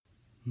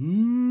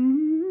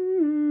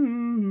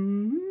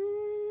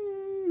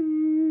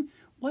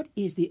What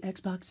is the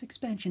Xbox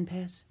expansion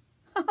pass?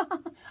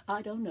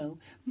 I don't know.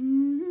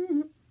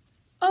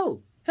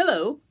 Oh,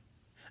 hello.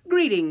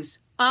 Greetings.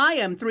 I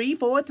am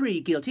 343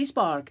 Guilty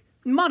Spark,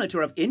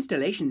 monitor of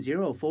Installation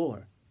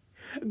 04.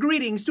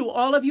 Greetings to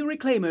all of you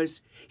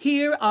reclaimers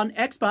here on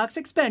Xbox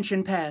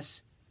Expansion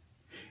Pass.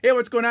 Hey,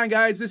 what's going on,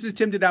 guys? This is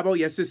Tim Dodabo.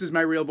 Yes, this is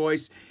my real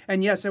voice.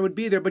 And yes, I would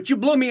be there, but you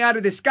blew me out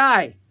of the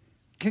sky.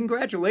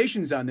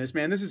 Congratulations on this,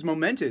 man. This is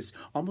momentous.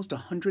 Almost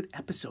 100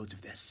 episodes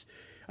of this.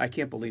 I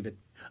can't believe it.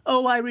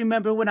 Oh, I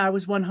remember when I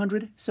was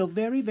 100, so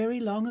very,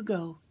 very long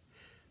ago.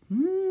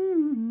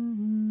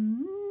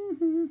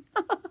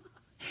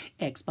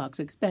 Xbox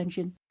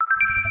expansion.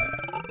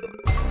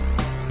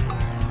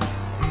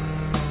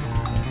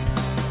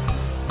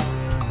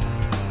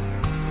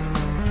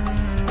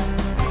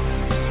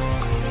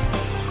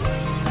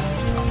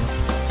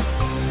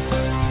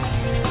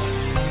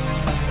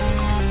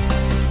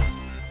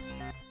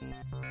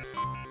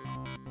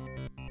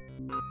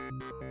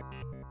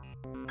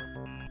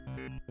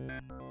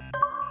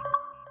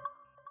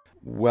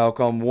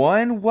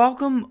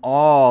 Welcome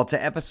all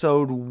to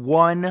episode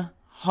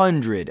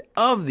 100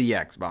 of the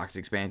Xbox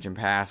Expansion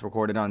Pass,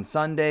 recorded on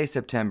Sunday,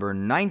 September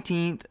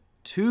 19th,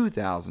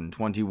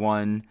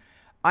 2021.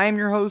 I am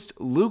your host,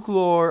 Luke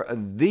Lore,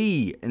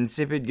 the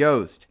Insipid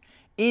Ghost.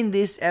 In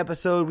this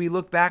episode, we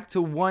look back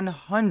to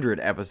 100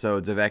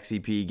 episodes of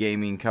XEP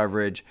gaming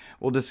coverage.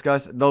 We'll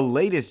discuss the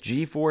latest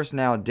GeForce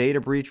Now data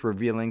breach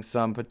revealing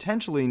some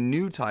potentially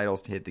new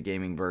titles to hit the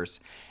gaming verse.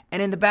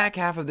 And in the back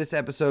half of this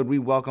episode, we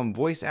welcome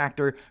voice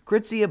actor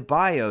Kritzia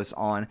Bios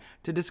on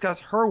to discuss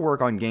her work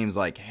on games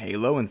like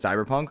Halo and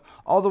Cyberpunk,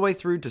 all the way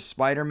through to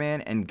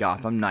Spider-Man and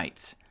Gotham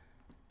Knights.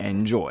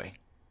 Enjoy.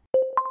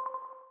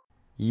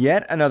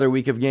 Yet another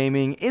week of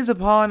gaming is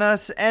upon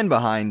us and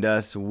behind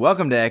us.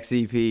 Welcome to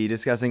XEP,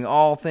 discussing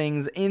all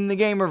things in the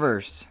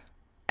gamerverse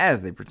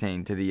as they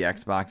pertain to the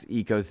Xbox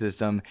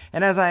ecosystem.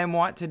 And as I am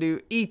wont to do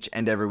each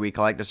and every week,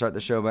 I like to start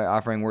the show by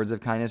offering words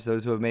of kindness to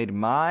those who have made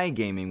my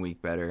gaming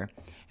week better.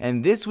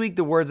 And this week,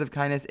 the words of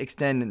kindness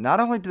extend not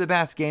only to the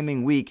past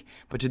gaming week,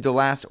 but to the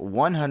last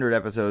 100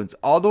 episodes,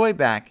 all the way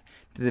back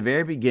to the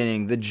very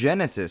beginning, the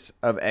genesis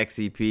of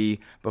XEP.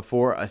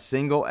 Before a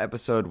single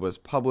episode was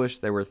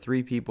published, there were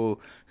 3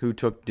 people who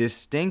took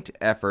distinct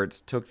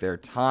efforts, took their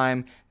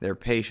time, their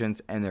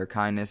patience, and their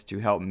kindness to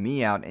help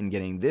me out in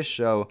getting this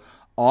show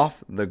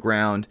off the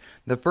ground.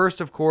 The first,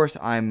 of course,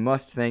 I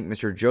must thank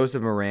Mr.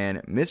 Joseph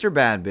Moran, Mr.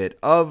 Badbit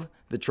of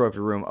the Trophy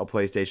Room, a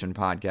PlayStation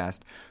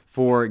podcast,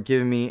 for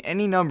giving me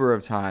any number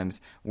of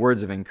times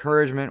words of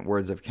encouragement,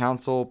 words of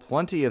counsel,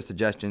 plenty of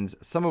suggestions,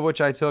 some of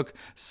which I took,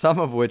 some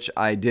of which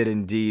I did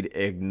indeed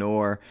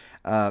ignore.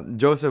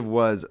 Joseph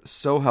was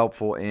so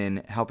helpful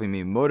in helping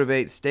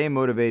me stay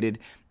motivated,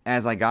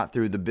 as I got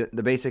through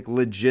the basic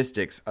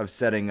logistics of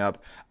setting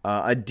up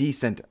a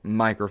decent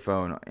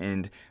microphone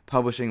and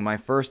publishing my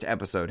first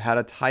episode, how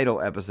to title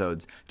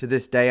episodes. To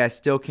this day, I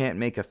still can't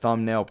make a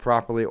thumbnail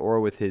properly or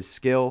with his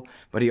skill,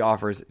 but he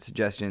offers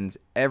suggestions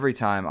every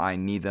time I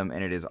need them,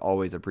 and it is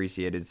always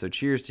appreciated. So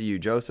cheers to you,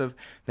 Joseph.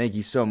 Thank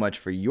you so much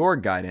for your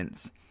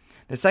guidance.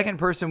 The second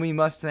person we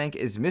must thank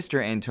is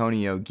Mr.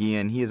 Antonio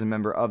Guillen. He is a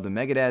member of the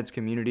Megadads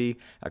community,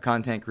 a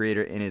content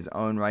creator in his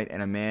own right,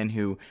 and a man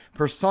who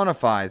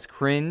personifies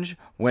cringe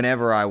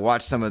whenever I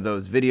watch some of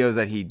those videos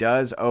that he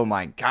does. Oh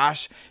my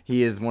gosh,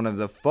 he is one of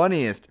the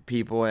funniest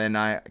people, and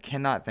I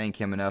cannot thank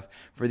him enough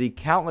for the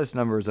countless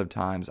numbers of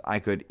times I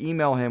could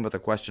email him with a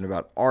question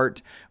about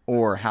art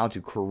or how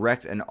to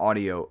correct an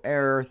audio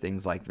error,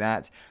 things like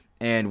that.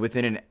 And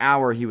within an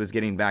hour, he was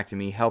getting back to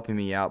me, helping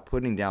me out,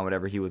 putting down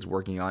whatever he was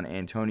working on.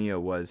 Antonio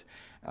was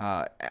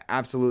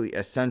absolutely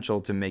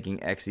essential to making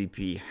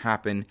XEP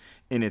happen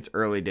in its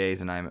early days,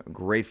 and I'm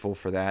grateful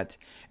for that.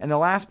 And the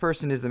last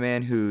person is the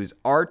man whose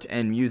art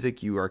and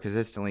music you are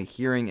consistently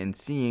hearing and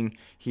seeing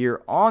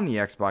here on the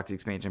Xbox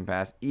Expansion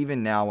Pass,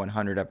 even now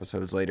 100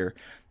 episodes later,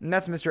 and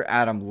that's Mr.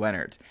 Adam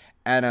Leonard.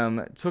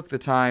 Adam took the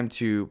time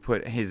to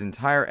put his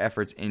entire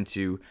efforts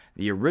into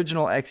the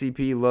original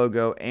XEP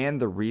logo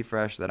and the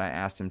refresh that I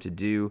asked him to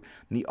do.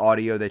 The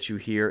audio that you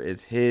hear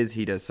is his.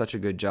 He does such a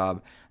good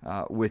job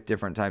with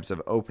different types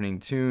of opening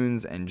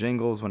tunes and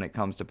jingles when it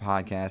comes to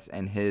podcasts,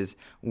 and his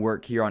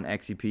work here on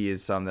XEP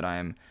is some that I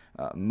am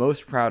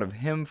most proud of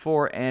him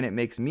for, and it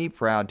makes me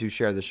proud to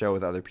share the show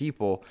with other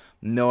people,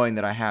 knowing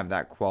that I have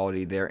that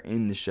quality there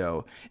in the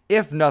show.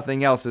 If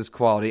nothing else is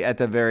quality, at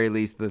the very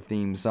least the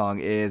theme song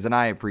is, and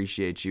I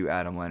appreciate you,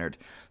 Adam Leonard.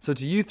 So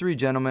to you 3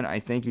 gentlemen, I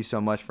thank you so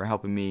much for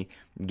helping me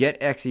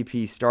get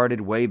XEP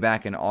started way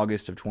back in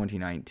August of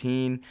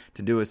 2019.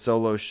 To do a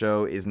solo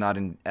show is not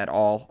at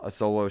all a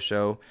solo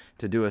show.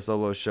 To do a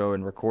solo show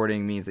and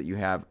recording means that you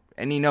have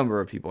any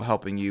number of people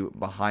helping you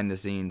behind the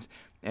scenes,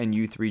 and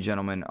you 3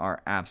 gentlemen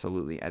are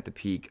absolutely at the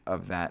peak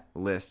of that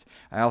list.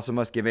 I also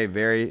must give a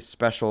very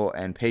special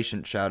and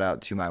patient shout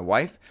out to my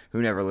wife,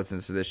 who never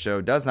listens to this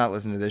show, does not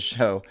listen to this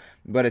show,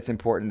 but it's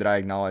important that I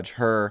acknowledge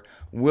her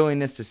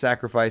willingness to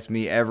sacrifice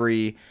me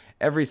every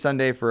every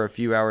Sunday for a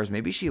few hours.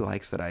 Maybe she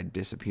likes that I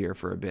disappear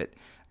for a bit.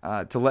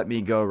 To let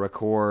me go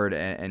record,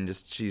 and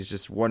just she's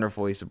just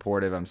wonderfully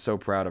supportive. I'm so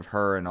proud of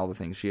her and all the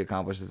things she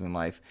accomplishes in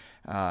life.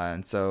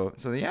 And so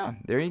yeah,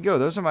 there you go.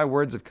 Those are my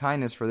words of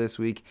kindness for this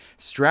week.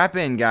 Strap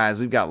in, guys.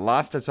 We've got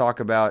lots to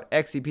talk about.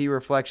 XEP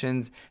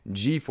reflections,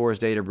 GeForce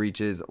data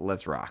breaches.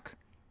 Let's rock.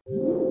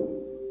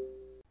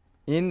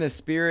 In the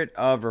spirit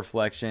of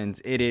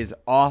reflections, it is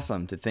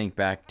awesome to think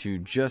back to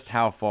just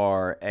how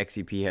far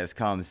XEP has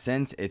come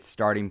since its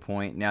starting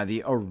point. Now,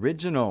 the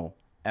original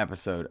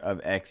episode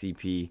of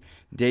XEP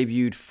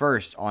debuted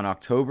first on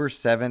October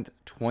 7th,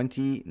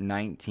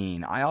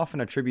 2019. I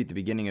often attribute the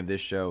beginning of this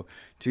show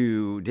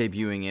to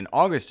debuting in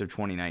August of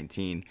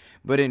 2019,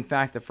 but in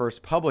fact the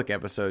first public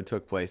episode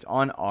took place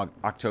on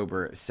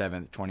October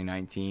 7th,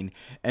 2019,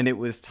 and it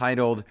was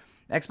titled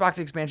Xbox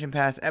Expansion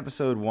Pass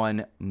Episode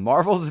 1,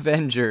 Marvel's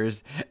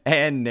Avengers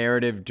and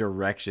Narrative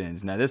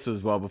Directions. Now, this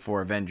was well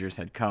before Avengers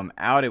had come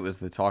out. It was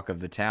the talk of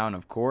the town,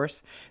 of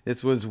course.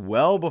 This was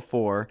well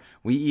before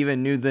we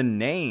even knew the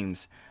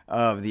names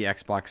of the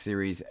Xbox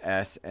Series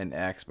S and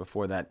X,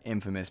 before that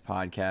infamous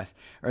podcast,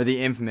 or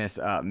the infamous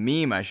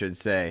meme, I should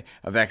say,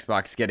 of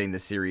Xbox getting the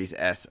Series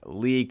S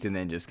leaked and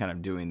then just kind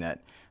of doing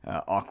that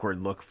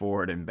awkward look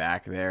forward and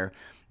back there.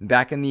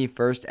 Back in the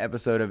first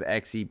episode of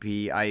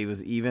XEP, I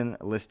was even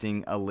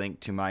listing a link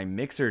to my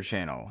Mixer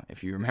channel,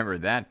 if you remember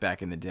that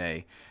back in the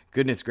day.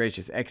 Goodness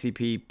gracious,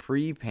 XEP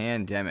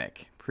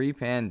pre-pandemic.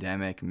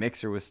 Pre-pandemic,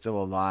 Mixer was still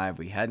alive.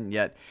 We hadn't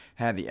yet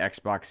had the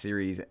Xbox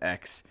Series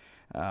X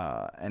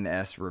and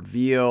S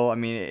reveal. I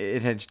mean,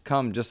 it had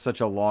come just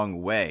such a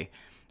long way.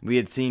 We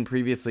had seen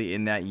previously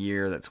in that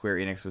year that Square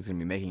Enix was going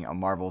to be making a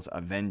Marvel's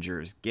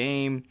Avengers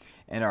game,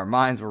 and our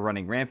minds were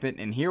running rampant,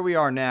 and here we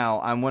are now.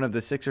 I'm one of the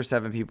 6 or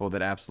 7 people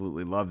that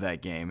absolutely love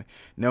that game,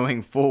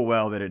 knowing full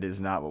well that it is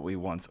not what we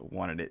once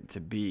wanted it to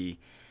be.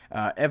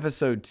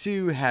 Episode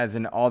 2 has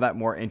an all that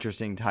more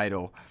interesting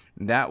title.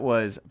 That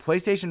was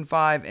PlayStation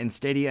 5 and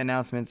Stadia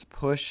announcements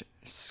push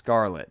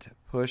Scarlet.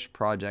 Push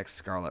Project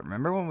Scarlet.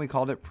 Remember when we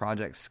called it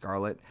Project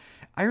Scarlet?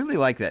 I really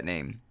like that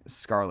name,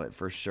 Scarlet,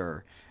 for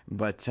sure.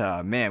 But,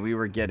 man, we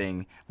were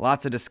getting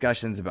lots of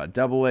discussions about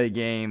AA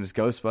games,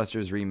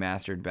 Ghostbusters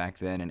Remastered back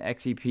then, and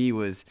XEP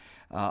was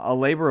a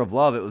labor of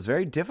love. It was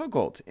very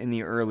difficult in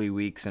the early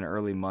weeks and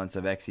early months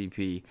of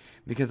XEP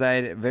because I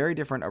had a very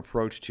different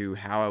approach to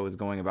how I was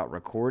going about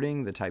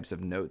recording, the types of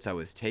notes I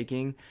was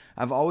taking.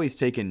 I've always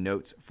taken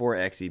notes for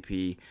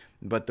XEP,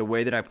 but the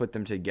way that I put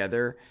them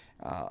together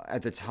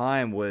at the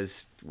time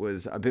was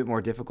a bit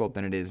more difficult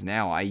than it is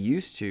now. I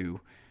used to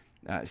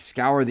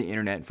scour the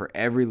internet for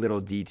every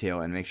little detail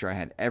and make sure I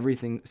had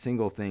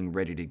single thing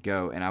ready to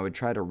go, and I would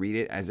try to read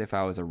it as if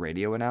I was a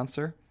radio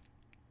announcer.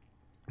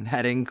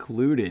 That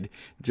included,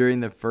 during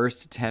the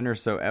first 10 or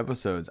so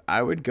episodes,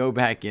 I would go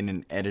back in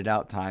and edit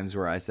out times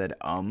where I said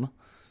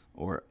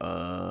or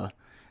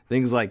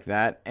things like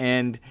that,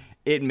 and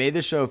it made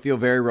the show feel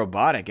very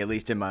robotic, at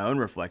least in my own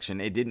reflection.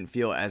 It didn't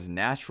feel as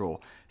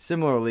natural.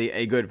 Similarly,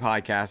 a good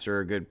podcaster,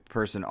 a good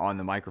person on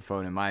the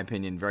microphone, in my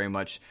opinion, very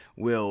much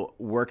will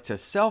work to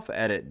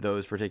self-edit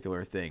those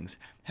particular things.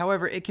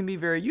 However, it can be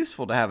very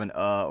useful to have an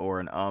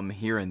or an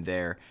here and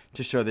there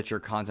to show that you're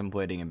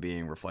contemplating and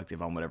being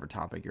reflective on whatever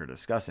topic you're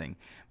discussing.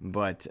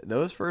 But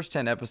those first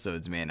 10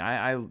 episodes, man,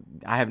 I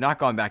have not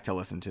gone back to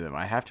listen to them.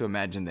 I have to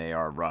imagine they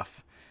are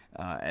rough,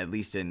 at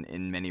least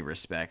in many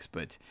respects,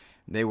 but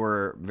they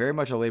were very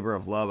much a labor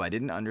of love. I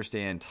didn't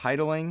understand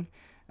titling.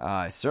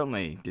 I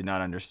certainly did not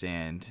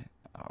understand,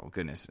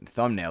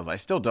 thumbnails. I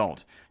still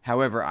don't.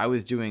 However, I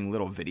was doing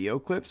little video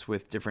clips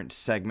with different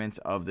segments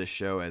of the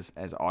show as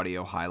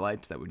audio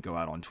highlights that would go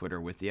out on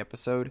Twitter with the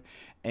episode.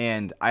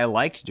 And I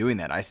liked doing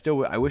that.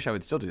 I wish I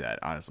would still do that,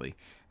 honestly.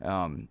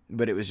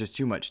 But it was just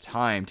too much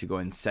time to go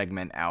and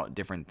segment out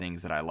different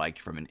things that I liked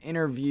from an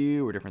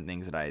interview or different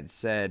things that I had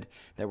said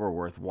that were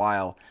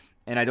worthwhile.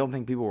 And I don't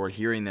think people were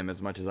hearing them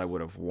as much as I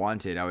would have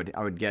wanted.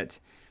 I would get,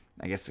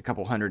 I guess, a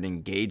couple hundred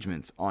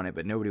engagements on it,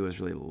 but nobody was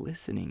really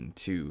listening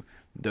to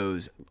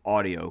those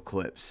audio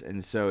clips.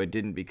 And so it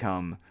didn't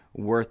become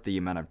worth the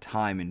amount of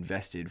time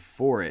invested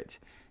for it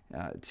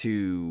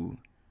to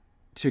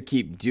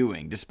keep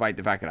doing, despite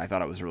the fact that I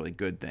thought it was a really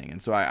good thing.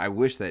 And so I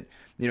wish that,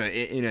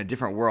 in a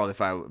different world,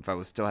 if I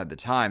was still had the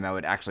time, I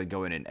would actually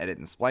go in and edit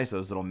and splice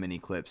those little mini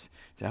clips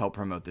to help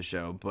promote the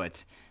show.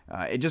 But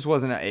it just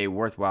wasn't a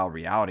worthwhile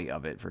reality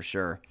of it, for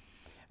sure.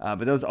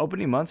 But those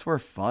opening months were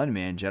fun,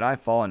 man. Jedi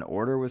Fallen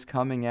Order was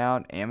coming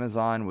out.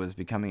 Amazon was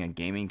becoming a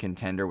gaming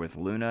contender with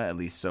Luna, at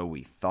least so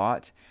we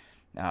thought.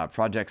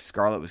 Project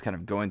Scarlet was kind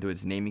of going through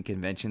its naming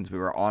conventions. We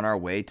were on our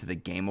way to the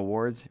Game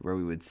Awards, where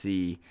we would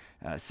see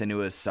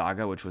Senua's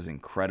Saga, which was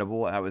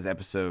incredible. That was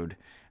episode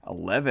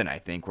 11, I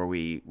think, where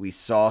we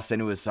saw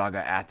Senua's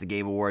Saga at the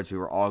Game Awards. We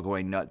were all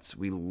going nuts.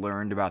 We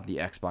learned about the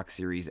Xbox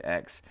Series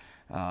X.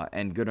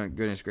 And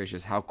goodness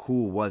gracious, how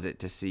cool was it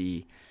to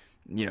see,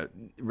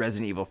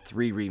 Resident Evil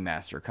 3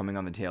 Remaster coming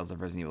on the tails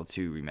of Resident Evil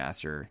 2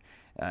 Remaster.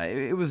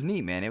 It was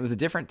neat, man. It was a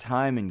different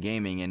time in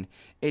gaming, and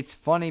it's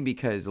funny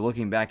because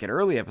looking back at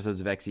early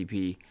episodes of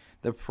XEP,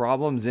 the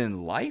problems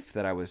in life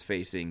that I was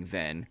facing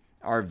then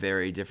are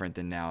very different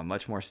than now. I'm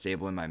much more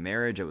stable in my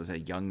marriage. It was a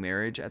young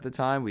marriage at the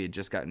time. We had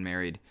just gotten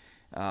married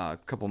a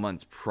couple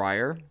months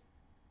prior.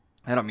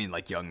 I don't mean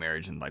like young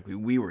marriage and like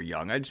we were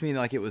young. I just mean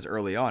like it was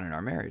early on in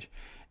our marriage.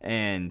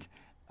 And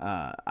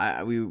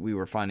we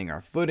were finding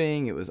our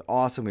footing. It was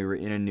awesome. We were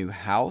in a new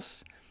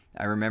house.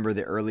 I remember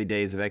the early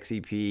days of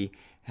XEP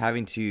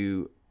having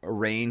to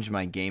arrange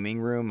my gaming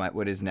room,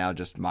 what is now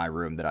just my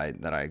room that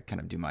I kind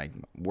of do my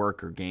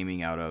work or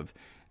gaming out of.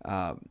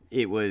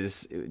 It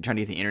was trying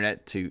to get the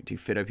internet to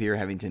fit up here,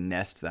 having to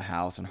nest the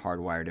house and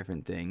hardwire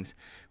different things.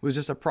 It was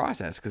just a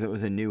process because it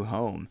was a new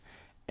home.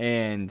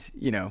 And,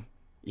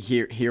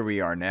 here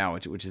we are now,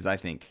 which is, I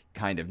think,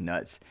 kind of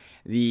nuts.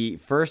 The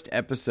first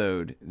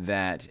episode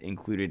that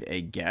included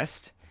a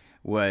guest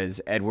was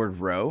Edward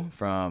Rowe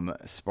from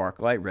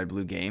Sparklight, Red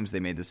Blue Games. They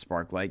made the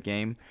Sparklight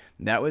game.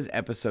 That was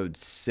episode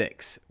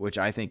 6, which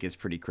I think is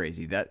pretty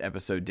crazy. That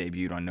episode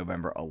debuted on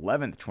November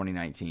 11th,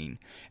 2019.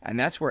 And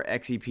that's where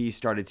XEP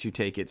started to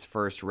take its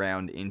first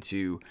round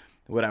into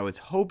what I was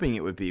hoping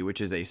it would be,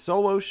 which is a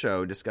solo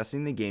show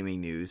discussing the gaming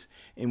news,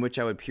 in which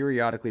I would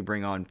periodically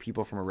bring on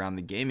people from around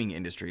the gaming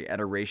industry at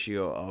a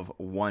ratio of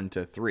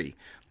 1-3.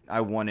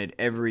 I wanted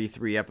every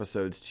 3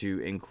 episodes to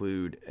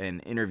include an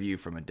interview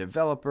from a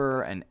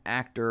developer, an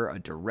actor, a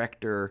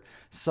director,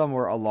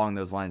 somewhere along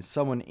those lines,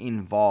 someone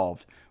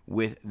involved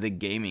with the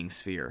gaming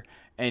sphere.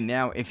 And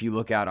now if you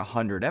look out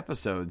 100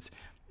 episodes,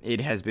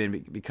 it has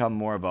become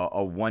more of a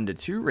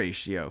 1-2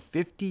 ratio.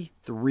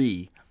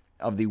 53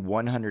 of the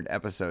 100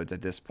 episodes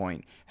at this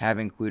point have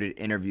included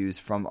interviews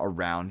from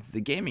around the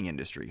gaming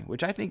industry,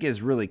 which I think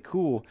is really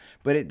cool,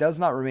 but it does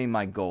not remain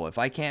my goal. If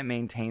I can't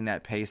maintain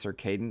that pace or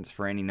cadence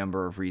for any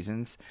number of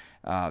reasons,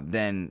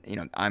 then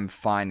I'm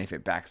fine if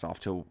it backs off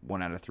to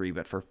 1 out of 3.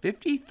 But for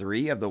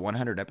 53 of the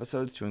 100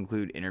 episodes to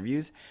include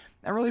interviews,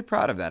 I'm really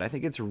proud of that. I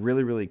think it's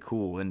really, really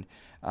cool. And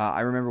I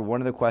remember one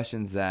of the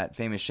questions that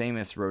Famous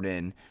Seamus wrote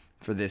in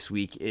for this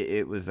week,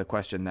 it was the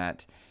question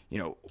that,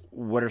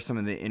 what are some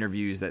of the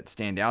interviews that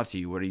stand out to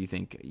you? What do you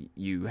think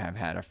you have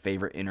had a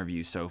favorite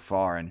interview so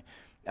far? And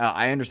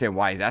I understand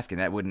why he's asking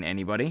that. Wouldn't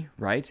anybody,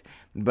 right?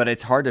 But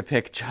it's hard to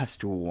pick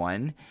just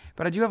one.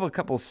 But I do have a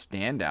couple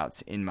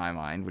standouts in my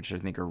mind, which I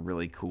think are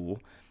really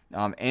cool.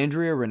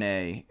 Andrea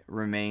Renee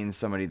remains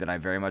somebody that I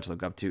very much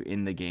look up to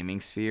in the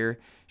gaming sphere.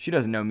 She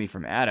doesn't know me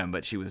from Adam,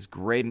 but she was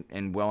great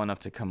and well enough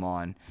to come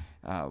on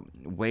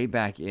way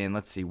back in,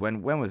 let's see,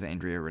 when was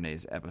Andrea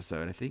Renee's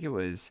episode? I think it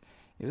was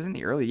in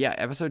the early,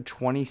 episode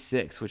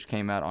 26, which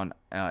came out on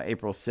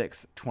April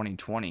 6th,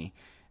 2020.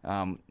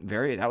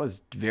 That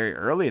was very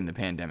early in the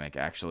pandemic,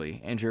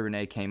 actually. Andrea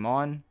Renee came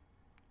on,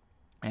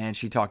 and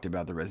she talked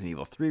about the Resident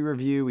Evil 3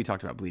 review. We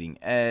talked about Bleeding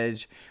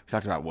Edge. We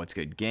talked about What's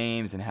Good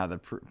Games and how the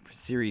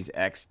Series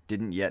X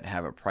didn't yet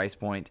have a price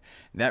point.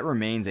 That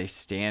remains a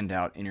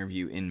standout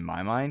interview in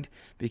my mind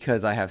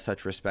because I have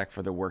such respect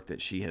for the work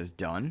that she has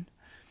done.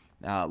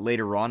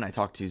 Later on, I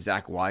talked to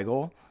Zach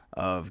Weigel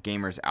of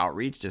Gamers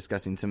Outreach,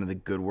 discussing some of the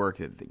good work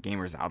that the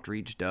Gamers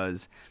Outreach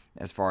does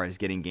as far as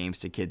getting games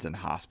to kids in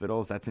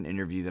hospitals. That's an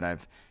interview that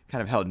I've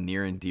kind of held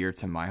near and dear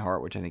to my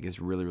heart, which I think is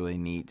really, really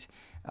neat.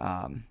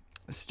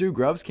 Stu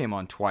Grubbs came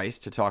on twice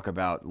to talk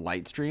about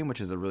Lightstream,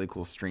 which is a really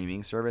cool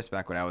streaming service.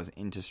 Back when I was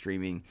into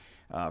streaming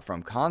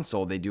from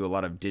console, they do a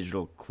lot of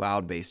digital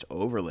cloud-based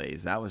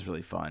overlays. That was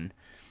really fun.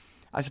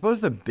 I suppose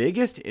the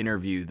biggest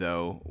interview,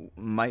 though,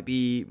 might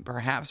be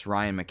perhaps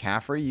Ryan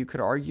McCaffrey, you could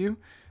argue,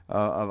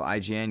 of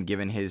IGN,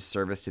 given his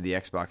service to the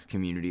Xbox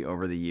community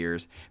over the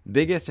years.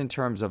 Biggest in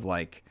terms of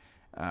like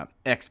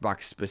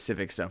Xbox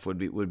specific stuff would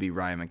be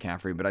Ryan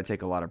McCaffrey, but I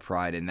take a lot of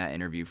pride in that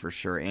interview for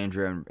sure.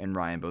 Andrea and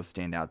Ryan both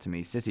stand out to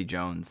me. Sissy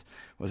Jones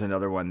was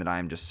another one that I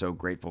am just so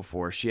grateful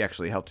for. She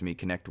actually helped me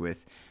connect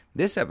with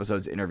this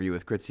episode's interview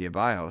with Kritzia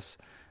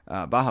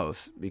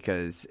Bajos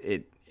because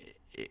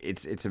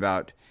it's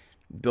about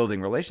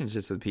building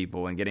relationships with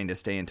people and getting to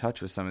stay in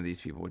touch with some of these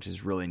people, which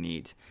is really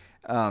neat.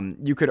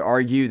 You could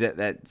argue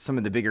that some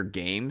of the bigger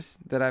games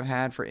that I've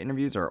had for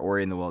interviews are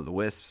Ori and the Will of the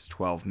Wisps,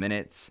 12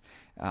 minutes.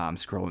 I'm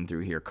scrolling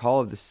through here. Call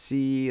of the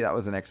Sea, that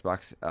was an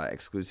Xbox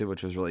exclusive,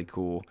 which was really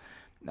cool.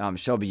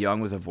 Shelby Young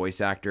was a voice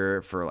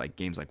actor for like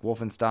games like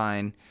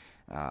Wolfenstein.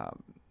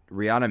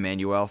 Rihanna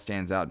Manuel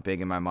stands out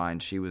big in my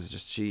mind. She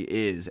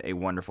is a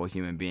wonderful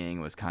human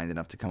being, was kind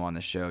enough to come on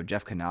the show.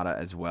 Jeff Kanata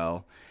as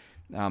well.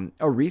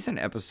 A recent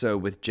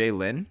episode with Jay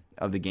Lynn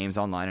of the Games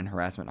Online and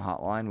Harassment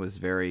Hotline was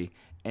very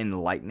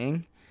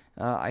enlightening.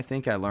 I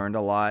think I learned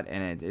a lot,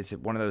 and it's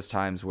one of those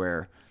times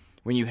where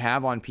when you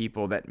have on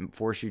people that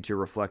force you to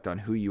reflect on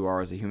who you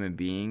are as a human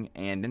being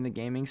and in the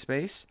gaming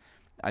space,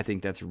 I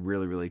think that's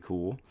really, really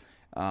cool.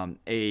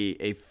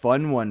 A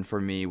fun one for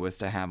me was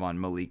to have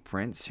on Malik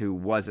Prince, who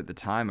was at the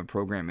time a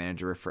program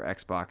manager for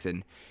Xbox,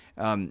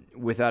 and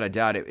without a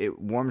doubt, it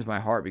warmed my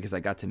heart because I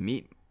got to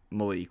meet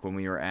Malik when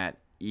we were at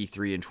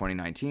E3 in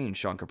 2019,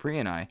 Sean Capri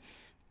and I,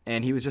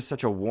 and he was just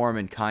such a warm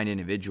and kind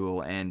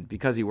individual. And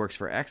because he works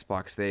for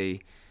Xbox,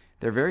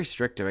 they're very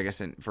strict, I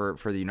guess, for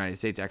the United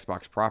States,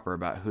 Xbox proper,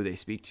 about who they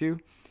speak to.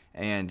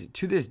 And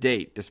to this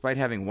date, despite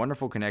having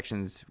wonderful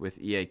connections with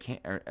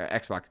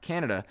Xbox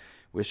Canada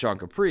with Sean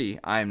Capri,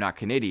 I am not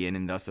Canadian,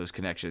 and thus those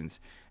connections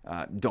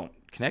don't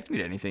connect me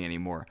to anything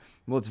anymore.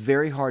 Well, it's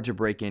very hard to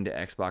break into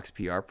Xbox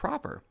PR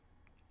proper.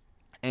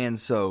 And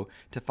so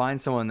to find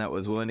someone that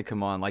was willing to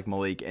come on like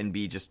Malik and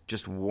be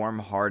just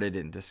warm-hearted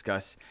and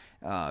discuss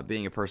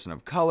being a person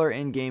of color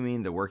in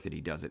gaming, the work that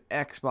he does at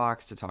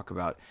Xbox, to talk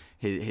about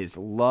his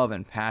love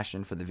and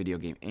passion for the video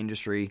game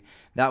industry,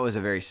 that was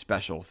a very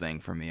special thing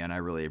for me, and I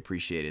really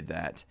appreciated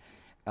that.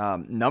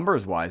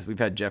 Numbers-wise, we've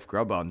had Jeff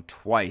Grubb on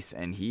twice,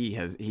 and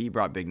he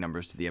brought big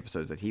numbers to the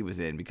episodes that he was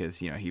in because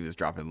he was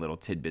dropping little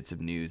tidbits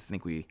of news. I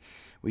think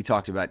we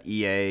talked about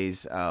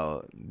EA's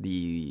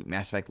the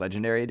Mass Effect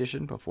Legendary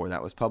Edition before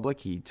that was public.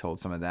 He told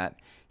some of that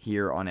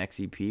here on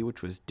XEP,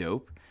 which was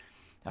dope.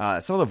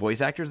 Some of the voice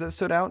actors that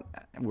stood out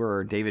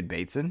were David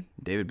Bateson.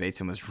 David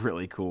Bateson was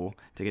really cool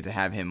to get to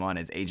have him on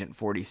as Agent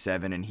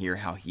 47 and hear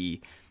how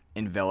he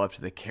enveloped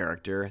the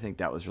character. I think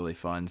that was really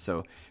fun.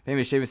 So,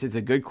 Famous Seamus, it's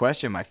a good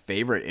question. My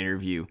favorite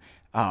interview.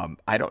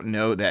 I don't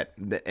know that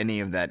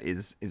any of that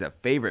is a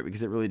favorite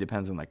because it really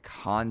depends on the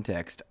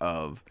context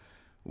of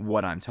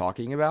what I'm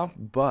talking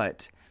about.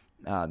 But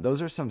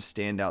those are some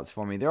standouts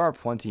for me. There are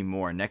plenty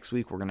more. Next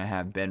week, we're going to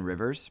have Benjamin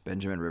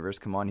Rivers,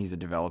 come on. He's a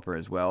developer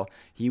as well.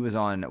 He was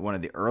on one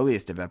of the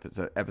earliest of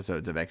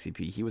episodes of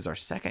XEP. He was our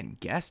second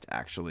guest,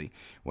 actually,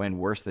 when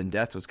Worse Than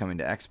Death was coming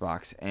to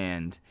Xbox,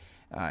 and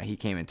he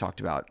came and talked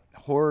about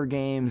horror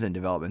games and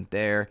development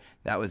there.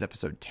 That was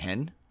episode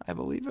 10, I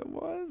believe it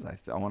was.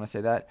 I want to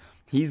say that.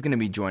 He's going to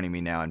be joining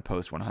me now in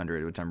Post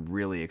 100, which I'm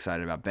really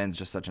excited about. Ben's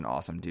just such an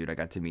awesome dude. I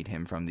got to meet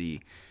him from the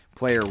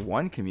Player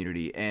One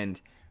community,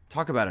 and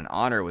talk about an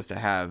honor was to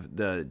have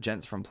the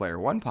gents from Player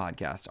One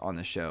podcast on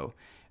the show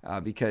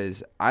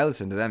because I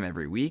listen to them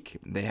every week.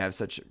 They have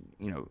such,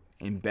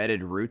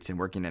 embedded roots in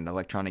working in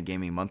Electronic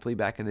Gaming Monthly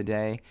back in the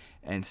day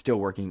and still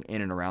working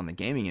in and around the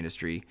gaming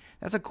industry.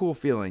 That's a cool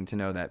feeling to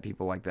know that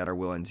people like that are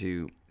willing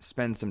to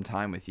spend some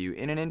time with you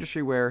in an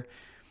industry where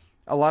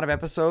a lot of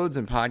episodes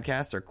and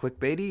podcasts are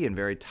clickbaity and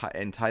very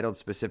entitled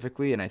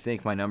specifically, and I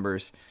think my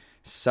numbers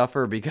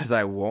suffer because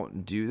I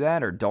won't do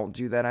that or don't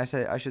do that,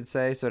 I should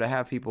say. So to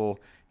have people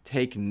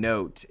take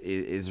note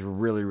is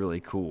really, really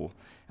cool.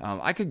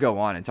 I could go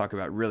on and talk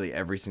about really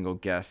every single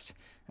guest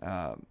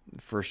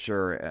for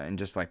sure and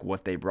just like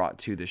what they brought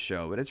to the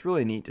show. But it's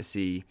really neat to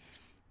see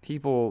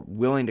people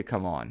willing to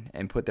come on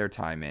and put their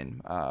time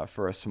in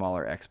for a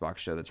smaller Xbox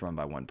show that's run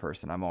by one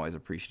person. I'm always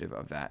appreciative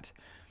of that.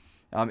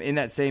 In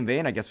that same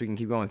vein, I guess we can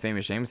keep going with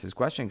Famous Seamus'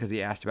 question because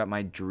he asked about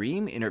my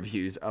dream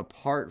interviews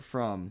apart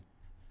from...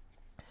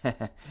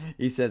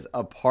 he says,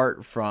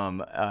 apart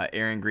from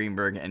Aaron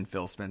Greenberg and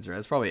Phil Spencer.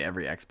 That's probably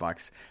every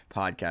Xbox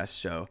podcast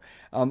show.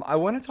 I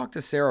want to talk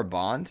to Sarah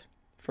Bond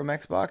from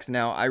Xbox.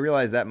 Now, I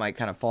realize that might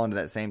kind of fall into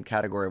that same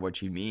category of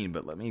what you mean,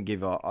 but let me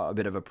give a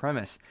bit of a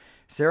premise.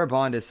 Sarah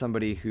Bond is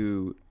somebody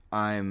who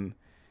I'm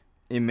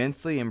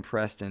immensely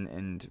impressed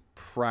and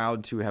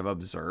proud to have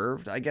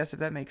observed, I guess, if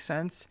that makes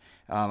sense.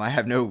 I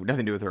have nothing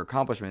to do with her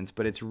accomplishments,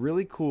 but it's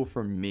really cool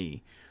for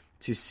me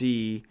to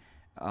see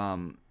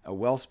a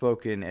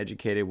well-spoken,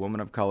 educated woman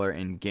of color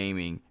in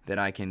gaming that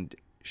I can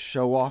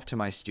show off to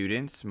my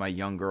students, my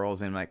young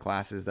girls in my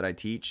classes that I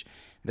teach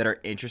that are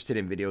interested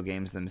in video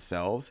games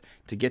themselves,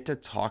 to get to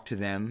talk to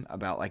them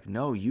about like,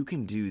 no, you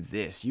can do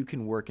this, you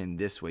can work in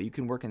this way, you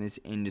can work in this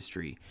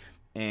industry,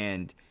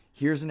 and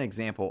here's an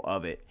example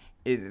of it.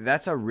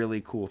 That's a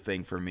really cool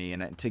thing for me,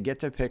 and to get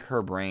to pick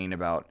her brain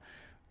about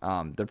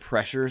the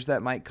pressures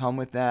that might come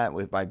with that,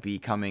 by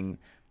becoming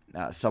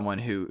someone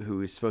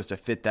who is supposed to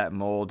fit that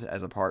mold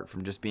as apart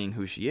from just being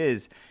who she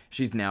is.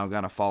 She's now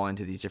going to fall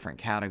into these different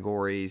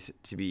categories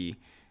to be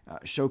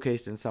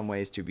showcased in some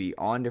ways, to be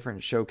on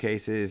different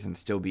showcases and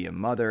still be a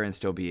mother and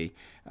still be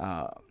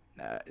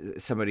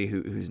somebody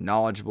who's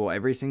knowledgeable.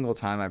 Every single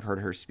time I've heard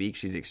her speak,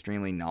 she's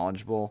extremely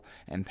knowledgeable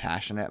and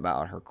passionate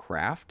about her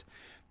craft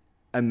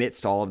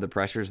amidst all of the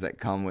pressures that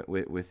come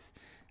with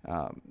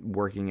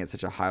working at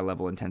such a high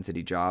level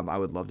intensity job. I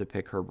would love to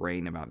pick her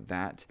brain about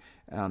that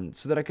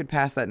so that I could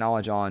pass that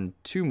knowledge on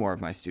to more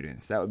of my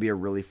students. That would be a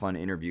really fun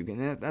interview.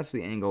 And that's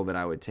the angle that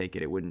I would take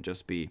it. It wouldn't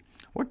just be,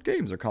 what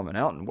games are coming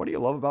out and what do you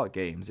love about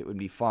games? It would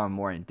be far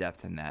more in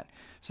depth than that.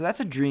 So that's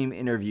a dream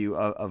interview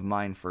of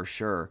mine for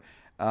sure.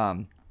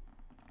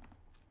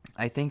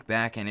 I think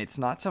back, and it's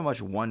not so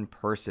much one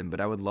person,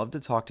 but I would love to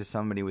talk to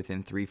somebody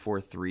within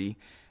 343.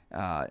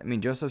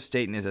 Joseph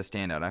Staten is a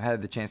standout. I've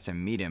had the chance to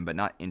meet him, but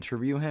not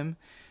interview him,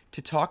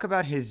 to talk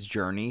about his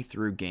journey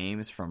through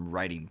games, from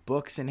writing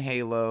books in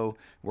Halo,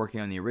 working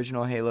on the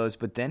original Halos,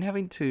 but then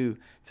having to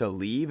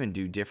leave and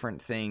do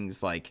different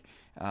things like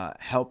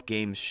help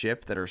games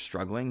ship that are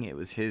struggling. It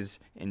was his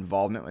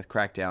involvement with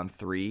Crackdown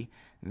 3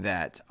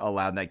 that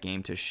allowed that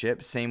game to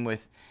ship. Same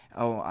with,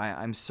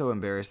 I'm so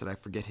embarrassed that I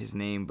forget his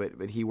name,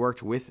 but he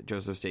worked with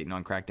Joseph Staten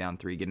on Crackdown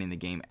 3, getting the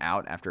game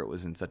out after it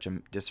was in such a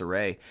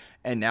disarray.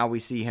 And now we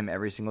see him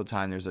every single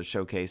time there's a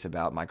showcase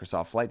about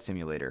Microsoft Flight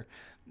Simulator.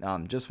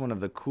 Just one of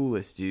the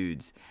coolest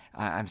dudes.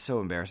 I'm so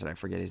embarrassed that I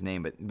forget his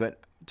name, but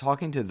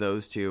talking to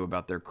those two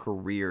about their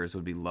careers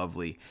would be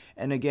lovely.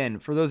 And again,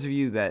 for those of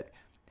you that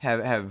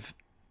have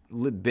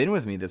been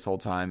with me this whole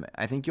time,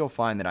 I think you'll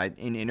find that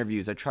in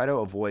interviews, I try to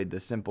avoid the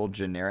simple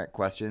generic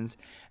questions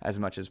as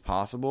much as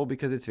possible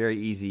because it's very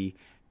easy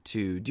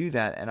to do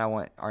that, and I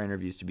want our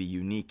interviews to be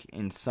unique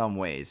in some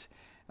ways.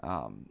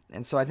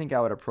 And so I think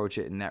I would approach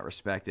it in that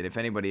respect, that if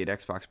anybody at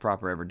Xbox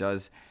Proper ever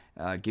does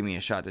give me a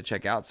shot to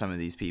check out some of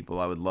these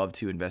people, I would love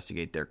to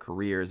investigate their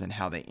careers and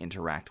how they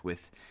interact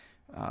with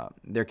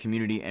their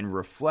community and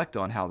reflect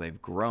on how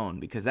they've grown,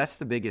 because that's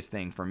the biggest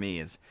thing for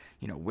me is,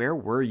 where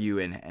were you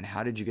and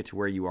how did you get to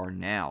where you are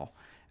now?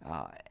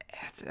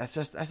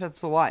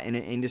 That's a lot in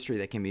an industry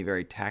that can be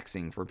very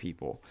taxing for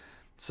people.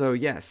 So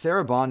yeah,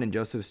 Sarah Bond and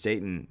Joseph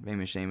Staten,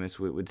 famous Seamus,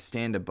 would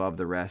stand above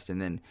the rest.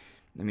 And then,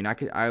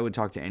 I would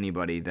talk to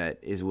anybody that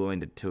is willing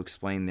to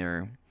explain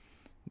their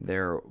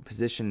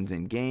positions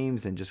in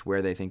games and just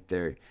where they think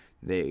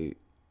they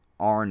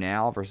are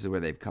now versus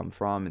where they've come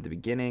from at the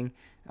beginning.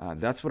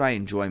 That's what I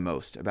enjoy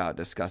most about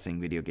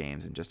discussing video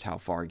games and just how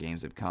far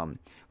games have come.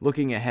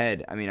 Looking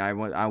ahead,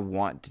 I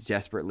want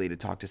desperately to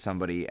talk to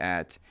somebody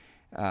at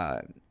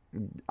WB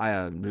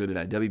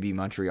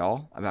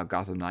Montreal about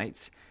Gotham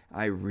Knights.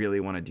 I really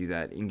want to do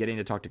that. And getting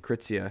to talk to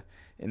Kritzia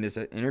in this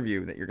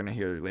interview that you're going to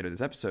hear later this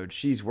episode,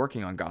 she's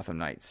working on Gotham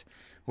Knights,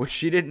 which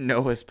she didn't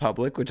know was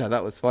public, which I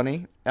thought was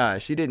funny.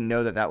 She didn't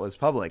know that was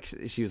public.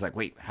 She was like,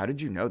 wait, how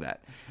did you know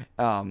that?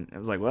 I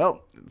was like,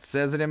 well, it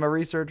says it in my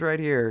research right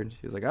here. And she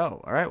was like,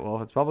 oh, all right, well,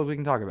 if it's public, we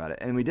can talk about it.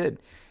 And we did.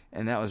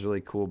 And that was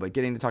really cool. But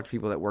getting to talk to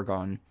people that work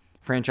on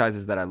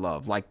franchises that I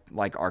love, like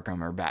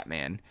Arkham or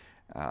Batman,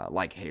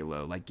 like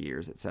Halo, like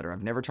Gears, etc.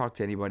 I've never talked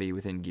to anybody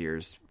within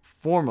Gears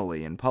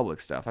formally in public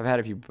stuff. I've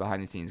had a few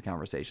behind-the-scenes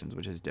conversations,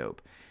 which is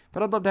dope.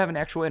 But I'd love to have an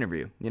actual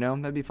interview.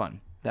 That'd be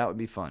fun. That would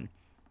be fun.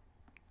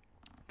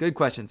 Good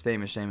questions,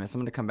 famous Seamus.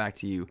 I'm going to come back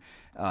to you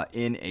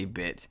in a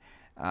bit.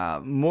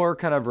 More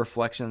kind of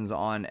reflections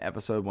on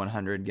episode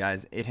 100,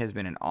 guys. It has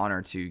been an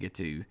honor to get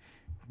to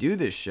do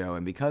this show,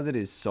 and because it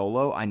is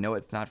solo, I know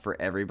it's not for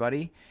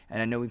everybody,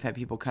 and I know we've had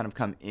people kind of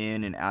come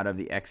in and out of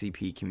the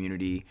XEP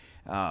community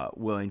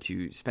willing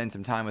to spend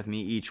some time with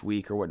me each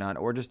week or whatnot,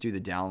 or just do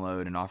the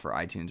download and offer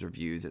iTunes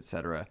reviews,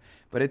 etc.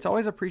 But it's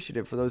always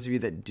appreciative for those of you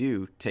that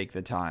do take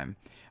the time.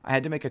 I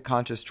had to make a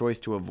conscious choice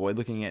to avoid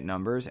looking at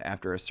numbers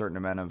after a certain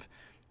amount of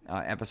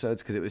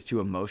episodes because it was too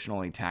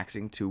emotionally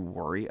taxing to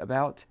worry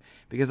about,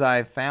 because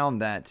I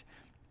found that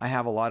I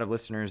have a lot of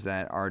listeners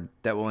that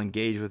will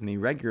engage with me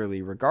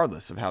regularly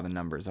regardless of how the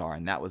numbers are,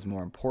 and that was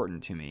more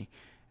important to me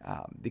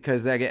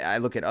because I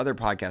look at other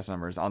podcast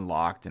numbers,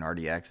 Unlocked and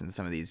RDX and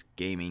some of these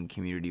gaming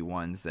community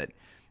ones that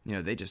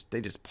they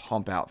just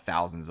pump out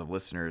thousands of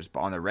listeners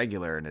on the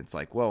regular, and it's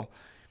like, well,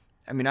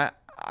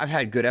 I've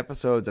had good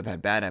episodes, I've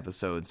had bad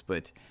episodes,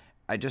 but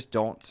I just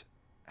don't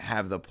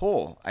have the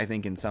pull, I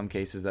think, in some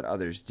cases that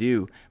others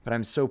do. But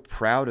I'm so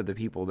proud of the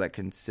people that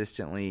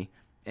consistently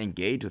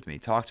engage with me,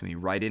 talk to me,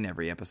 write in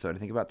every episode. I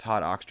think about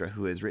Todd Oxtra,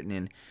 who has written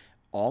in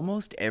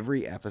almost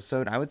every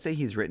episode. I would say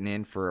he's written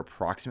in for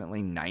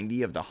approximately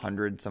 90 of the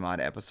 100 some odd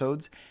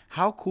episodes.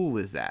 How cool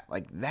is that?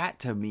 Like, that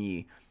to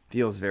me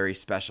feels very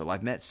special.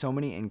 I've met so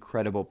many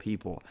incredible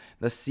people.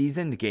 The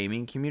seasoned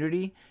gaming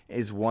community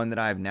is one that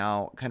I've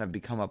now kind of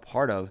become a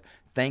part of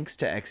thanks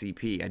to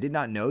XEP. I did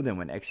not know them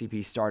when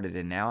XEP started,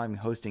 and now I'm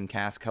hosting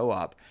Cast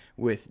Co-op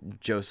with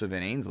Joseph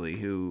and Ainsley,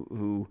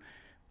 who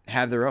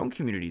have their own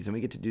communities, and we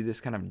get to do this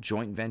kind of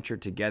joint venture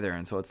together.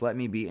 And so it's let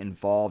me be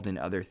involved in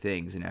other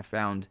things, and I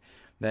found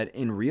that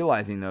in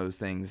realizing those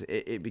things,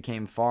 it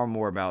became far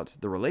more about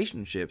the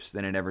relationships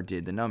than it ever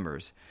did the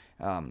numbers.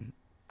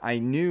 I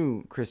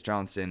knew Chris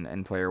Johnston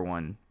and Player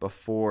One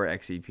before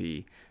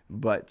XEP,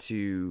 but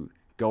to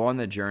go on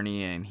the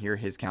journey and hear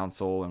his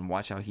counsel and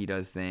watch how he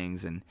does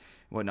things and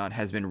whatnot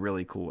has been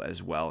really cool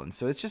as well. And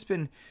so it's just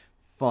been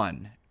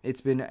fun.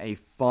 It's been a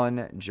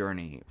fun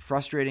journey,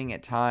 frustrating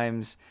at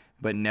times,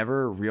 but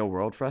never real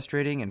world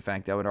frustrating. In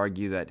fact, I would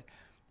argue that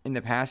in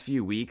the past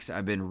few weeks,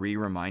 I've been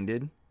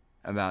reminded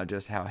about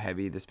just how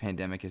heavy this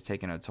pandemic has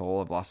taken a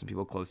toll. I've lost some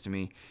people close to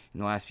me in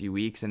the last few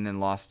weeks, and then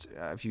lost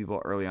a few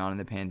people early on in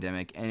the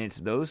pandemic. And it's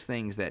those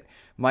things that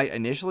might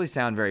initially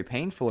sound very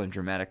painful and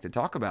dramatic to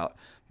talk about,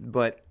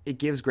 but it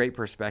gives great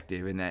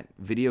perspective in that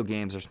video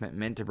games are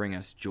meant to bring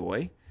us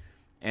joy,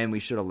 and we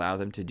should allow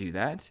them to do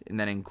that. And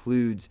that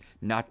includes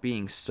not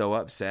being so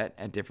upset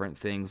at different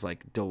things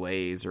like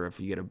delays or if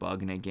you get a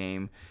bug in a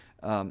game,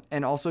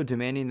 and also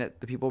demanding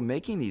that the people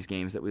making these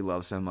games that we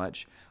love so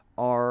much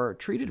are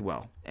treated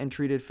well and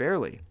treated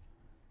fairly.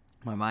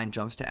 My mind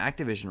jumps to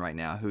Activision right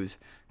now, whose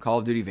Call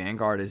of Duty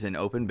Vanguard is in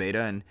open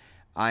beta, and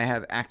I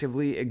have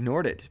actively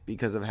ignored it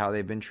because of how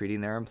they've been treating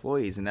their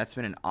employees. And that's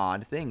been an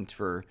odd thing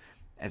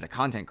as a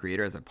content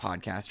creator, as a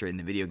podcaster in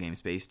the video game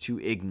space, to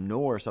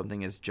ignore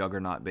something as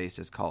juggernaut-based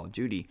as Call of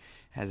Duty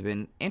has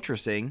been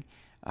interesting,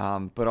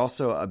 but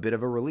also a bit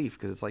of a relief,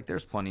 because it's like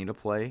there's plenty to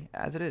play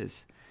as it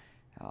is.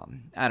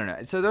 I don't know.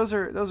 So those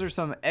are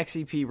some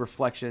XEP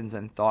reflections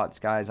and thoughts,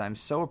 guys. I'm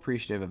so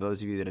appreciative of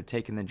those of you that have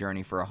taken the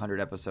journey for 100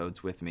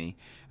 episodes with me,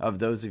 of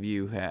those of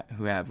you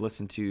who have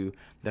listened to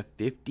the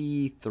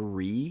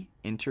 53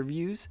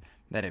 interviews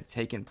that have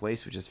taken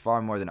place, which is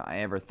far more than I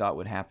ever thought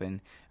would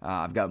happen.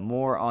 I've got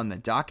more on the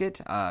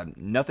docket.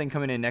 Nothing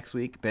coming in next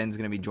week. Ben's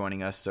going to be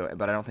joining us,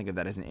 but I don't think of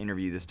that as an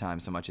interview this time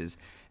so much as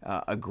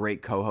a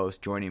great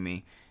co-host joining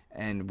me.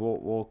 And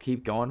we'll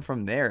keep going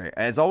from there.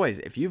 As always,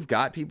 if you've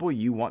got people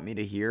you want me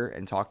to hear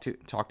and talk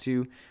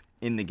to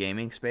in the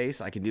gaming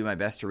space, I can do my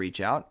best to reach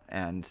out.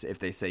 And if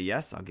they say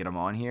yes, I'll get them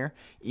on here.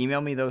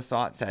 Email me those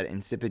thoughts at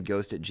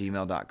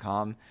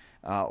insipidghost@gmail.com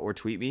or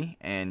tweet me,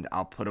 and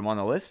I'll put them on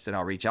the list, and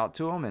I'll reach out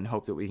to them and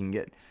hope that we can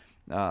get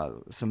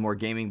some more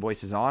gaming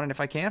voices on. And if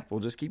I can't,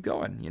 we'll just keep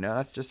going.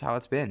 That's just how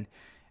it's been.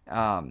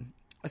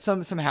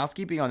 Some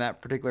housekeeping on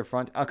that particular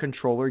front. A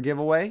controller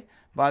giveaway,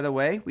 by the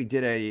way. We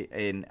did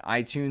an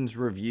iTunes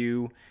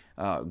review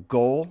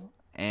goal,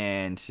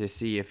 and to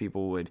see if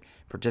people would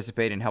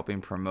participate in helping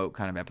promote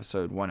kind of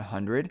episode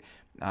 100.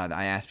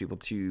 I asked people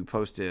to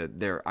post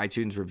their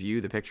iTunes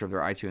review, the picture of their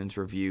iTunes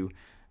review,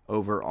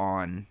 over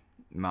on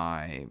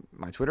my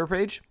Twitter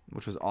page,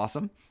 which was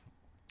awesome.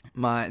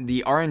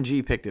 The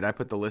RNG picked it. I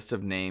put the list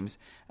of names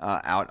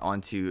out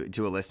onto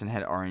a list and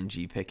had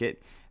RNG pick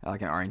it,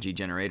 like an RNG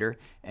generator.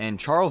 And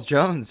Charles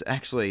Jones,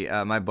 actually,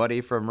 my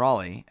buddy from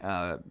Raleigh,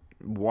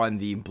 won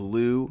the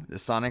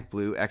Sonic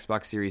Blue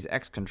Xbox Series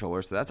X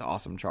controller. So that's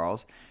awesome,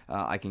 Charles.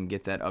 I can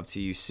get that up to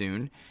you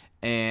soon.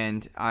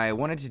 And I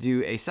wanted to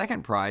do a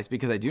second prize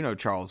because I do know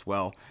Charles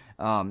well.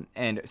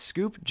 And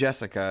Scoop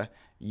Jessica,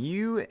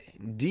 you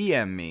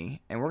DM me,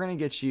 and we're going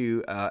to get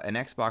you an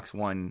Xbox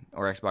One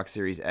or Xbox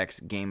Series X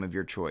game of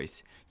your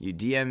choice. You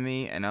DM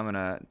me, and I'm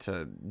going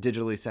to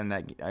digitally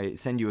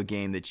send you a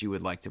game that you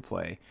would like to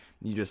play.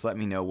 You just let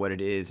me know what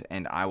it is,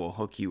 and I will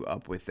hook you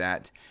up with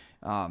that.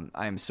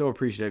 I am so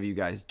appreciative of you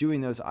guys doing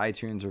those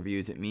iTunes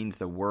reviews. It means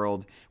the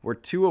world. We're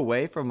 2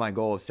 away from my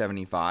goal of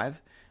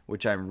 75,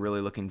 which I'm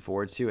really looking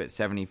forward to. At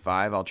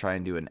 75, I'll try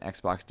and do an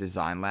Xbox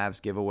Design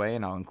Labs giveaway,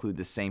 and I'll include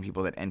the same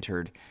people that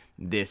entered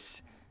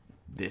this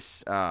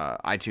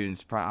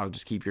iTunes. I'll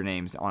just keep your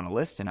names on a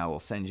list, and I will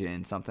send you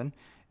in something.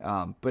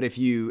 But if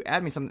you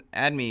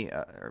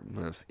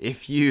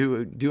if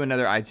you do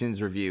another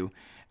iTunes review,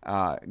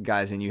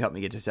 guys, and you help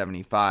me get to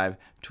 75,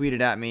 tweet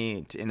it at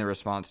me in the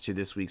response to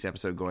this week's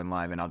episode going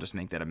live, and I'll just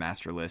make that a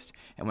master list.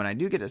 And when I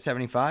do get to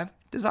 75,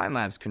 Design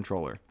Labs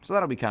controller. So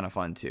that'll be kind of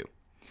fun too.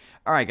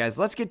 All right, guys,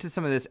 let's get to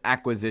some of this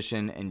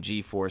acquisition and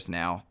GeForce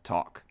Now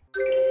talk.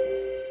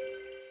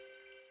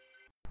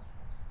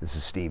 This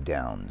is Steve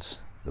Downs,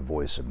 the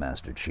voice of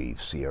Master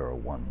Chief Sierra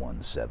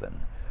 117,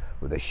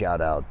 with a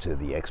shout out to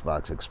the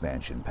Xbox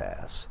Expansion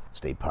Pass.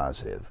 Stay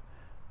positive,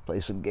 play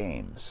some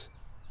games.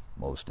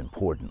 Most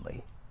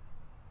importantly,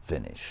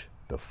 finish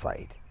the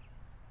fight.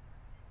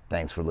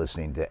 Thanks for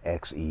listening to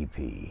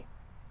XEP.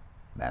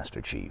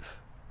 Master Chief,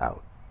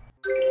 out.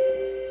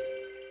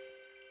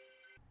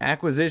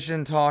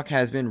 Acquisition talk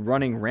has been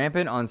running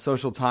rampant on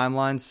social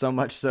timelines, so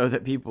much so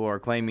that people are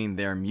claiming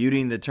they're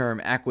muting the term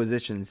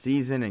acquisition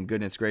season, and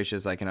goodness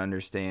gracious, I can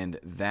understand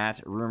that.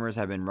 Rumors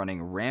have been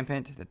running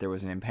rampant that there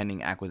was an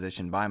impending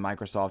acquisition by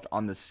Microsoft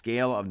on the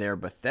scale of their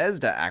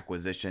Bethesda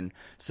acquisition,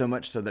 so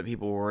much so that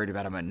people were worried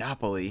about a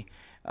monopoly.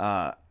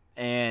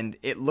 And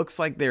it looks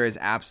like there is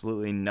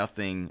absolutely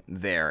nothing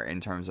there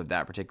in terms of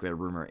that particular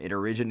rumor. It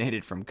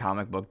originated from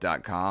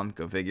comicbook.com,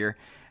 go figure.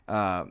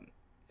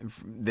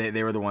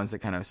 They were the ones that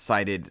kind of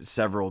cited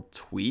several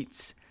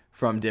tweets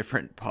from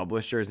different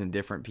publishers and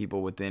different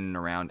people within and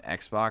around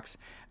Xbox,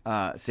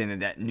 saying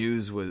that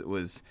news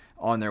was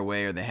on their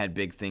way, or they had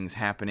big things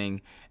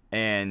happening,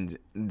 and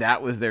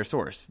that was their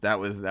source. That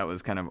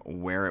was kind of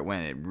where it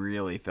went. It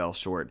really fell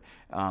short.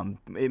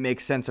 It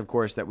makes sense, of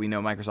course, that we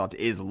know Microsoft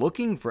is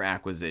looking for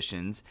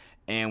acquisitions,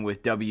 and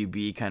with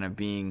WB kind of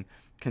being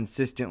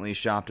consistently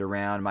shopped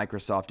around,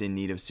 Microsoft in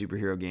need of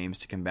superhero games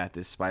to combat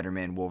this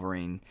Spider-Man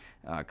Wolverine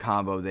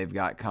combo they've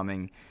got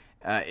coming.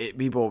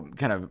 People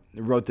kind of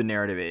wrote the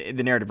narrative.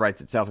 The narrative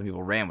writes itself, and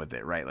people ran with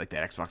it, right? Like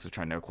that Xbox was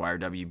trying to acquire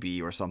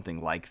WB or something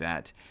like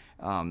that.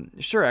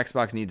 Sure,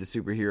 Xbox needs a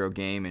superhero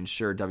game, and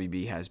sure,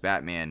 WB has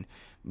Batman,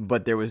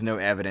 but there was no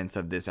evidence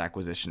of this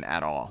acquisition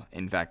at all.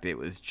 In fact, it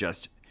was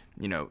just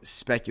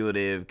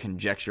speculative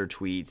conjecture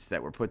tweets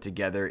that were put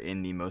together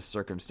in the most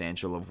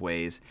circumstantial of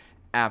ways.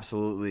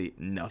 Absolutely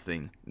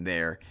nothing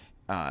there.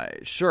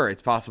 Sure,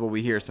 it's possible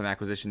we hear some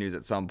acquisition news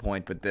at some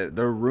point, but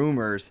the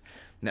rumors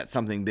that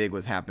something big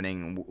was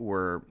happening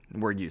were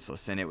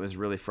useless, and it was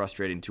really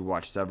frustrating to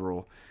watch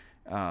several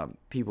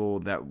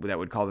people that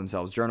would call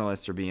themselves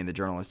journalists or be in the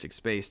journalistic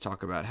space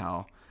talk about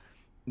how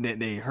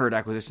they heard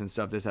acquisition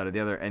stuff, this, that, or the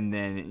other, and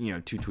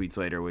then 2 tweets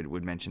later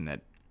would mention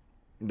that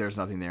there's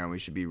nothing there, and we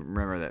should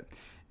remember that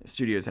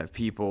studios have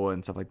people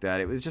and stuff like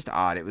that. It was just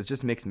odd. It was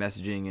just mixed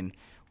messaging, and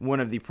one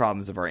of the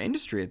problems of our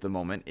industry at the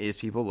moment is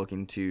people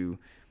looking to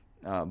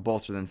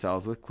bolster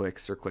themselves with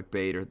clicks or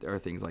clickbait or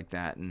things like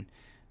that. And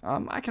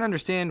I can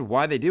understand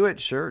why they do it.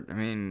 Sure, I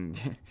mean,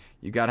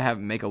 you got to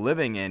make a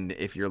living, and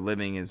if your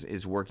living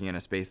is working in a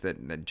space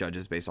that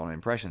judges based on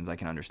impressions, I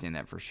can understand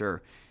that for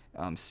sure.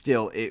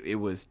 Still, it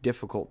was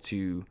difficult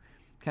to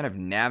kind of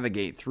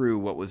navigate through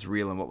what was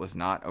real and what was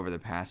not over the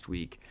past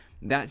week.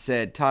 That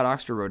said, Todd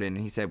Oxter wrote in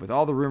and he said, with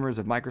all the rumors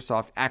of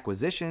Microsoft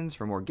acquisitions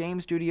for more game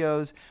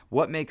studios,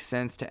 what makes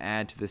sense to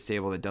add to the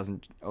stable that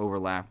doesn't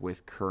overlap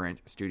with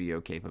current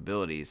studio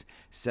capabilities?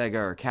 Sega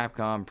or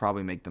Capcom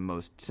probably make the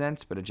most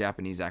sense, but a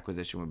Japanese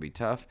acquisition would be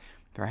tough.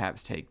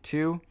 Perhaps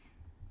Take-Two.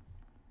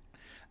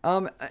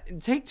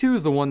 Take-Two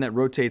is the one that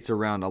rotates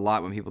around a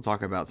lot when people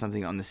talk about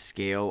something on the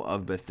scale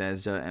of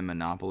Bethesda and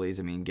monopolies.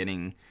 I mean,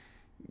 getting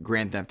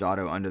Grand Theft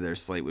Auto under their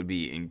slate would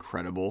be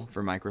incredible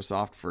for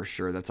Microsoft, for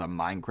sure. That's a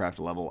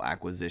Minecraft-level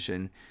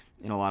acquisition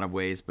in a lot of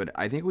ways, but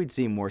I think we'd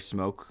see more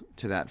smoke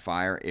to that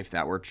fire if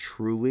that were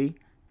truly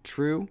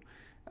true.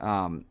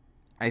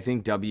 I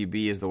think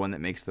WB is the one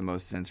that makes the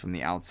most sense from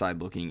the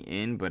outside looking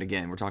in, but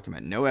again, we're talking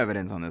about no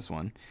evidence on this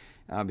one,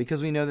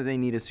 because we know that they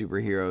need a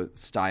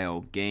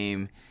superhero-style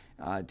game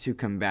to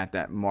combat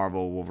that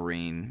Marvel,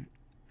 Wolverine,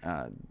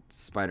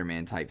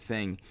 Spider-Man type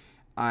thing.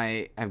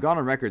 I have gone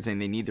on record saying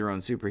they need their own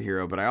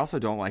superhero, but I also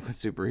don't like when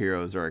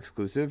superheroes are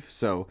exclusive,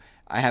 so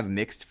I have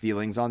mixed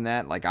feelings on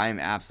that. Like, I am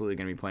absolutely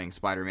going to be playing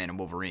Spider-Man and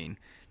Wolverine,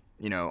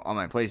 on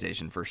my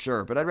PlayStation for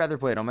sure, but I'd rather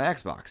play it on my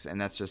Xbox, and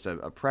that's just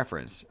a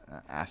preference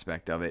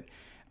aspect of it.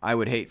 I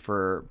would hate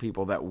for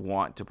people that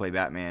want to play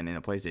Batman in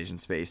the PlayStation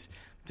space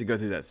to go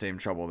through that same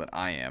trouble that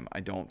I am.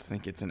 I don't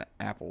think it's an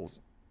apples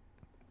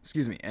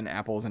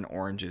and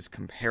oranges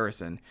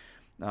comparison.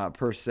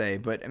 Per se,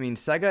 but I mean,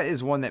 Sega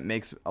is one that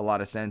makes a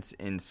lot of sense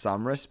in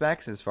some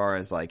respects, as far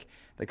as like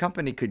the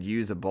company could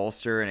use a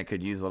bolster and it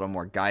could use a little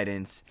more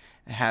guidance.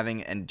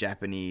 Having a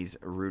Japanese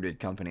rooted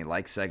company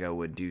like Sega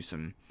would do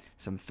some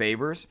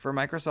favors for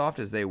Microsoft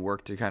as they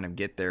work to kind of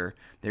get their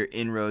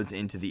inroads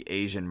into the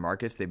Asian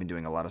markets. They've been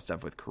doing a lot of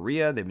stuff with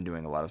Korea. They've been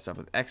doing a lot of stuff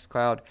with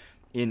xCloud.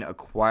 In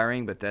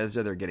acquiring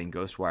Bethesda, they're getting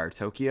Ghostwire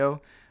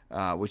Tokyo,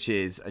 which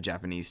is a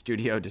Japanese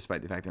studio,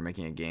 despite the fact they're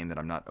making a game that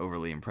I'm not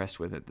overly impressed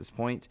with at this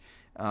point.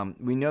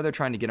 We know they're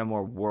trying to get a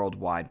more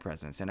worldwide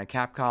presence, and a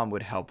Capcom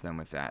would help them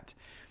with that.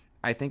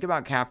 I think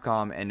about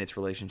Capcom and its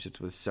relationships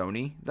with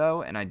Sony,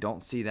 though, and I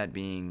don't see that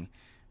being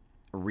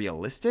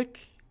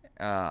realistic.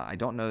 I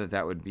don't know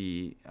that would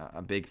be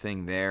a big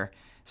thing there.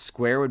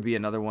 Square would be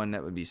another one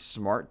that would be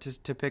smart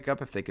to pick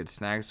up if they could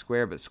snag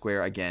Square, but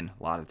Square, again,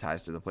 a lot of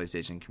ties to the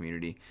PlayStation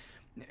community.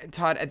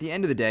 Todd, at the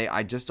end of the day,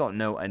 I just don't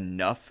know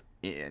enough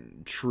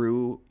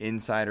true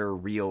insider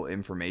real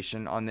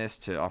information on this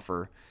to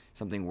offer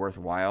something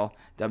worthwhile.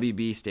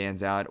 WB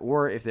stands out,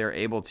 or if they're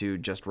able to,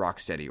 just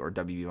Rocksteady or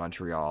WB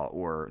Montreal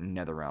or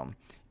NetherRealm.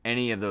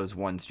 Any of those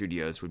one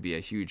studios would be a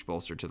huge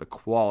bolster to the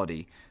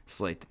quality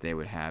slate that they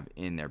would have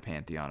in their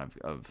pantheon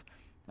of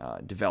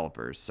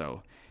developers.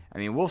 So, I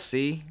mean, we'll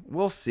see.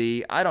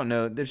 I don't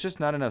know. There's just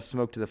not enough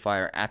smoke to the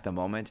fire at the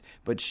moment.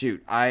 But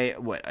shoot, a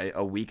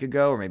week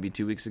ago or maybe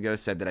 2 weeks ago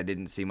said that I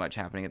didn't see much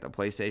happening at the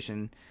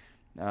PlayStation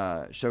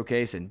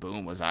showcase, and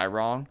boom, was I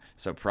wrong.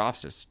 So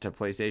props to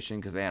PlayStation,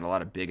 because they had a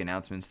lot of big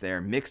announcements there,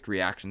 mixed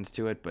reactions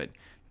to it,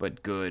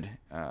 but good,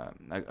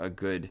 a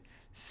good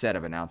set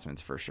of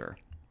announcements for sure.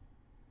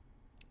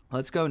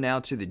 Let's go now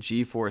to the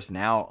GeForce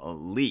Now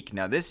leak.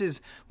 Now, this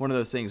is one of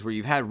those things where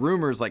you've had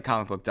rumors like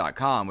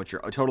comicbook.com, which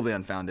are totally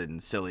unfounded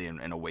and silly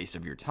and a waste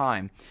of your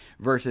time,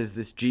 versus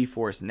this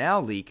GeForce Now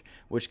leak,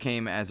 which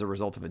came as a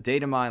result of a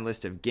data mine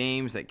list of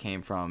games that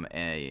came from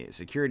a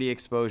security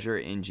exposure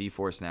in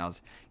GeForce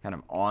Now's kind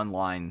of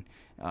online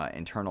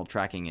internal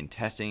tracking and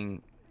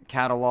testing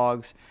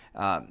catalogs.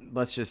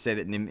 Let's just say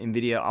that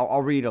NVIDIA,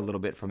 I'll read a little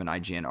bit from an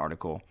IGN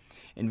article.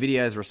 NVIDIA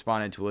has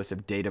responded to a list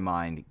of data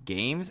mined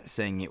games,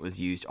 saying it was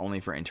used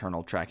only for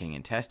internal tracking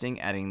and testing,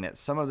 adding that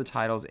some of the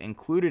titles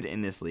included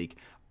in this leak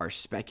are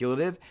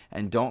speculative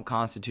and don't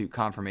constitute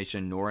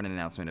confirmation nor an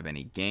announcement of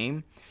any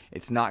game.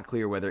 It's not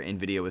clear whether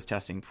NVIDIA was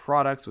testing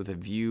products with a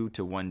view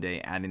to one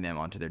day adding them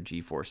onto their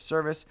GeForce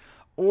service,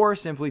 or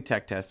simply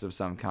tech tests of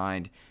some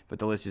kind, but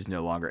the list is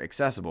no longer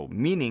accessible,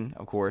 meaning,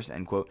 of course,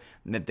 end quote,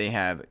 that they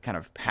have kind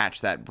of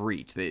patched that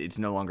breach, that it's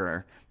no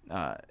longer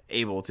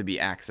able to be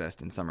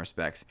accessed in some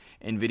respects.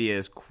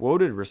 NVIDIA's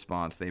quoted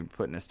response, they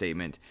put in a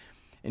statement,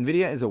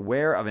 NVIDIA is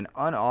aware of an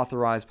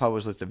unauthorized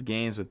published list of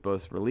games with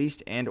both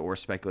released and or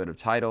speculative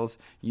titles,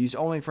 used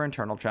only for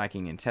internal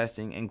tracking and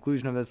testing.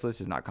 Inclusion of this list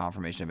is not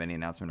confirmation of any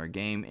announcement or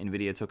game.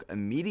 NVIDIA took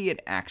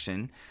immediate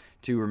action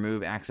to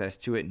remove access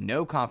to it.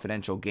 No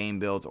confidential game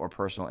builds or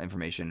personal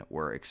information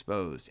were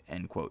exposed,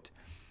 end quote.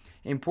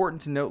 Important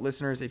to note,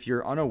 listeners, if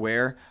you're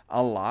unaware,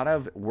 a lot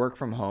of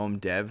work-from-home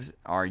devs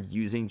are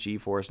using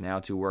GeForce Now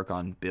to work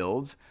on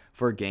builds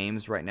for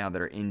games right now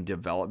that are in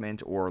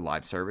development or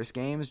live service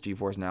games.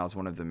 GeForce Now is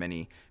one of the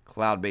many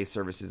cloud-based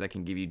services that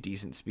can give you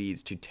decent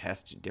speeds to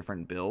test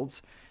different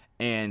builds.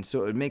 And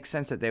so it would make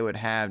sense that they would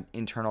have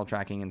internal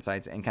tracking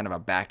insights and kind of a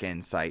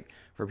back-end site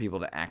for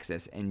people to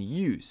access and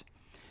use.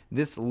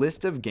 This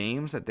list of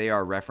games that they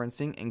are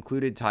referencing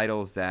included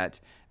titles that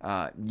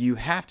you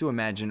have to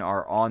imagine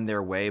are on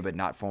their way but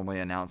not formally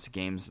announced.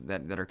 Games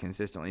that are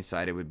consistently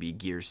cited would be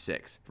Gears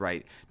 6,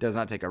 right? Does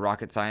not take a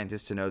rocket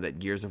scientist to know that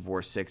Gears of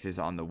War 6 is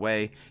on the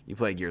way. You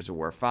play Gears of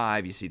War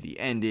 5, you see the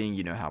ending,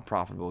 you know how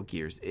profitable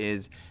Gears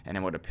is,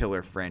 and what a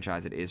pillar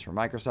franchise it is for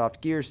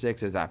Microsoft. Gears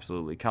 6 is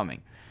absolutely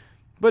coming.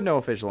 But no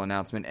official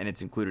announcement, and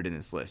it's included in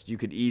this list. You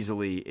could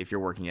easily, if you're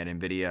working at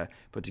NVIDIA,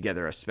 put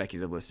together a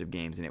speculative list of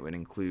games, and it would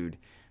include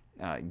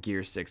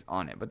Gear 6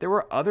 on it. But there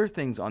were other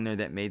things on there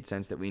that made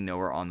sense that we know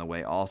are on the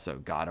way also.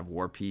 God of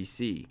War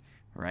PC,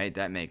 right?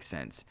 That makes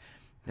sense.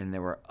 Then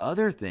there were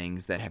other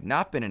things that have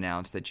not been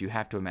announced that you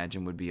have to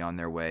imagine would be on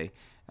their way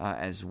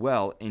as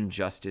well.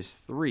 Injustice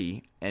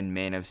 3 and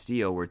Man of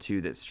Steel were two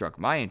that struck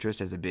my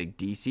interest as a big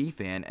DC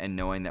fan, and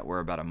knowing that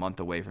we're about a month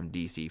away from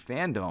DC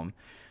fandom.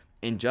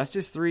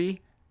 Injustice 3,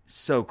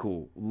 so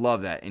cool.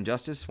 Love that.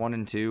 Injustice 1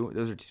 and 2,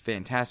 those are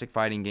fantastic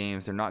fighting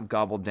games. They're not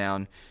gobbled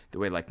down the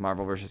way like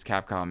Marvel vs.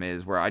 Capcom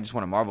is, where I just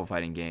want a Marvel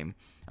fighting game.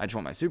 I just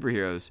want my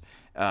superheroes.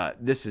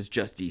 This is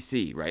just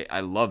DC, right?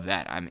 I love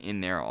that. I'm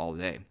in there all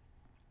day.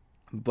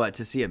 But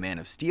to see a Man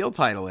of Steel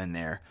title in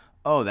there,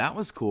 oh, that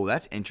was cool.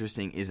 That's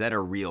interesting. Is that a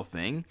real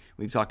thing?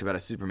 We've talked about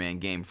a Superman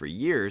game for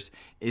years.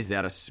 Is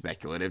that a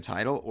speculative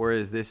title, or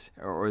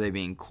are they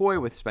being coy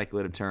with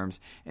speculative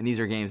terms? And these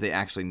are games they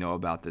actually know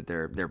about that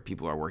their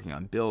people are working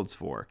on builds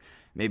for.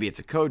 Maybe it's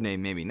a code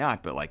name, maybe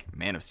not. But like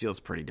Man of Steel is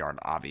pretty darn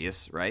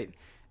obvious, right?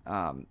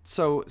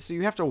 So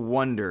you have to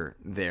wonder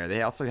there.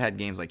 They also had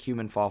games like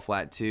Human Fall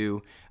Flat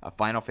 2, a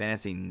Final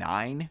Fantasy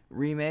IX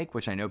remake,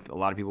 which I know a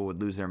lot of people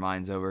would lose their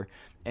minds over,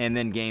 and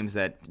then games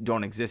that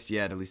don't exist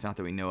yet, at least not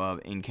that we know of,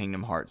 in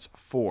Kingdom Hearts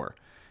 4.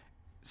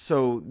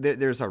 So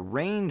there's a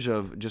range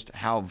of just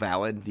how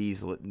valid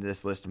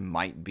this list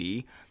might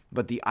be,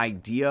 but the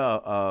idea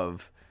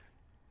of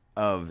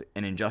an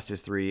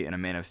Injustice 3 and a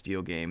Man of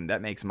Steel game,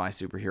 that makes my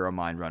superhero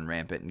mind run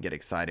rampant and get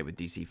excited with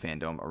DC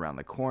fandom around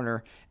the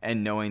corner,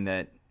 and knowing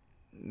that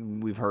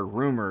we've heard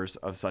rumors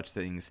of such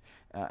things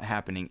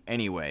happening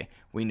anyway.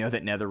 We know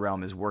that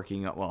NetherRealm is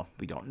working on, well,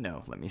 we don't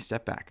know. Let me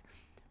step back.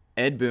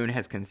 Ed Boon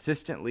has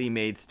consistently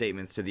made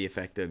statements to the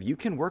effect of, you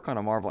can work on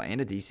a Marvel and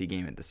a DC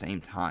game at the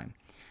same time.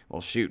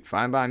 Well, shoot,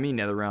 fine by me,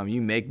 NetherRealm.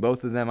 You make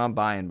both of them, I'm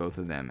buying both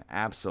of them.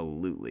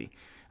 Absolutely.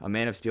 A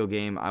Man of Steel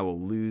game I will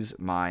lose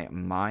my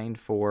mind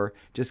for.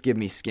 Just give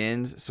me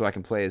skins so I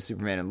can play as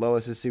Superman and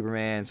Lois as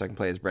Superman, so I can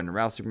play as Brendan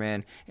Routh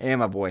Superman, and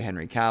my boy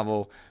Henry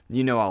Cavill.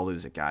 You know I'll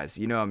lose it, guys.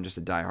 You know I'm just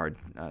a diehard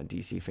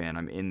DC fan.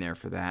 I'm in there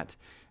for that.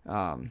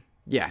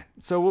 Yeah,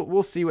 so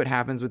we'll see what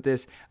happens with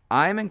this.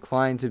 I'm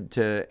inclined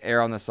to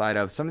err on the side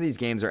of some of these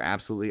games are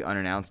absolutely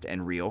unannounced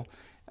and real.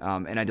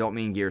 And I don't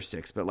mean Gear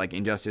 6, but like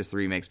Injustice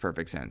 3 makes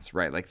perfect sense,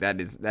 right? Like that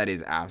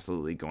is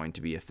absolutely going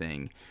to be a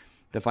thing.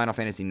 The Final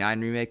Fantasy IX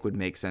remake would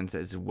make sense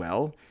as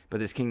well, but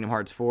this Kingdom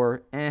Hearts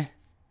 4,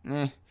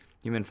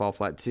 Human Fall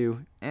Flat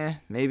 2,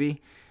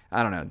 maybe.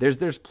 I don't know.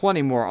 There's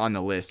plenty more on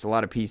the list. A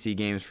lot of PC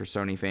games for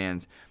Sony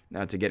fans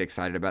to get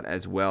excited about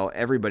as well.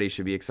 Everybody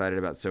should be excited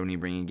about Sony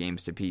bringing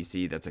games to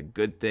PC. That's a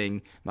good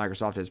thing.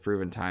 Microsoft has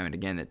proven time and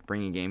again that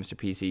bringing games to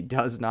PC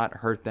does not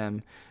hurt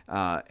them,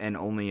 and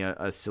only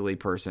a silly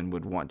person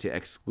would want to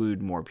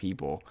exclude more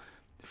people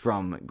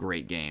from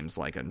great games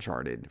like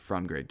Uncharted,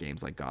 from great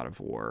games like God of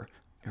War,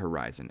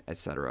 Horizon,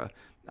 etc.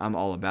 I'm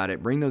all about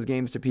it. Bring those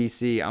games to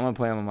PC. I'm going to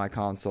play them on my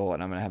console,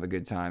 and I'm going to have a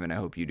good time, and I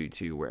hope you do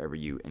too, wherever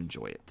you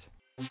enjoy it.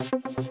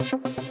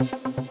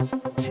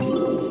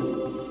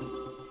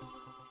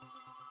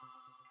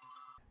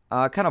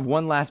 Kind of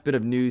one last bit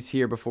of news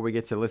here before we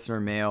get to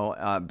listener mail.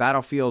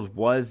 Battlefield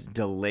was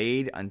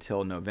delayed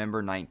until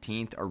November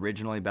 19th.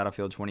 Originally,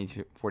 Battlefield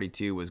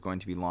 2042 was going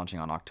to be launching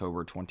on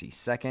October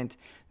 22nd.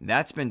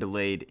 That's been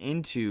delayed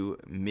into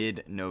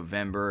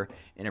mid-November.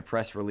 In a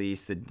press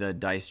release, the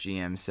DICE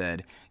GM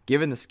said,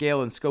 given the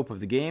scale and scope of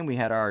the game, we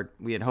had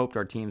hoped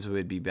our teams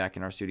would be back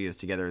in our studios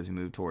together as we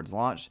move towards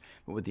launch,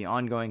 but with the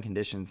ongoing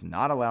conditions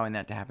not allowing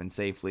that to happen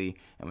safely,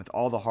 and with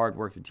all the hard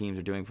work the teams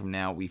are doing from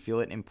now, we feel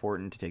it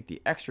important to take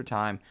the extra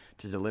time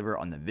to deliver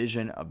on the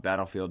vision of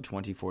Battlefield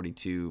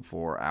 2042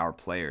 for our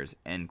players,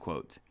 end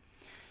quote.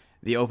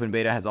 The open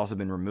beta has also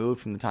been removed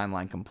from the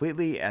timeline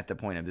completely at the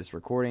point of this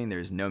recording.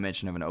 There's no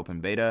mention of an open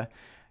beta.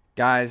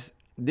 Guys,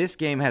 this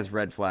game has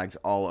red flags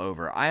all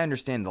over. I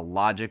understand the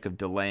logic of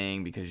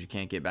delaying because you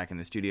can't get back in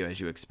the studio as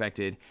you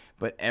expected,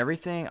 but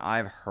everything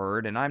I've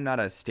heard, and I'm not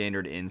a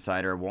standard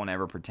insider, won't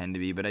ever pretend to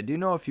be, but I do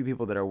know a few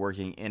people that are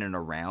working in and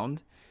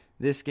around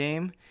this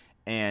game,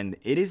 and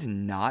it is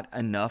not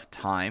enough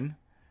time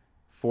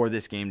for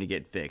this game to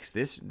get fixed.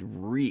 This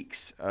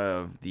reeks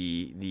of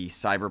the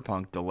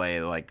Cyberpunk delay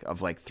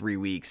of 3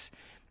 weeks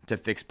to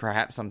fix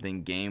perhaps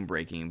something game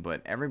breaking,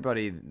 but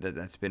everybody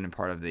that's been a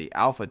part of the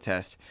alpha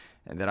test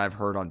that I've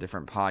heard on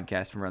different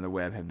podcasts from around the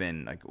web have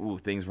been like, ooh,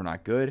 things were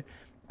not good.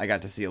 I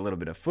got to see a little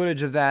bit of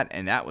footage of that,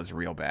 and that was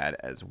real bad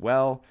as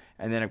well.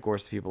 And then, of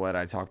course, the people that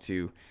I talked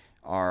to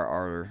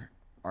are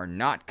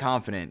not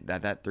confident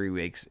that 3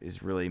 weeks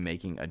is really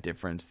making a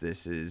difference.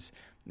 This is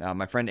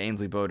my friend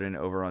Ainsley Bowden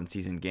over on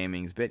Seasoned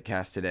Gaming's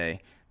Bitcast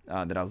today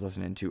that I was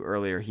listening to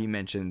earlier, he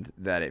mentioned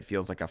that it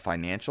feels like a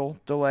financial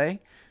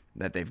delay,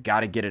 that they've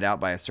got to get it out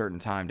by a certain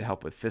time to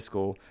help with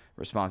fiscal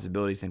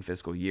responsibilities and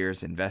fiscal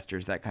years,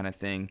 investors, that kind of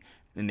thing.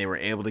 And they were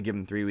able to give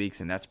them 3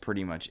 weeks, and that's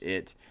pretty much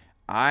it.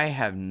 I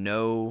have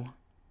how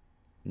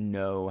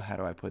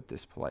do I put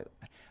this politely?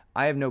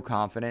 I have no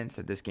confidence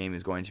that this game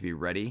is going to be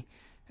ready.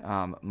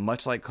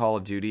 Much like Call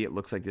of Duty, it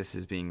looks like this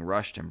is being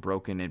rushed and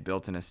broken and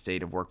built in a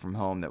state of work from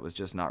home that was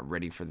just not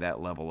ready for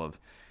that level of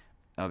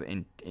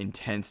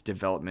intense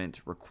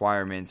development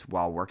requirements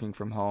while working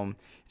from home.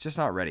 It's just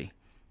not ready.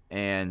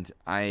 And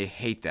I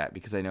hate that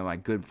because I know my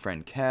good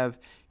friend Kev,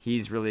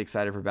 he's really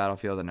excited for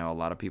Battlefield. I know a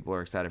lot of people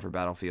are excited for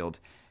Battlefield.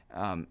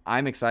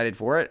 I'm excited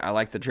for it. I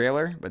like the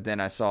trailer, but then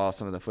I saw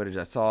some of the footage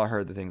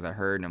heard the things I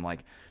heard, and I'm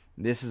like,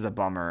 this is a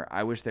bummer.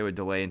 I wish they would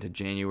delay into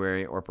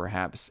January or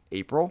perhaps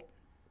April.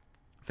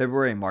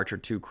 February and March are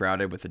too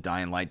crowded with the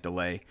Dying Light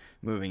delay,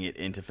 moving it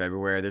into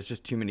February. There's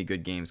just too many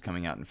good games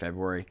coming out in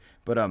February.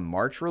 But a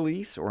March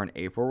release or an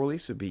April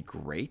release would be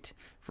great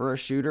for a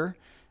shooter.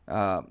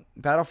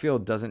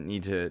 Battlefield doesn't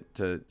need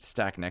to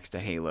stack next to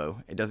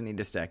Halo. It doesn't need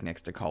to stack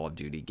next to Call of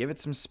Duty. Give it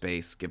some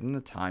space. Give them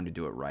the time to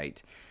do it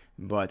right.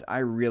 But I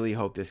really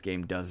hope this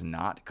game does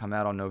not come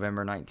out on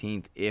November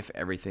 19th if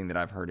everything that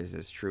I've heard is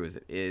as true as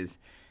it is.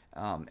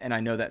 And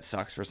I know that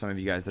sucks for some of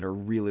you guys that are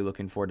really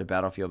looking forward to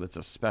Battlefield. It's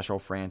a special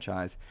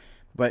franchise.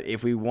 But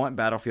if we want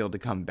Battlefield to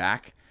come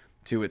back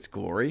to its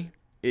glory,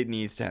 it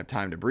needs to have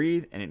time to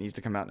breathe, and it needs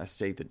to come out in a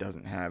state that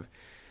doesn't have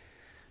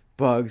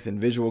bugs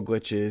and visual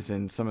glitches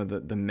and some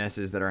of the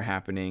messes that are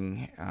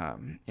happening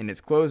in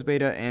its closed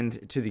beta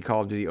and to the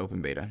Call of Duty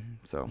open beta.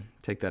 So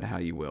take that how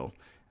you will.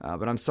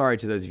 But I'm sorry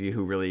to those of you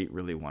who really,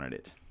 really wanted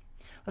it.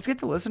 Let's get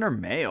to listener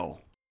mail.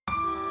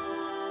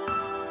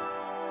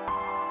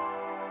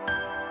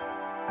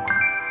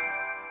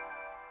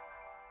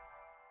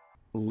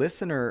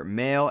 Listener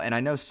mail, and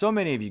I know so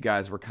many of you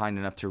guys were kind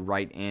enough to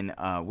write in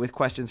with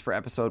questions for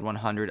episode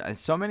 100,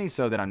 so many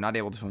so that I'm not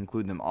able to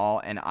include them all,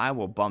 and I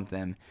will bump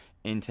them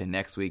into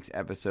next week's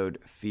episode,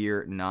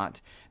 fear not.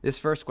 This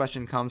first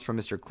question comes from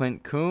Mr.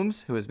 Clint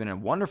Coombs, who has been a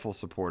wonderful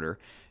supporter.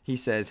 He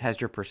says,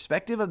 has your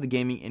perspective of the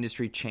gaming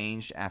industry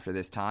changed after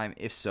this time?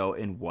 If so,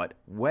 in what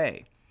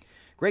way?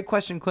 Great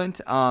question,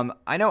 Clint.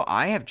 I know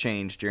I have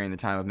changed during the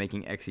time of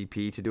making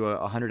XEP to do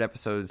 100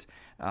 episodes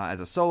as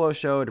a solo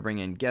show, to bring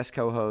in guest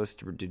co-hosts,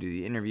 to do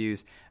the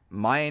interviews.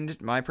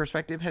 My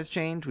perspective has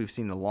changed. We've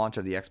seen the launch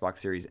of the Xbox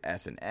Series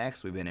S and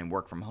X. We've been in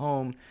work from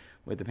home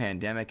with the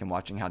pandemic and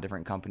watching how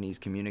different companies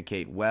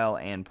communicate well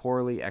and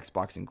poorly,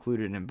 Xbox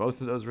included in both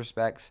of those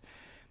respects.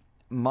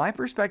 My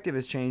perspective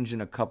has changed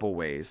in a couple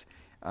ways.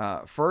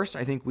 First,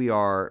 I think we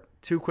are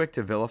too quick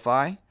to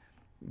vilify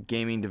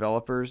gaming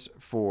developers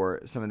for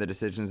some of the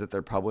decisions that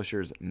their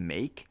publishers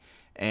make,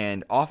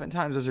 and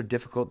oftentimes those are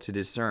difficult to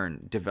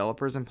discern.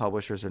 Developers and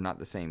publishers are not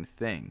the same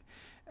thing,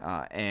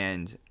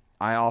 and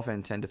I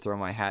often tend to throw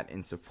my hat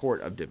in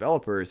support of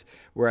developers,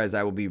 whereas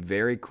I will be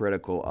very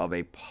critical of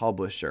a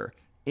publisher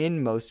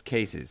in most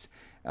cases.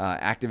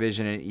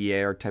 Activision and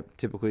EA are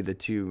typically the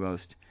two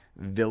most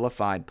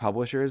vilified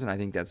publishers, and I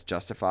think that's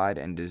justified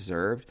and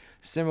deserved.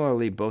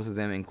 Similarly, both of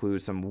them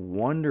include some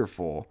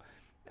wonderful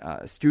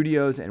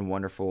studios and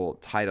wonderful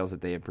titles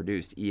that they have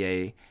produced.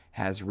 EA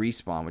has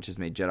Respawn, which has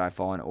made Jedi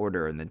Fallen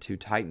Order and the two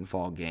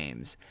Titanfall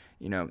games.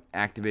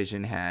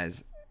 Activision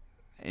has,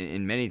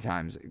 in many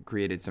times,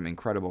 created some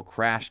incredible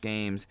Crash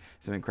games,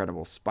 some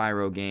incredible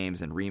Spyro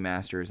games and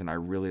remasters, and I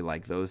really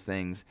like those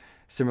things.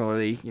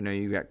 Similarly,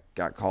 you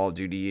got Call of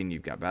Duty, and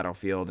you've got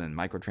Battlefield and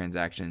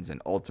microtransactions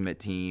and Ultimate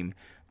Team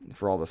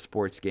for all the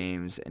sports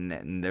games,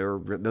 and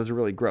those are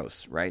really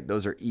gross, right?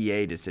 Those are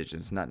EA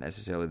decisions, not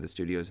necessarily the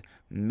studios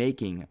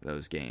making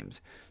those games.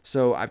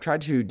 So I've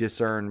tried to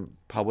discern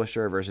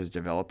publisher versus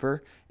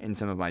developer in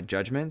some of my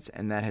judgments,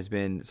 and that has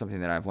been something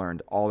that I've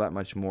learned all that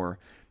much more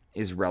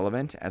is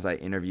relevant as I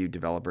interview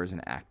developers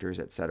and actors,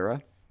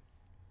 etc.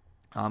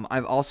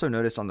 I've also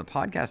noticed on the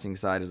podcasting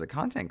side as a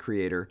content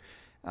creator,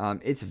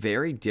 it's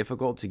very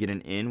difficult to get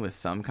an in with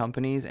some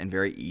companies and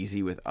very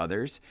easy with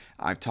others.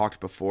 I've talked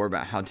before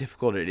about how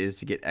difficult it is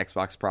to get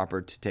Xbox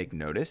proper to take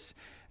notice.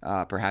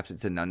 Perhaps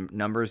it's a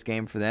numbers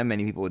game for them.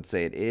 Many people would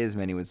say it is.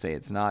 Many would say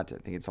it's not. I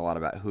think it's a lot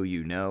about who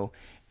you know.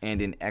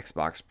 And in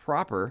Xbox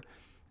proper,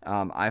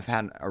 I've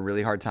had a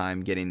really hard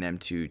time getting them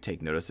to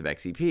take notice of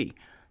XEP.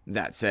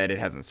 That said, it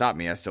hasn't stopped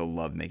me. I still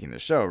love making the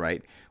show,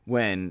 right?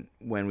 When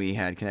we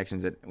had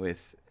connections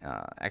with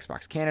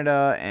Xbox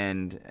Canada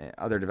and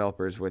other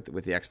developers with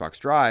the Xbox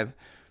Drive,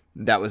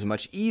 that was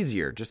much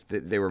easier. Just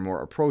that they were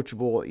more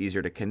approachable,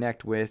 easier to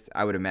connect with.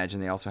 I would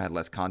imagine they also had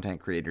less content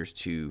creators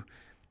to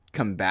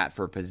combat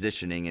for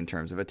positioning in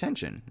terms of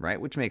attention, right?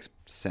 Which makes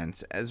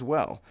sense as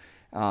well.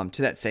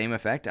 To that same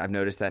effect, I've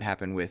noticed that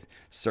happen with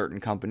certain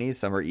companies.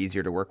 Some are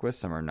easier to work with,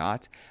 some are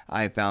not.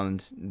 I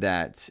found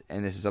that,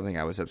 and this is something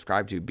I was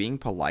subscribed to, being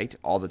polite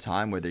all the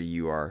time, whether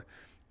you are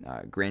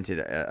granted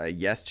a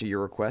yes to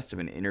your request of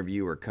an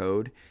interview or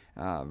code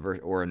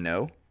or a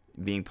no.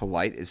 Being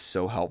polite is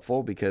so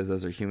helpful because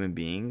those are human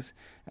beings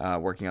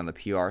working on the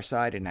PR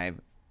side, and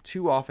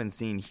too often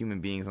seen human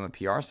beings on the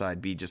PR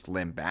side be just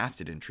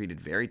lambasted and treated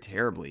very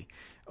terribly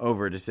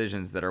over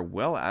decisions that are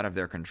well out of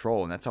their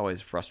control, and that's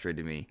always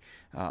frustrated me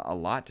a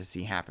lot to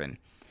see happen.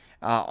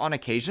 On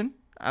occasion,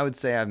 I would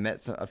say I've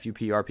met a few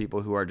PR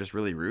people who are just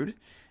really rude,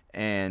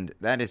 and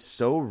that is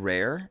so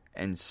rare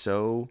and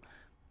so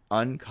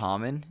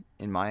uncommon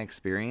in my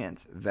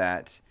experience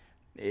that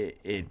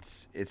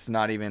it's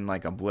not even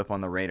like a blip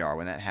on the radar.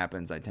 When that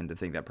happens, I tend to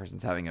think that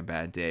person's having a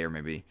bad day, or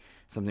maybe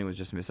something was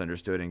just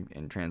misunderstood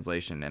in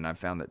translation. And I've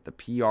found that the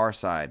PR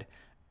side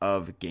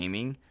of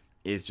gaming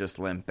is just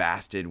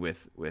lambasted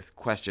with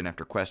question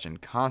after question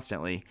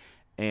constantly,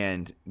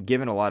 and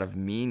given a lot of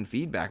mean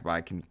feedback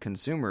by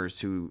consumers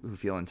who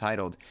feel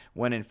entitled,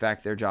 when in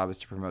fact their job is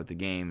to promote the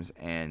games,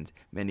 and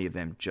many of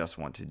them just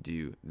want to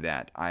do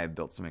that. I have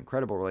built some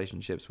incredible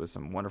relationships with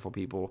some wonderful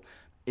people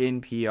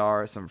in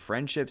PR, some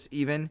friendships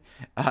even,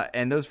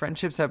 and those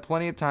friendships have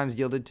plenty of times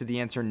yielded to the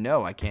answer,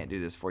 no, I can't do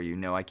this for you,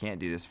 no, I can't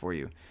do this for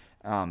you.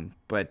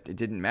 But it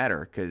didn't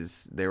matter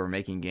because they were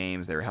making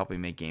games, they were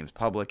helping make games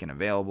public and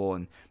available,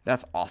 and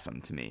that's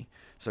awesome to me.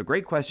 So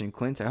great question,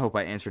 Clint. I hope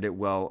I answered it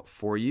well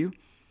for you.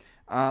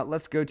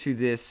 Let's go to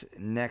this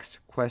next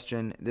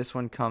question. This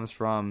one comes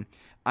from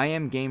I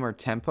Am Gamer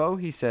Tempo.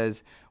 He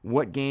says,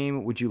 what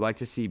game would you like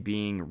to see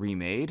being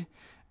remade?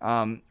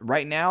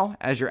 Right now,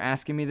 as you're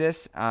asking me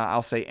this,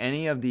 I'll say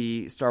any of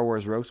the Star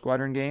Wars Rogue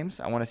Squadron games.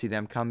 I want to see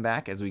them come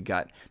back, as we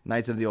got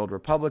Knights of the Old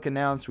Republic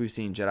announced. We've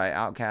seen Jedi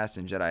Outcast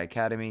and Jedi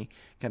Academy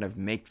kind of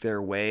make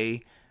their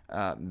way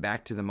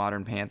back to the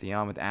modern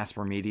pantheon with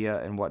Asper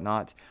Media and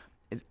whatnot.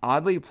 It's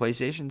oddly,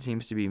 PlayStation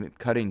seems to be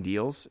cutting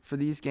deals for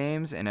these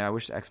games, and I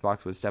wish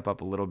Xbox would step up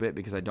a little bit,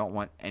 because I don't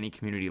want any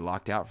community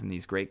locked out from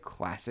these great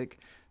classic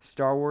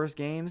Star Wars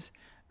games.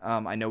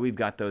 I know we've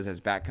got those as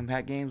back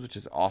compat games, which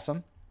is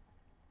awesome.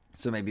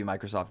 So maybe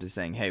Microsoft is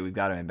saying, hey, we've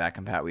got them in back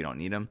compat, we don't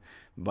need them.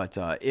 But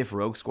if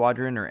Rogue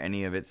Squadron or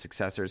any of its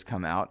successors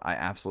come out, I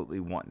absolutely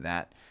want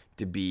that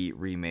to be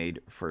remade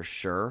for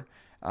sure.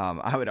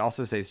 I would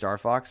also say Star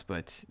Fox,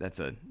 but that's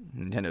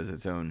Nintendo's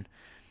its own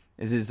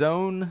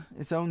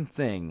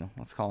thing.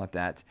 Let's call it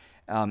that.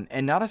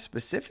 And not a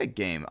specific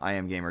game, I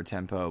Am Gamer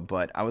Tempo,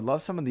 but I would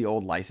love some of the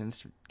old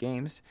licensed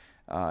games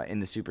in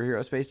the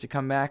superhero space to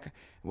come back,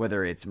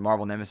 whether it's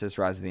Marvel Nemesis,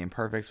 Rise of the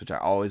Imperfects, which I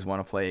always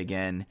want to play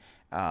again.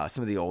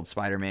 Some of the old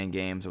Spider-Man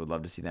games, I would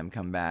love to see them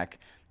come back.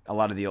 A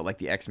lot of the like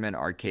the X-Men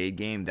arcade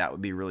game, that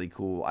would be really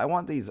cool. I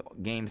want these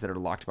games that are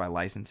locked by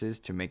licenses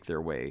to make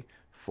their way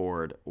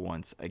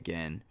once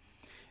again.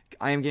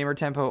 I Am Gamer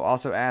Tempo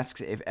also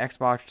asks, if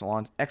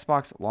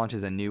Xbox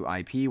launches a new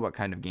IP, what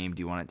kind of game do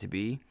you want it to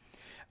be?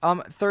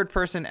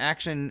 Third-person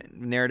action,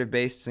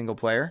 narrative-based single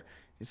player,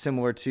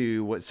 similar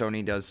to what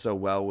Sony does so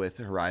well with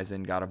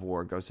Horizon, God of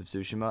War, Ghost of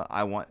Tsushima.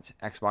 I want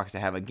Xbox to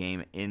have a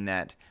game in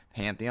that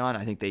pantheon.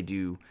 I think they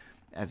do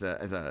as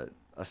a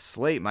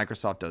slate.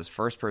 Microsoft does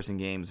first-person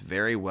games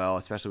very well,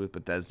 especially with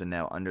Bethesda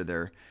now under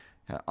their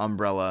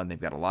umbrella. They've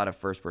got a lot of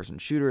first-person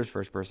shooters,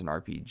 first-person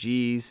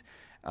RPGs.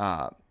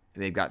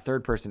 They've got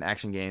third-person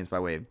action games by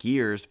way of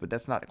Gears, but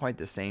that's not quite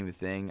the same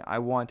thing. I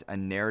want a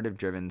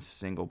narrative-driven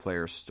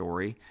single-player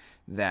story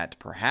that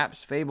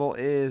perhaps Fable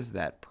is,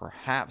 that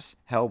perhaps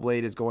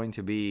Hellblade is going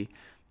to be,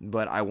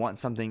 but I want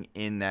something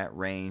in that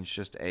range,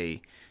 just a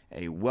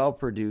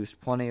well-produced,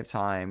 plenty of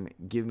time.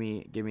 Give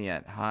me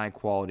a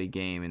high-quality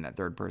game in that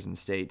third-person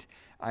state.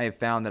 I have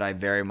found that I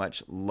very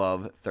much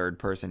love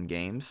third-person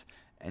games,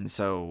 and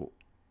so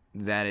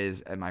that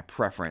is my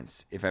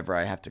preference if ever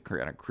I have to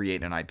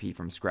create an IP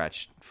from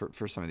scratch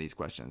for some of these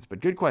questions. But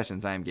good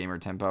questions, I Am Gamer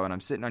Tempo, and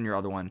I'm sitting on your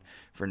other one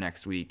for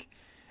next week.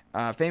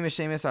 Famous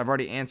Seamus, I've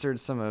already answered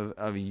some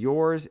of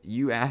yours.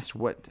 You asked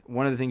one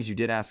of the things you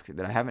did ask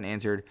that I haven't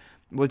answered.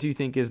 What do you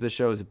think is the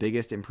show's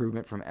biggest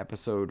improvement from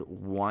episode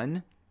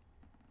 1?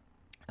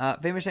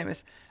 Famous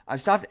Seamus,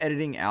 I've stopped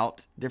editing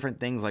out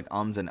different things like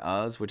ums and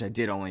uhs, which I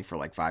did only for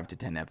like 5 to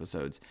 10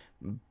 episodes.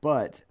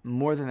 But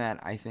more than that,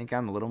 I think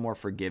I'm a little more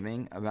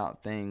forgiving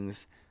about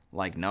things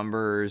like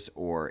numbers,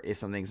 or if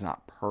something's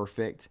not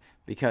perfect,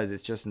 because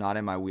it's just not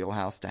in my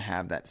wheelhouse to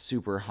have that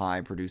super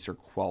high producer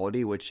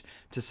quality, which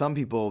to some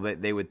people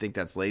that they would think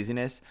that's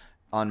laziness.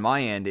 On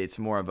my end, it's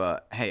more of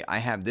a, hey, I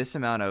have this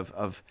amount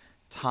of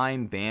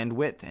time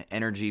bandwidth,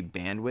 energy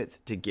bandwidth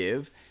to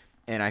give,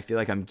 and I feel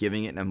like I'm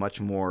giving it in a much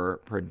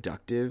more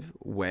productive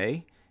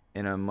way,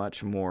 in a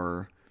much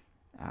more,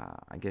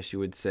 I guess you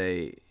would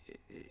say,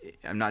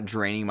 I'm not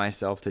draining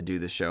myself to do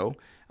the show.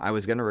 I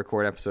was going to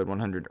record episode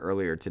 100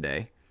 earlier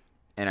today,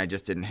 and I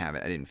just didn't have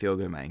it. I didn't feel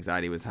good. My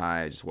anxiety was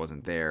high. I just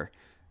wasn't there.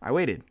 I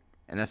waited,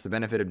 and that's the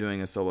benefit of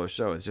doing a solo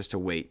show, is just to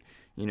wait,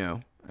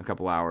 a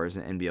couple hours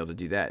and be able to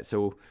do that.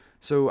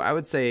 So I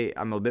would say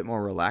I'm a bit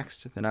more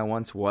relaxed than I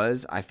once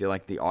was. I feel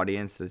like the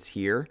audience that's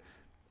here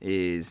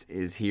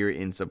is here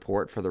in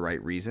support for the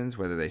right reasons,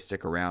 whether they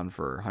stick around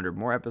for 100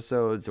 more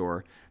episodes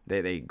or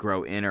they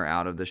grow in or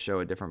out of the show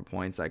at different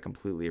points. I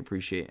completely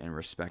appreciate and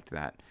respect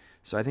that.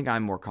 So I think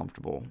I'm more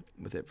comfortable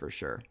with it for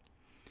sure.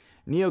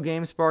 Neo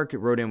GameSpark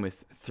wrote in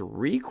with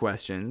 3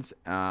 questions.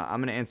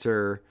 I'm going to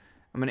answer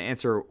I'm going to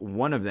answer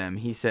one of them.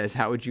 He says,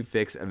 how would you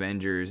fix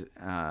Avengers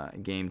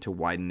game to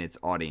widen its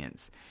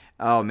audience?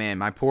 Oh man,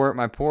 my poor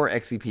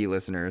XCP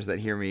listeners that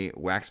hear me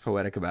wax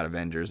poetic about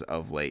Avengers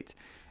of late.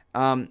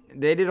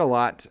 They did a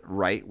lot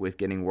right with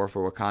getting War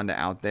for Wakanda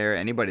out there.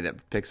 Anybody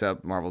that picks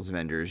up Marvel's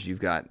Avengers, you've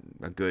got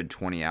a good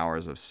 20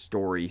 hours of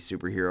story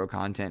superhero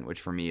content,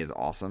 which for me is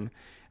awesome.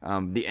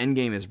 The end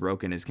game is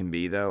broken as can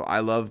be, though.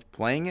 I love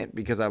playing it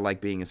because I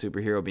like being a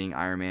superhero, being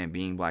Iron Man,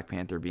 being Black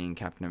Panther, being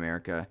Captain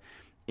America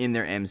in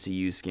their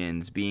MCU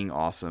skins, being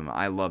awesome.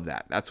 I love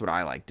that. That's what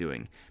I like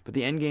doing. But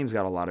the end game's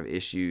got a lot of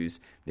issues.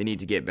 They need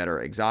to get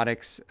better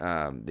exotics.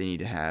 They need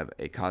to have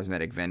a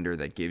cosmetic vendor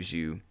that gives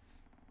you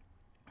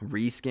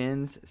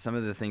reskins. Some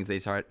of the things they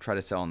try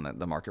to sell in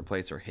the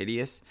marketplace are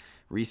hideous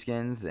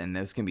reskins, and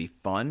those can be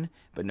fun,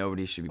 but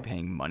nobody should be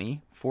paying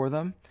money for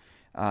them.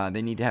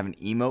 They need to have an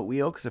emote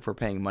wheel, because if we're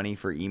paying money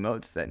for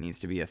emotes, that needs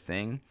to be a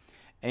thing.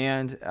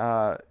 And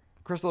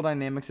Crystal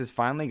Dynamics has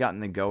finally gotten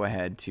the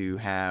go-ahead to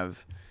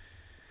have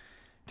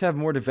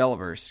more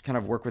developers kind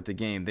of work with the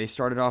game. They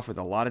started off with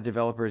a lot of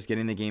developers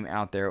getting the game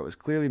out there. It was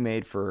clearly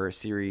made for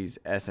Series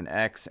S and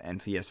X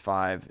and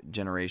PS5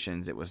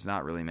 generations. It was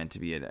not really meant to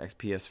be an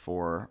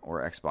PS4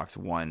 or Xbox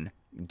One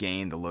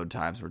game. The load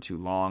times were too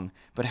long.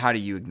 But how do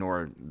you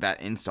ignore that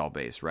install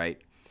base,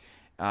 right?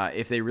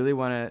 If they really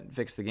want to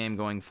fix the game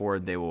going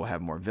forward, they will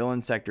have more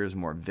villain sectors,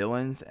 more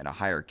villains, and a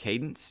higher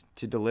cadence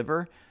to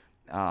deliver.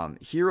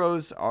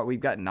 Heroes, we've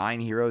got 9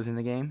 heroes in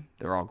the game.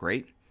 They're all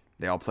great.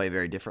 They all play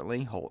very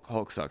differently.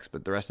 Hulk sucks,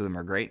 but the rest of them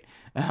are great.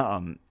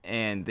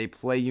 And they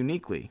play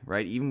uniquely,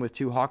 right? Even with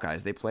 2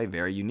 Hawkeyes, they play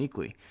very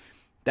uniquely.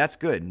 That's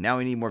good. Now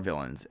we need more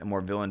villains and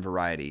more villain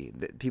variety.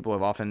 People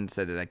have often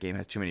said that game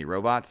has too many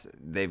robots.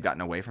 They've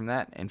gotten away from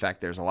that. In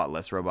fact, there's a lot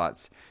less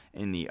robots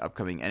in the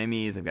upcoming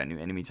enemies. They've got new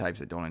enemy types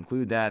that don't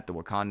include that. The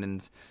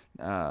Wakandan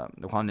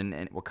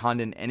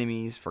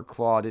enemies for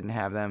Claw didn't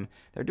have them.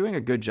 They're doing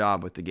a good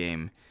job with the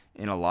game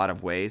in a lot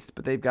of ways,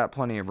 but they've got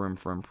plenty of room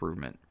for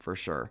improvement, for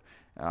sure.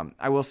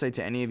 I will say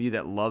to any of you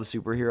that love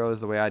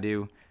superheroes the way I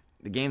do,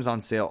 the game's on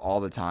sale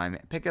all the time.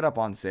 Pick it up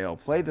on sale.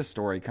 Play the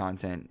story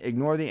content.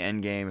 Ignore the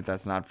end game if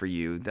that's not for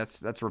you.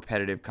 That's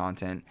repetitive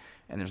content,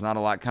 and there's not a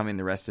lot coming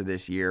the rest of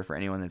this year for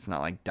anyone that's not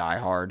like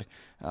diehard,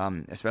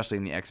 especially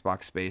in the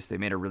Xbox space. They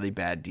made a really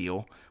bad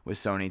deal with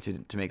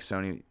Sony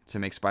to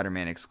make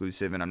Spider-Man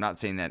exclusive, and I'm not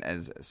saying that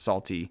as a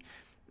salty,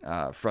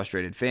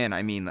 frustrated fan.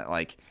 I mean that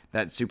like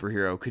that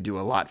superhero could do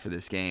a lot for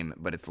this game,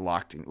 but it's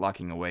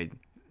locking away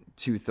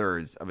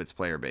 2/3 of its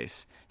player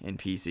base in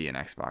PC and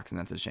Xbox, and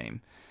that's a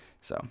shame.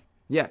 So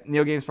yeah,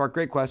 Neo GameSpark,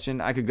 great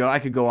question. I could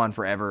go on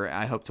forever.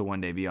 I hope to one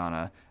day be on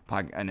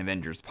an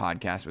Avengers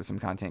podcast with some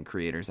content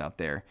creators out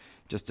there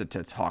just to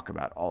talk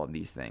about all of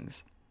these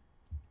things.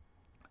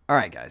 All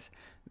right, guys,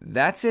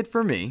 that's it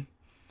for me.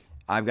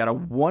 I've got a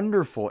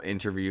wonderful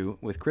interview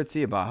with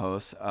Kritsia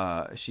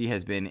Bajos. She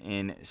has been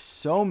in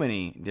so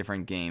many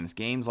different games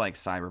like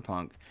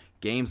Cyberpunk,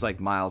 games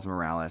like Miles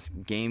Morales,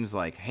 games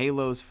like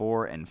Halos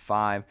 4 and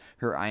 5.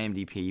 Her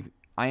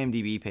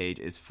IMDb page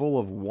is full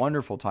of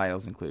wonderful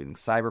titles, including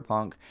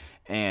Cyberpunk,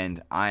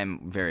 and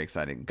I'm very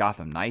excited.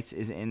 Gotham Knights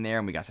is in there,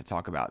 and we got to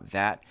talk about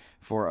that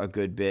for a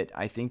good bit.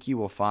 I think you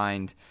will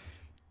find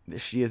that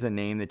she is a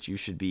name that you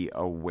should be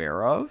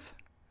aware of,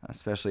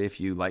 especially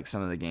if you like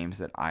some of the games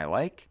that I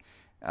like.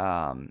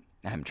 I'm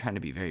trying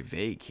to be very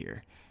vague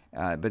here.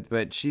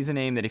 But she's a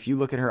name that if you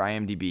look at her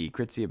IMDb,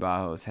 Kritsia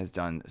Bajos has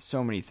done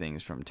so many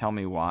things, from Tell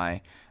Me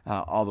Why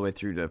all the way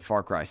through to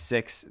Far Cry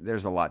 6.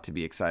 There's a lot to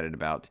be excited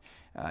about.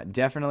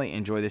 Definitely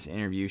enjoy this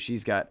interview.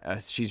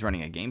 She's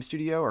running a game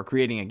studio, or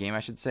creating a game, I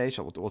should say.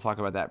 So we'll talk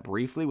about that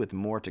briefly, with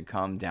more to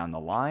come down the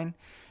line.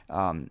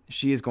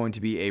 She is going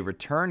to be a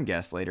return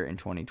guest later in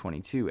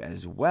 2022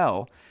 as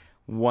well,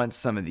 once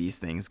some of these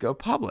things go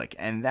public,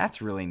 and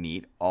that's really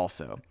neat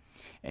also.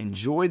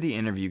 Enjoy the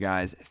interview,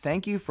 guys.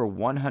 Thank you for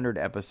 100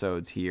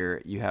 episodes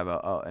here. You have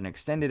an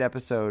extended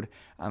episode.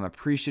 I'm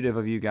appreciative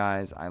of you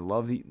guys. I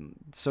love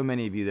so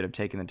many of you that have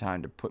taken the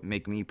time to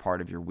make me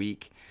part of your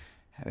week.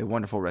 Have a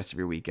wonderful rest of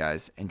your week,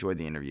 guys. Enjoy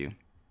the interview.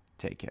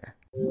 Take care.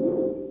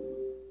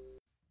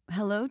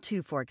 Hello,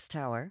 Two Forks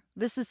Tower.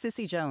 This is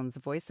Sissy Jones,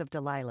 voice of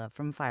Delilah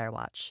from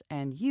Firewatch,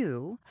 and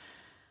you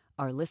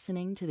are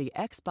listening to the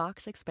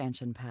Xbox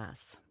Expansion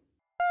Pass.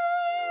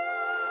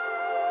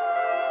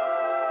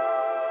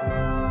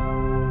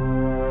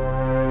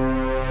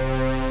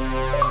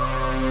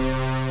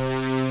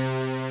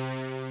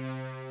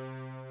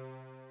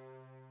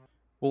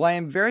 Well, I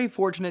am very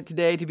fortunate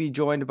today to be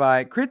joined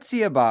by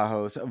Kritsia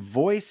Bajos,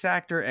 voice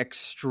actor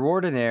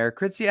extraordinaire.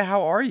 Kritsia,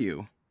 how are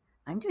you?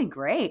 I'm doing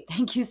great.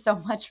 Thank you so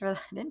much for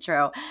that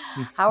intro.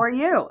 How are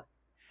you?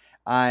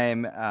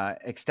 I'm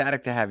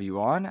ecstatic to have you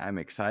on. I'm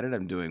excited.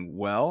 I'm doing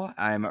well.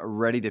 I'm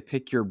ready to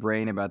pick your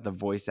brain about the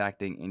voice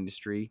acting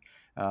industry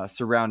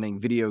surrounding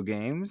video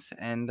games.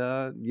 And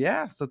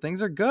so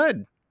things are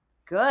good.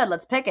 Good.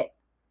 Let's pick it.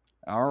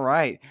 All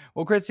right.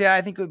 Well, Kritsia,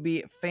 I think it would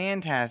be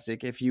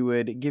fantastic if you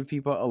would give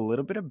people a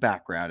little bit of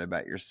background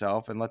about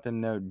yourself and let them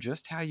know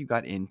just how you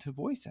got into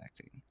voice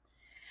acting.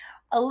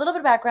 A little bit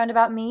of background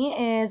about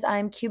me is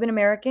I'm Cuban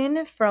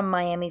American from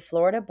Miami,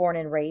 Florida, born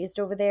and raised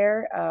over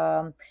there.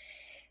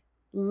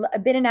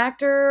 I've been an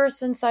actor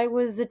since I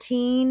was a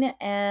teen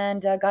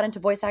and got into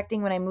voice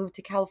acting when I moved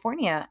to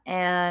California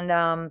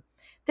and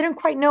didn't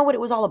quite know what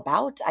it was all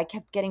about. I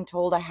kept getting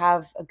told I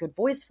have a good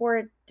voice for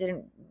it,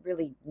 didn't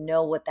really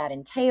know what that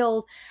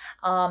entailed.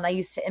 I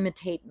used to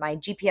imitate my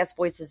GPS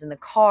voices in the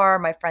car.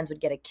 My friends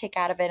would get a kick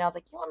out of it. And I was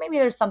like, maybe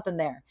there's something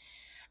there.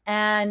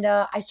 And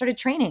I started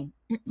training.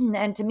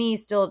 And to me,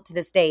 still to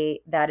this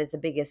day, that is the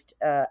biggest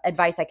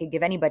advice I could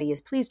give anybody is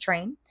please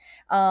train.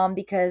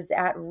 Because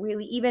at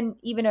really,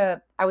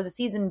 I was a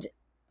seasoned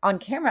on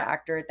camera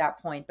actor at that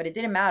point, but it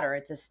didn't matter.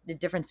 It's a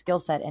different skill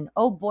set. And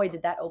oh boy,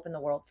 did that open the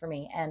world for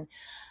me. And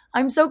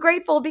I'm so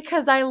grateful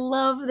because I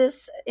love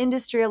this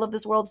industry. I love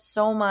this world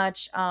so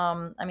much.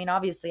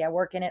 Obviously I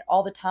work in it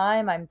all the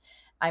time.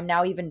 I'm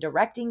now even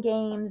directing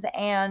games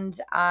and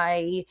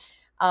I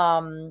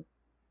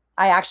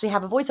actually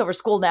have a voiceover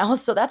school now,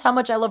 so that's how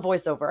much I love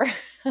voiceover.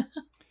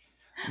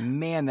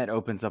 Man, that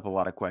opens up a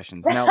lot of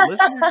questions. Now,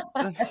 listeners,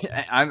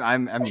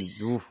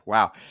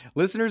 wow.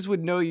 Listeners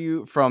would know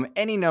you from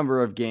any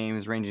number of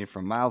games, ranging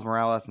from Miles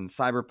Morales and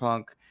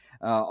Cyberpunk,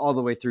 all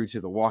the way through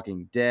to The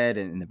Walking Dead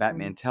and the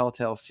Batman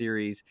Telltale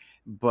series.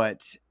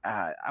 But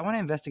I want to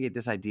investigate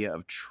this idea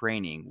of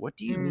training. What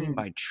do you mean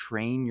by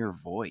train your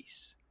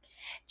voice?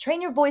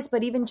 Train your voice,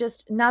 but even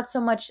just not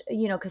so much,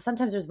 because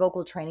sometimes there's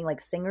vocal training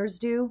like singers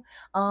do.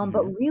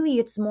 But really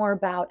it's more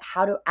about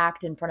how to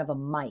act in front of a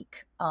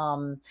mic.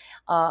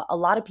 A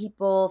lot of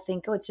people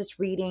think, it's just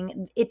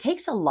reading. It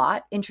takes a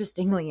lot,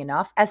 interestingly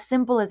enough, as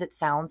simple as it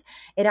sounds.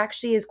 It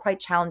actually is quite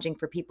challenging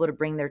for people to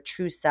bring their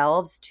true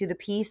selves to the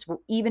piece,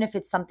 even if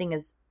it's something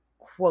as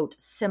quote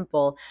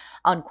simple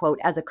unquote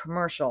as a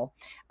commercial.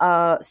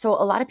 So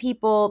a lot of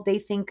people, they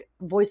think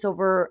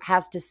voiceover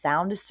has to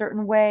sound a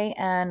certain way,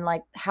 and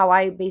like how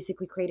I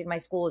basically created my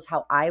school is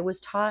how I was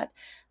taught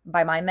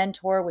by my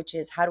mentor, which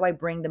is how do I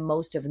bring the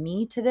most of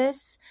me to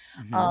this.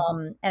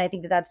 And I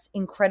think that that's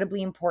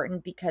incredibly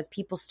important because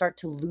people start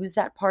to lose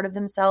that part of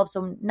themselves.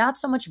 So not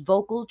so much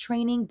vocal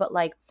training, but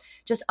like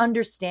just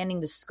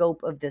understanding the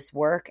scope of this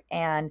work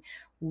and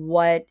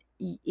what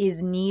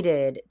is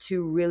needed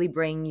to really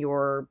bring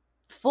your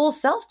full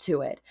self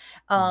to it.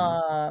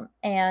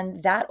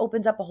 And that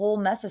opens up a whole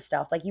mess of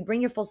stuff. Like you bring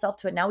your full self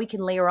to it. Now we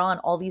can layer on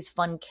all these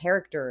fun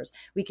characters.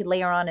 We could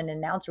layer on an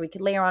announcer. We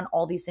could layer on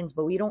all these things,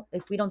 but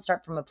if we don't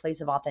start from a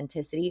place of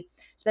authenticity,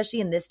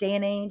 especially in this day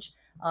and age,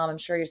 I'm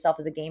sure yourself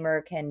as a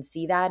gamer can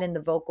see that in the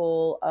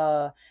vocal,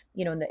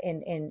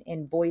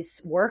 in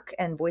voice work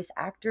and voice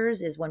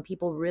actors is when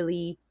people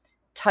really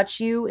touch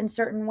you in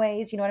certain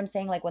ways. You know what I'm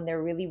saying? Like when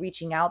they're really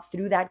reaching out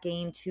through that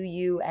game to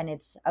you and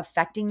it's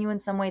affecting you in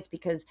some way, it's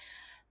because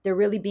they're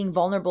really being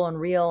vulnerable and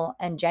real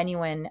and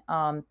genuine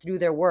through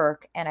their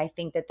work. And I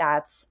think that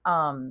that's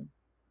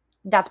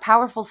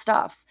powerful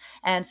stuff.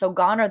 And so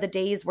gone are the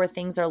days where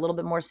things are a little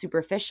bit more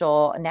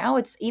superficial. Now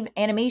it's even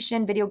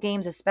animation, video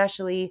games,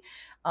 especially.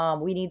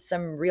 We need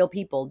some real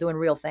people doing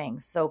real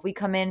things. So if we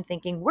come in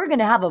thinking we're going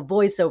to have a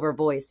voiceover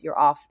voice, you're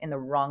off in the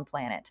wrong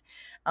planet.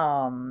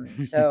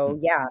 So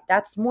yeah,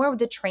 that's more of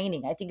the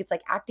training. I think it's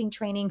like acting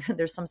training.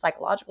 There's some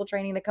psychological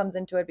training that comes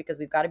into it because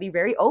we've got to be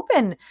very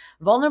open,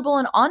 vulnerable,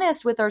 and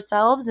honest with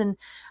ourselves and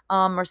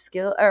our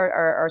skill,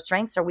 our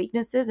strengths, our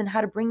weaknesses, and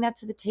how to bring that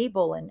to the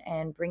table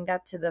and bring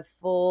that to the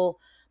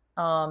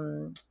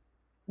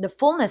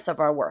fullness of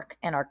our work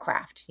and our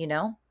craft,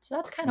 So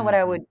that's kind of what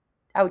I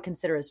would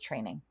consider as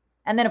training.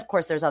 And then, of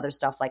course, there's other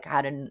stuff like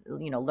how to,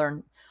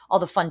 learn all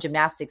the fun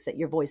gymnastics that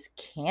your voice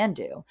can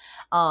do.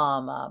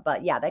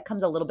 But yeah, that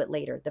comes a little bit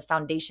later. The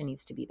foundation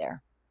needs to be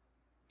there.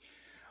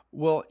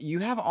 Well, you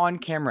have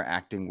on-camera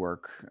acting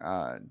work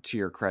to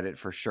your credit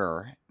for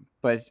sure,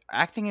 but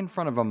acting in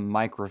front of a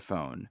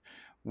microphone,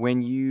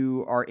 when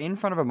you are in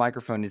front of a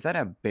microphone, is that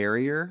a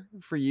barrier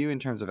for you in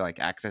terms of like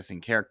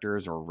accessing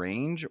characters or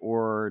range,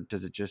 or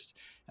does it just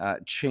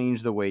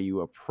change the way you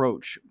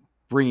approach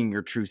bringing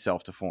your true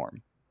self to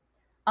form?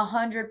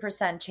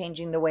 100%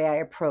 changing the way I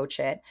approach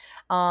it.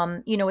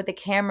 With the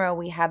camera,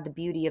 we have the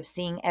beauty of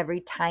seeing every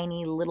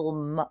tiny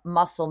little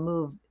muscle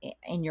move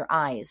in your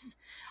eyes.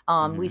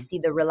 We see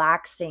the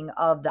relaxing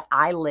of the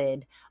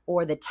eyelid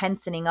or the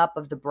tensioning up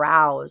of the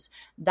brows,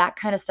 that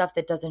kind of stuff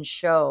that doesn't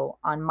show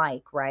on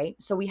mic, right?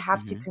 So we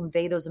have to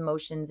convey those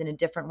emotions in a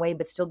different way,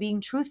 but still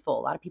being truthful.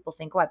 A lot of people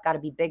think, I've got to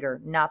be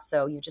bigger. Not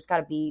so. You've just got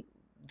to be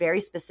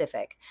very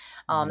specific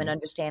and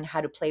understand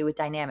how to play with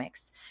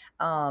dynamics.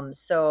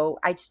 So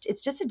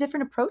it's just a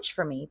different approach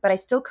for me, but I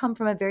still come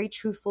from a very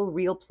truthful,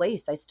 real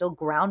place. I still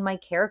ground my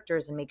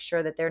characters and make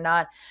sure that they're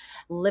not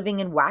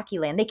living in wacky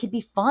land. They could be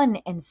fun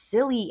and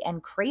silly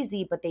and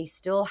crazy, but they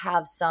still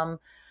have some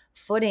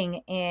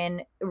footing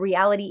in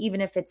reality, even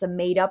if it's a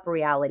made up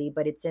reality,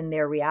 but it's in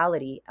their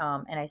reality.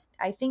 And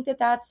I think that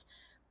that's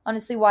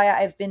honestly why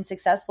I've been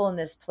successful in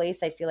this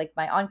place. I feel like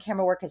my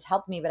on-camera work has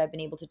helped me, but I've been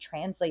able to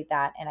translate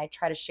that. And I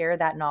try to share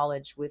that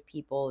knowledge with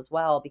people as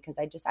well, because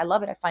I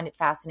love it. I find it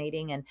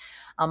fascinating. And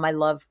I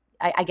love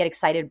I get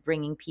excited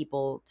bringing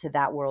people to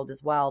that world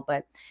as well.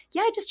 But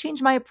yeah, I just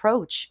changed my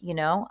approach.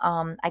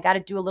 I got to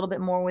do a little bit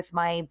more with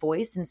my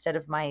voice instead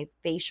of my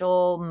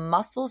facial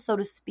muscles, so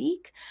to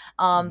speak.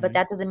 But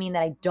that doesn't mean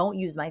that I don't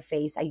use my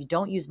face. I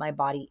don't use my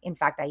body. In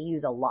fact, I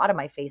use a lot of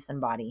my face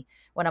and body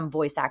when I'm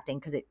voice acting,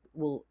 because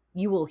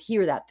you will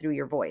hear that through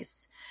your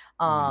voice.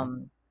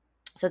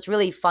 So it's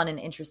really fun and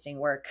interesting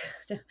work.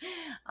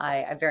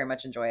 I very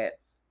much enjoy it.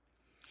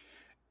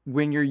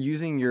 When you're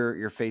using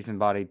your face and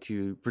body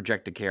to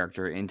project a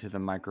character into the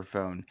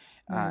microphone,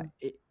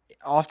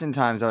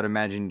 oftentimes I would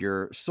imagine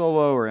you're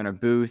solo or in a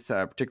booth,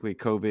 particularly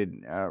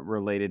COVID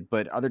related,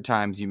 but other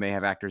times you may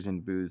have actors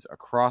in booths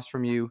across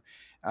from you.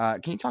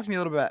 Can you talk to me a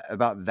little bit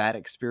about that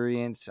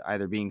experience,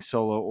 either being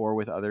solo or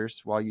with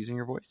others while using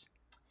your voice?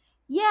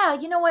 Yeah,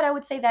 you know what? I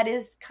would say that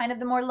is kind of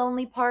the more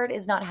lonely part,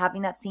 is not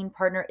having that scene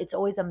partner. It's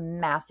always a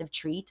massive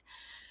treat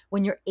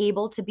when you're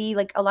able to be,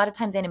 like, a lot of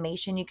times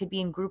animation, you could be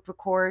in group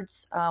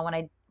records. When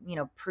I,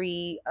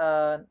 pre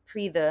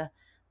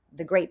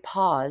the great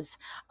pause,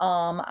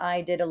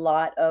 I did a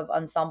lot of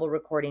ensemble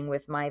recording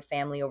with my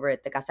family over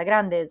at the Casa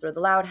Grandes or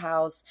the Loud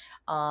House.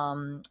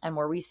 And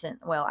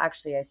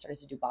actually I started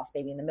to do Boss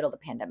Baby in the middle of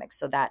the pandemic,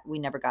 so that we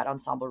never got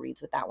ensemble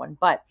reads with that one.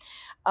 But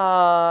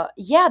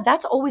yeah,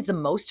 that's always the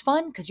most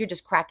fun, because you're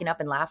just cracking up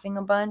and laughing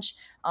a bunch,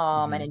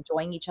 and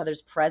enjoying each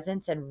other's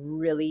presence, and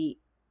really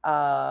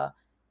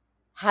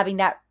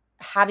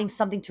having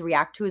something to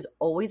react to is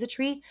always a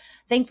treat.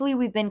 Thankfully,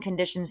 we've been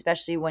conditioned,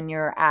 especially when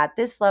you're at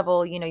this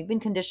level, you've been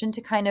conditioned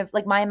to kind of,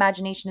 like, my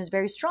imagination is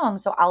very strong.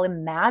 So I'll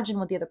imagine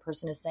what the other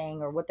person is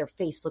saying, or what their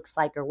face looks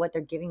like, or what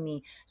they're giving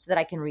me, so that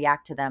I can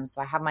react to them.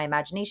 So I have my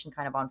imagination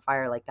kind of on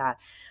fire like that.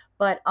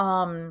 But,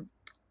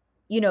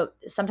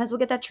 sometimes we'll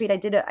get that treat. I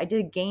did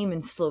a game in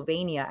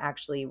Slovenia,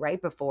 actually,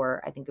 right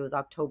before, I think it was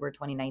October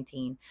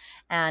 2019.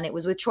 And it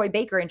was with Troy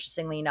Baker,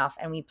 interestingly enough.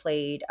 And we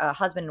played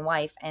husband and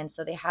wife. And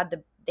so they had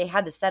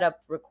the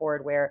setup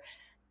record where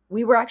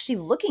we were actually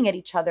looking at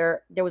each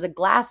other. There was a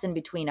glass in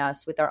between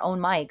us with our own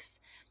mics,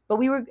 but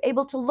we were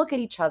able to look at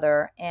each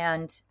other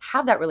and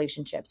have that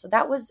relationship. So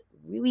that was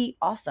really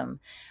awesome,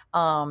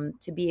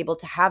 to be able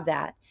to have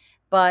that.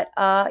 But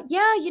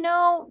yeah,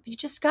 you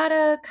just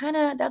gotta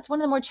that's one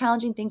of the more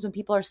challenging things when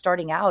people are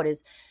starting out,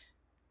 is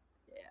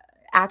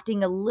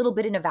acting a little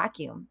bit in a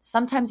vacuum.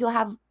 Sometimes you'll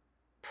have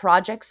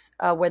projects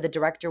where the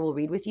director will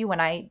read with you.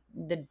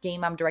 The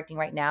game I'm directing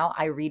right now,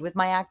 I read with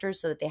my actors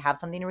so that they have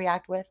something to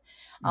react with.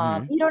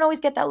 You don't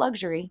always get that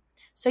luxury.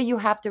 So you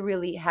have to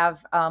really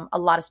have a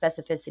lot of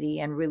specificity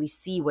and really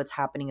see what's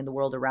happening in the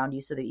world around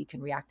you so that you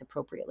can react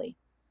appropriately.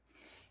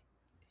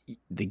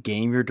 The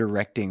game you're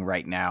directing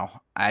right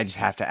now, I just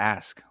have to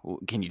ask,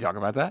 can you talk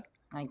about that?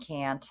 I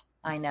can't.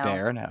 I know.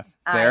 Fair enough.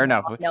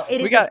 No,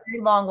 it is a very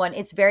long one.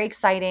 It's very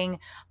exciting.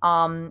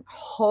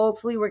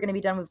 Hopefully we're going to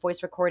be done with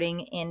voice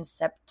recording in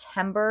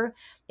September.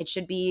 It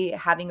should be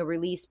having a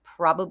release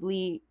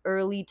probably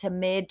early to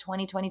mid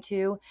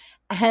 2022.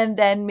 And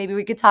then maybe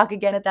we could talk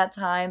again at that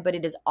time, but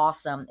it is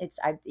awesome. It's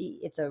a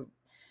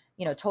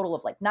total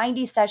of like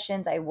 90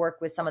 sessions. I work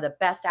with some of the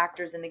best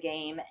actors in the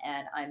game,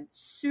 and I'm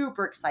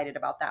super excited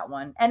about that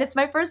one. And it's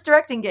my first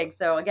directing gig.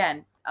 So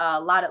again, a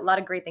lot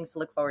of great things to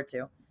look forward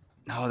to.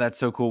 Oh, that's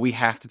so cool. We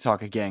have to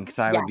talk again, because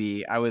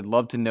I would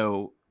love to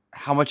know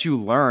how much you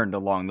learned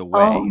along the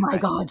way. Oh my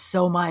God,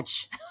 so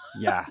much.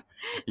 Yeah.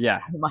 So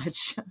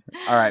much.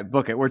 All right,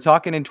 book it. We're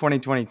talking in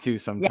 2022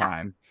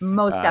 sometime. Yeah,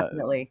 most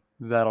definitely.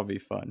 That'll be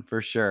fun for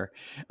sure.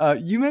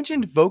 You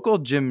mentioned vocal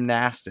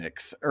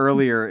gymnastics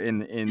earlier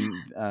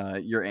in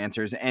your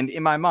answers. And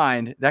in my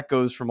mind, that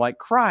goes from like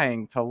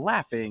crying to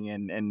laughing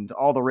and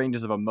all the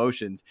ranges of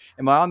emotions.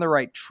 Am I on the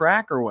right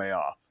track or way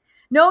off?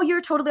 No,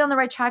 you're totally on the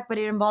right track, but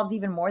it involves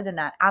even more than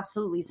that.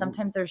 Absolutely.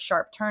 Sometimes there's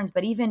sharp turns,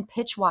 but even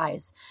pitch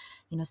wise,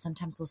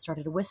 sometimes we'll start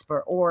at a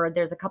whisper, or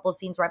there's a couple of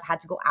scenes where I've had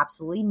to go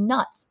absolutely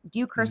nuts. Do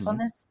you curse on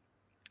this?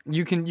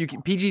 You can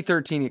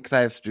PG-13, because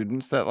I have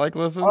students that like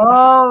listen.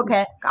 Oh,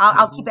 okay.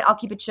 I'll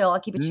keep it chill.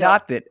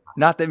 Not that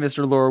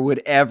Mr. Lore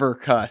would ever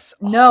cuss.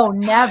 No,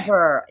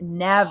 never.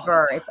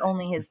 It's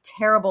only his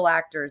terrible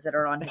actors that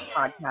are on his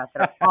podcast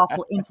that are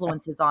awful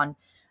influences on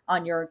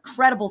your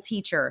incredible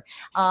teacher.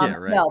 Yeah,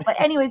 right. No, but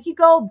anyways, you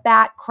go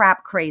bat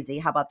crap crazy.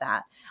 How about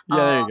that?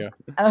 Yeah,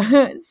 there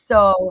you go.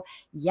 So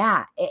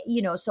yeah,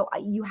 so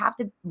you have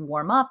to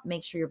warm up,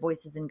 make sure your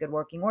voice is in good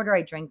working order.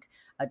 I drink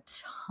a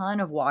ton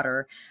of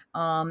water.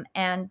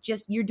 And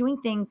just, you're doing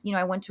things,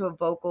 I went to a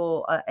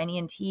vocal, an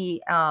ENT,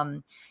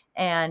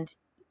 and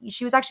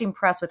she was actually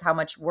impressed with how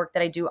much work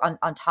that I do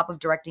on top of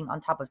directing,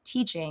 on top of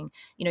teaching.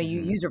 You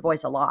use your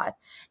voice a lot.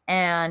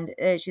 And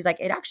she's like,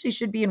 it actually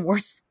should be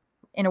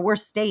in a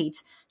worse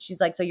state. She's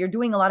like, so you're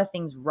doing a lot of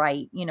things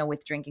right,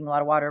 with drinking a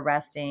lot of water,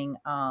 resting,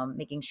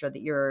 making sure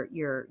that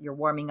you're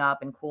warming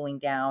up and cooling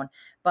down,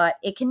 but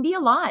it can be a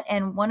lot.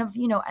 And one of,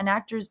 an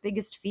actor's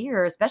biggest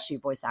fear, especially a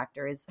voice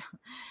actor, is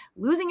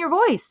losing your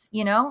voice,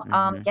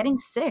 getting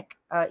sick,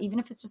 even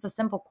if it's just a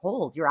simple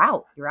cold, you're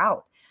out.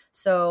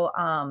 So,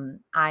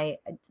 my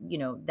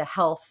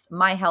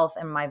health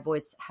and my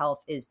voice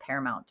health is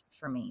paramount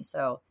for me.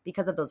 So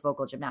because of those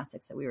vocal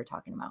gymnastics that we were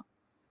talking about.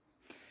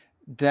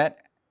 that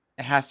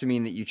has to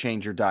mean that you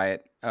change your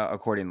diet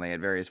accordingly at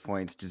various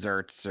points,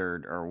 desserts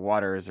or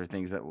waters or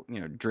things that,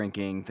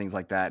 drinking, things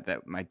like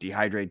that might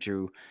dehydrate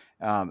you.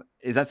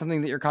 Is that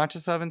something that you're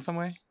conscious of in some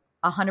way?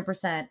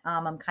 100%.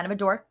 I'm kind of a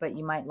dork, but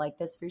you might like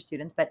this for your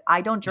students, but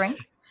I don't drink.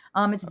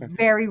 It's Okay.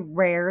 very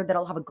rare that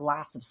I'll have a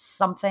glass of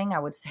something. I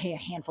would say a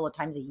handful of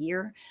times a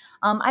year.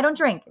 I don't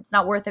drink. It's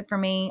not worth it for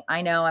me.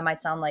 I know I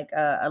might sound like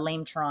a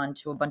lame Tron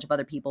to a bunch of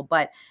other people,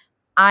 but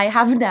I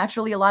have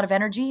naturally a lot of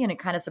energy and it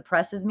kind of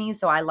suppresses me.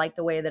 So I like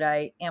the way that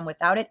I am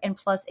without it. And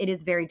plus, it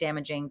is very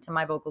damaging to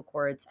my vocal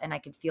cords and I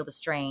can feel the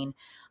strain.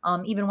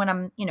 Even when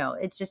I'm,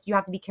 it's just you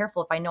have to be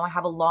careful. If I know I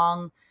have a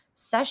long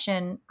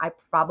session, I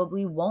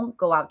probably won't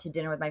go out to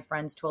dinner with my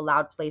friends to a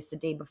loud place the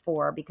day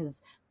before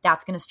because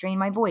that's going to strain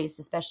my voice,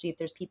 especially if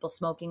there's people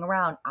smoking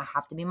around. I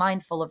have to be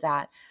mindful of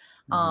that.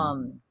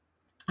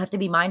 I have to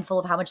be mindful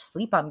of how much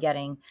sleep I'm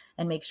getting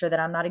and make sure that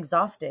I'm not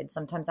exhausted.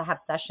 Sometimes I have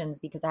sessions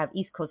because I have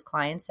East Coast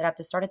clients that have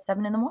to start at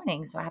 7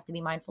 a.m. So I have to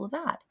be mindful of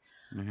that.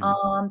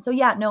 So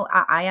yeah, no,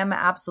 I am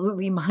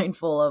absolutely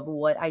mindful of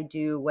what I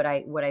do, what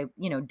I,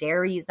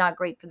 dairy is not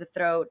great for the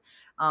throat.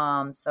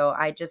 So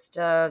I just,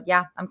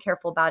 I'm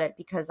careful about it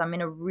because I'm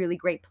in a really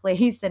great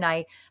place and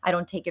I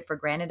don't take it for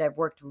granted. I've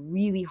worked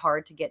really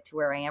hard to get to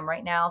where I am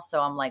right now.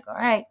 So I'm like, all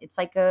right, it's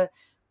like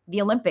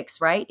the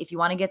Olympics, right? If you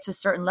want to get to a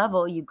certain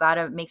level, you got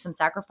to make some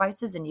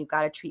sacrifices and you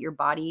got to treat your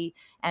body.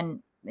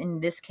 And in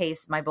this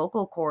case, my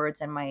vocal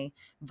cords and my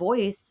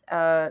voice,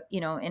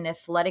 in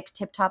athletic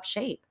tip top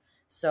shape.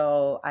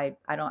 So I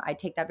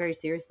take that very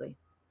seriously.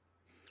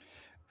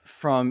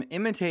 From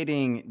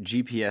imitating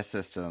GPS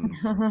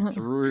systems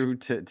through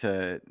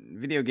to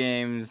video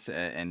games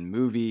and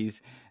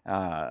movies,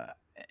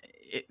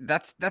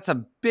 that's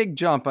a big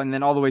jump, and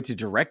then all the way to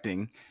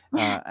directing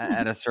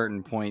at a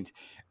certain point.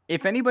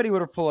 If anybody were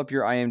to pull up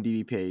your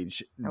IMDb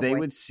page, they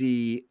would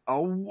see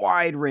a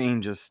wide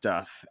range of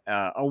stuff,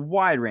 a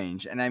wide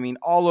range, and I mean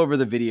all over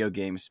the video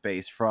game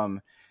space,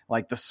 from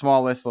like the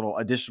smallest little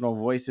additional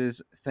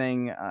voices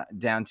thing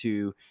down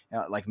to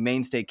like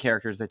mainstay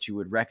characters that you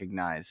would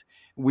recognize.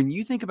 When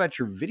you think about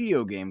your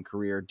video game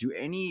career, do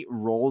any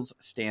roles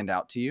stand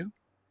out to you?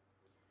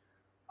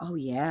 Oh,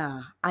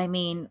 yeah. I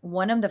mean,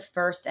 one of the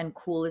first and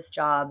coolest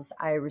jobs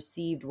I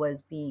received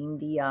was being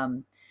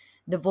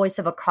the voice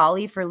of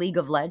Akali for League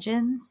of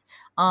Legends.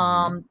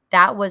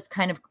 That was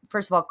kind of,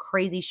 first of all,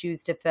 crazy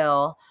shoes to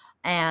fill.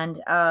 And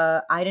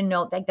I didn't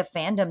know, like, the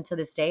fandom to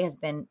this day has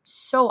been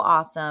so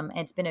awesome.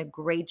 It's been a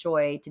great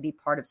joy to be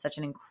part of such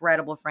an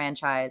incredible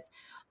franchise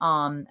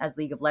as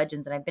League of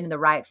Legends. And I've been in the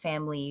Riot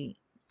family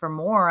for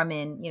more. I'm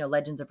in,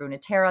 Legends of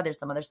Runeterra. There's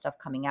some other stuff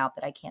coming out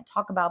that I can't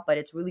talk about, but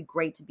it's really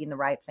great to be in the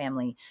Riot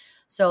family.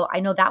 So I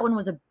know that one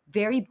was a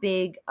very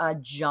big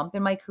jump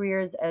in my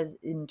careers as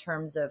in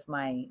terms of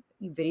my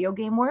video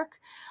game work.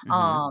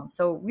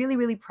 So really,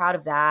 really proud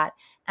of that.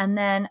 And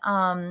then,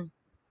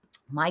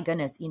 my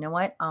goodness, you know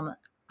what?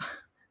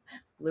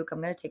 Luke,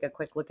 I'm going to take a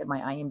quick look at my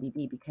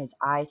IMDb because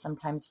I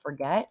sometimes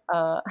forget.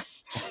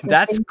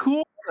 That's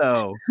cool,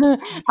 though.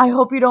 I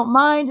hope you don't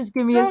mind. Just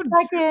give me a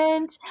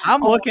second.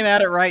 I'm looking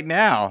at it right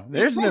now.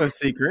 There's no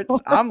secrets.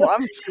 I'm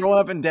scrolling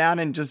up and down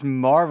and just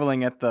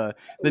marveling at the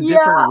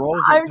different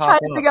roles that I'm trying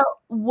to figure out,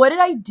 what did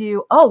I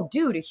do? Oh,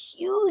 dude, a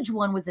huge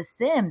one was The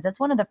Sims.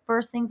 That's one of the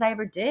first things I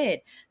ever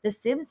did. The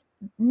Sims,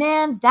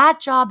 man, that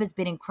job has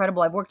been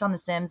incredible. I've worked on The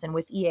Sims and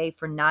with EA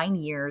for 9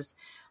 years.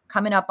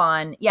 Coming up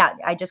on,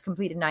 I just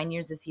completed 9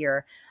 years this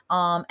year.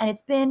 And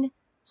it's been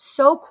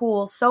so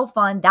cool, so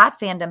fun. That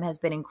fandom has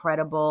been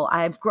incredible.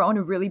 I've grown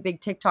a really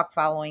big TikTok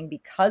following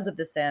because of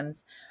The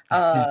Sims.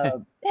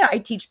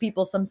 I teach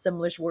people some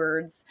Simlish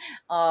words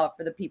for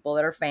the people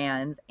that are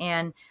fans.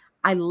 And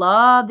I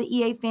love the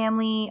EA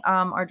family.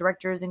 Our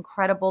director is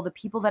incredible. The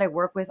people that I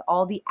work with,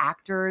 all the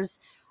actors,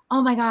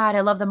 oh my God,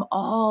 I love them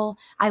all.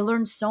 I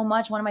learned so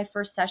much. One of my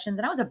first sessions,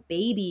 and I was a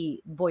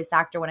baby voice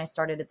actor when I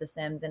started at The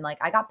Sims. And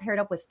I got paired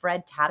up with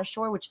Fred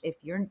Tatasciore, which if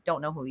you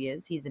don't know who he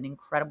is, he's an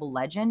incredible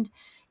legend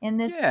in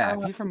this.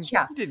 He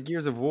did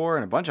Gears of War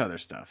and a bunch of other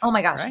stuff. Oh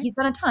my gosh, right? He's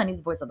done a ton. He's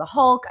the voice of the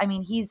Hulk. I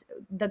mean, he's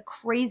the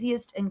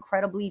craziest,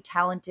 incredibly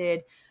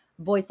talented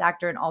voice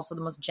actor and also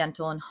the most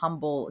gentle and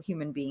humble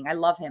human being. I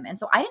love him. And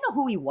so I didn't know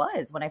who he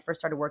was when I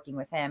first started working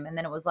with him. And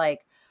then it was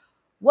like,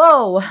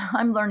 whoa,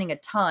 I'm learning a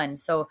ton.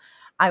 So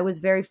I was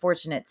very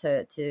fortunate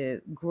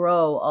to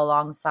grow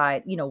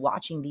alongside,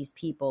 watching these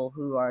people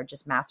who are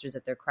just masters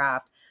at their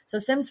craft. So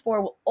Sims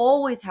 4 will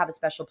always have a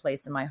special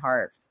place in my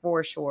heart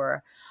for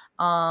sure.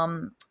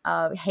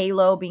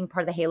 Halo, being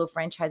part of the Halo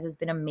franchise has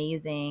been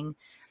amazing.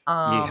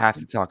 You have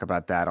to talk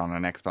about that on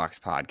an Xbox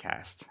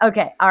podcast.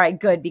 Okay. All right.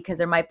 Good. Because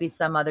there might be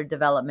some other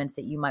developments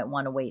that you might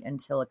want to wait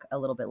until a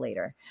little bit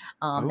later.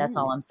 That's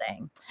all I'm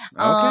saying.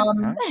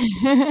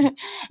 Okay.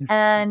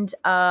 And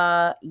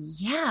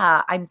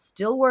I'm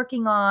still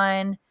working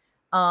on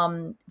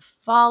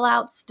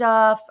Fallout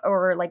stuff,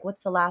 or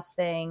what's the last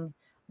thing?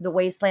 The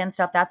Wasteland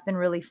stuff. That's been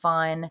really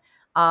fun.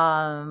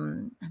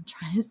 I'm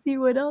trying to see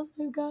what else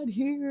I've got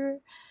here.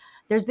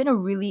 There's been a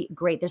really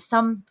great,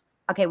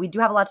 okay, we do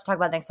have a lot to talk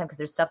about next time because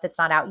there's stuff that's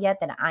not out yet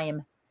that I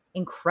am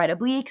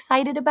incredibly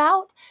excited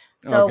about.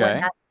 So when Okay.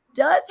 that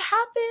does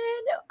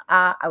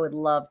happen, I would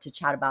love to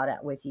chat about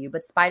it with you.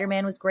 But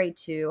Spider-Man was great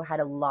too. Had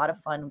a lot of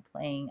fun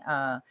playing,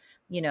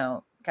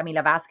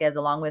 Camila Vasquez,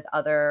 along with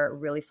other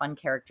really fun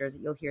characters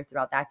that you'll hear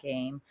throughout that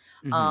game.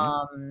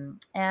 Mm-hmm.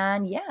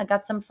 And yeah, I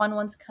got some fun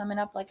ones coming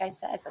up, like I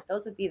said, but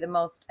those would be the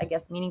most, I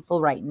guess, meaningful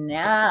right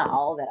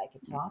now that I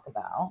could talk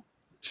about.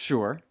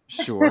 Sure.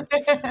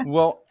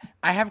 Well,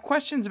 I have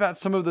questions about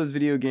some of those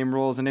video game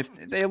roles, and if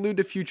they allude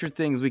to future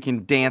things, we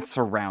can dance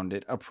around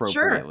it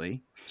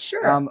appropriately.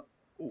 Sure.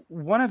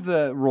 One of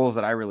the roles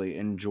that I really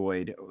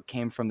enjoyed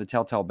came from the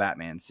Telltale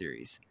Batman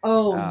series.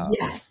 Oh,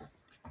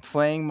 Yes.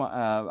 Playing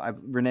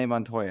Renee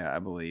Montoya, I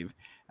believe,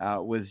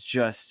 was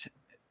just,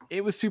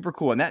 it was super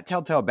cool. And that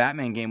Telltale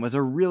Batman game was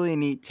a really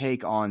neat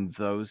take on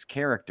those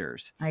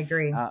characters. I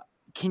agree.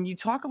 Can you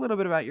talk a little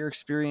bit about your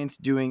experience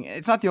doing,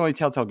 it's not the only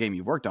Telltale game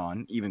you've worked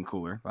on, even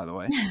cooler, by the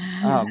way,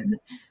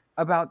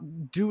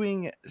 about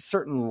doing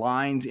certain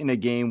lines in a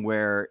game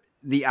where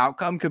the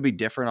outcome could be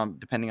different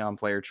depending on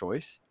player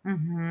choice?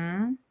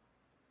 Mm-hmm.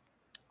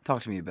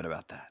 Talk to me a bit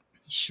about that.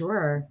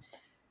 Sure.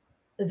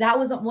 That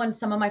was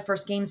some of my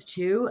first games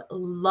too.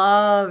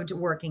 Loved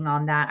working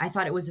on that. I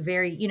thought it was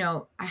very,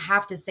 I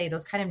have to say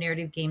those kind of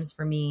narrative games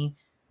for me,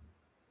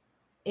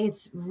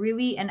 it's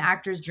really an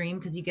actor's dream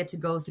because you get to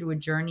go through a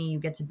journey. You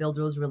get to build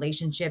those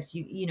relationships.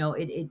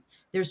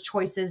 There's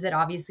choices that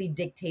obviously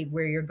dictate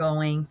where you're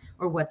going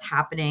or what's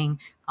happening.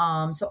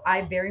 So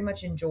I very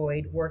much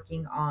enjoyed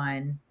working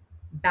on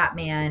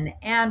Batman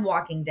and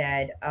Walking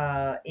Dead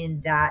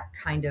in that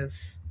kind of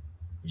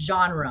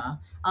genre.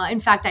 In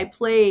fact,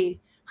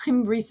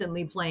 I'm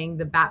recently playing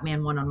the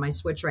Batman one on my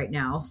Switch right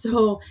now.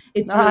 So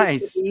it's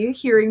nice. Really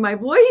hearing my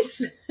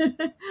voice.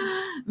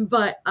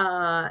 But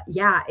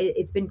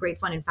it's been great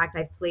fun. In fact,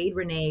 I've played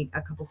Renee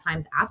a couple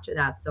times after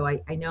that. So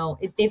I know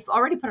they've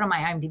already put it on my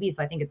IMDb.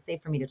 So I think it's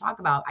safe for me to talk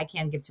about. I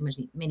can't give too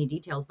many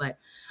details, but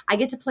I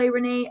get to play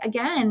Renee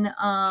again.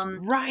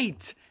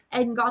 Right.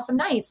 And Gotham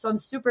Knights. So I'm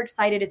super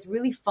excited. It's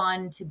really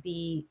fun to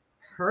be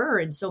her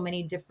in so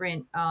many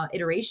different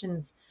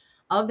iterations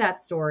of that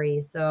story.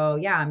 So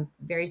yeah, I'm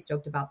very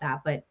stoked about that.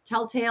 But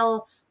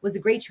Telltale was a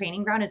great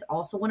training ground. It's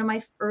also one of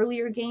my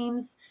earlier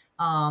games.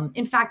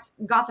 In fact,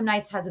 Gotham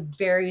Knights has a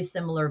very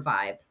similar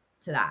vibe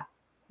to that.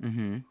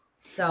 Mm-hmm.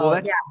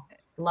 So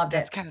loved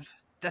it.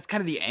 That's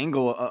kind of the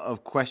angle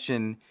of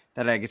question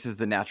that I guess is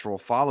the natural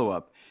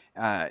follow-up.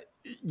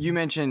 You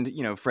mentioned,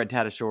 Fred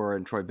Tatasciore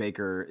and Troy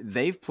Baker.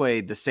 They've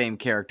played the same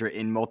character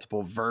in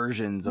multiple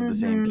versions of the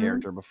same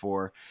character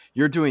before.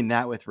 You're doing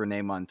that with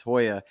Renee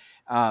Montoya.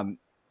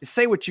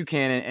 Say what you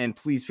can, and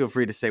please feel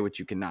free to say what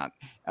you cannot.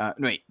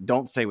 Wait,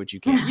 don't say what you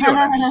can. You know what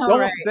I mean.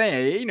 Don't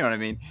say, you know what I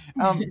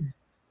mean.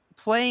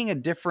 Playing a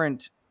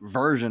different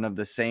version of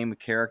the same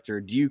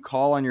character, do you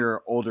call on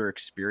your older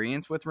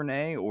experience with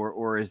Renee,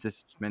 or is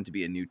this meant to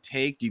be a new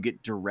take? Do you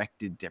get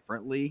directed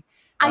differently?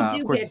 I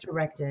do get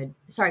directed.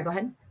 Sorry, go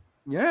ahead.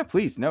 Yeah,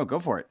 please. No, go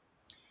for it.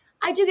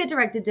 I do get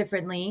directed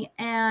differently.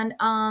 And,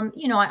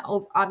 I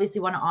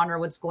obviously want to honor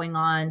what's going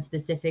on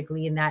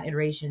specifically in that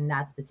iteration, in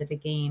that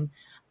specific game.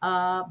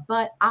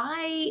 But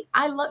I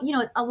love,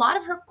 a lot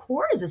of her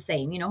core is the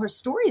same, her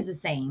story is the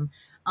same.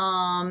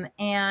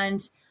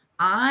 And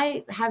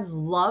I have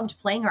loved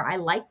playing her. I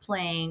like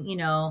playing,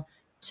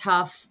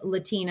 tough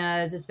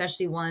Latinas,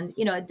 especially ones,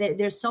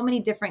 there's so many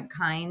different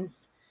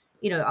kinds.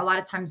 A lot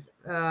of times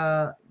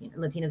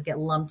Latinas get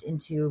lumped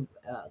into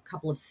a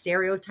couple of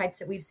stereotypes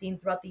that we've seen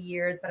throughout the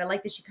years, but I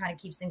like that she kind of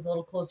keeps things a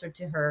little closer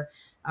to her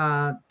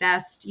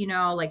best,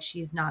 like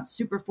she's not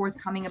super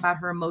forthcoming about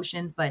her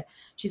emotions, but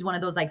she's one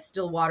of those like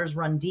still waters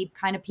run deep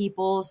kind of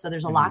people. So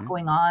there's a lot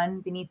going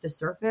on beneath the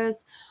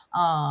surface.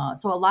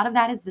 So a lot of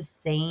that is the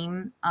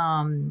same.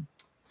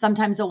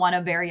 Sometimes they'll want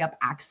to vary up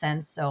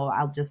accents, so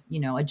I'll just,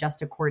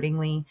 adjust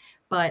accordingly.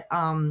 But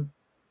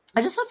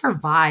I just love her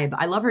vibe.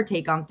 I love her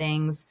take on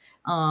things.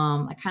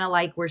 I kind of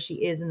like where she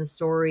is in the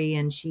story,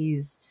 and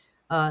she's,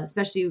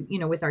 especially,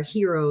 with our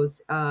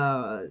heroes,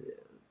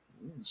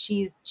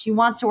 she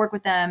wants to work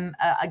with them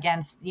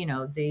against,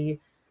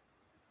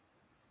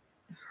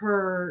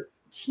 her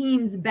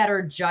team's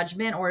better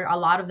judgment, or a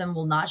lot of them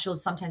will not. She'll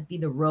sometimes be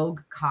the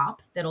rogue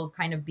cop that'll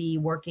kind of be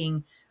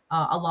working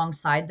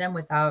alongside them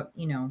without,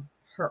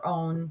 her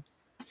own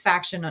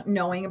faction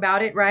knowing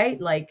about it, right?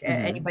 Like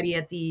anybody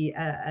at the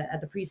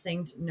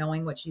precinct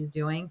knowing what she's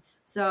doing.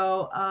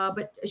 So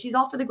but she's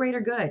all for the greater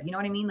good, you know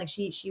what I mean? Like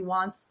she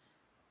wants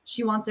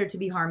there to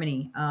be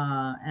harmony,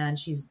 and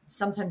she's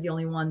sometimes the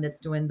only one that's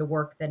doing the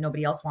work that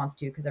nobody else wants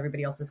to, because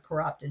everybody else is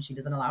corrupt and she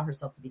doesn't allow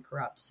herself to be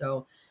corrupt.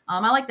 So I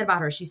like that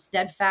about her. She's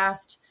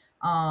steadfast,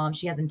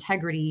 she has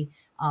integrity,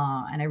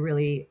 and I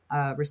really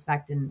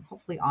respect and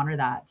hopefully honor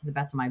that to the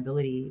best of my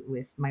ability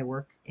with my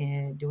work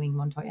in doing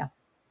Montoya.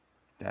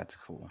 That's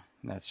cool.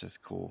 That's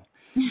just cool.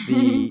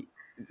 And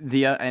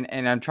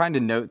I'm trying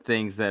to note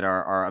things that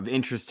are of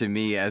interest to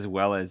me, as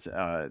well as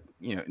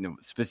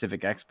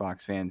specific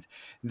Xbox fans.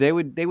 They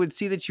would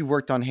see that you've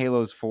worked on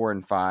Halos 4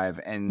 and 5,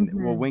 and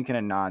will wink and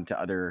a nod to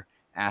other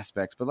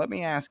aspects. But let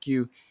me ask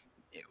you,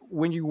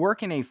 when you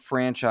work in a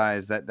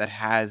franchise that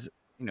has,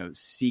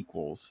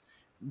 sequels,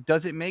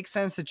 does it make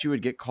sense that you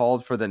would get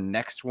called for the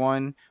next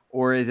one,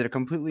 or is it a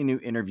completely new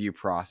interview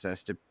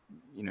process to,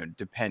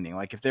 depending,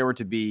 like if there were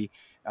to be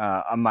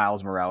a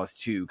Miles Morales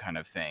 2 kind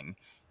of thing,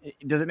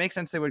 does it make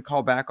sense they would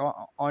call back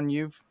on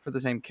you for the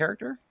same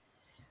character?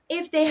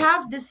 If they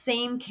have the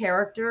same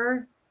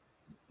character,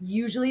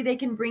 usually they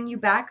can bring you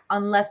back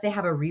unless they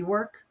have a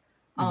rework,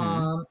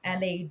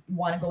 and they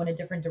want to go in a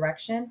different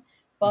direction.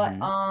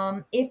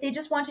 But if they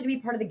just want you to be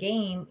part of the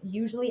game,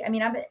 usually, I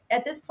mean, I'm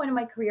at this point in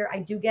my career, I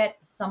do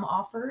get some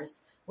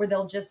offers where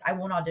I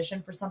won't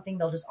audition for something.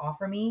 They'll just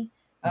offer me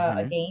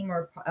a game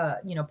or,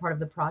 part of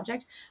the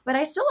project, but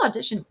I still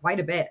audition quite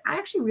a bit. I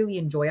actually really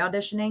enjoy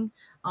auditioning.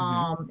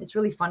 It's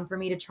really fun for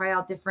me to try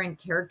out different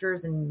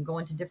characters and go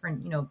into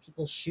different,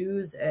 people's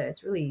shoes.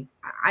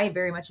 I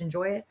very much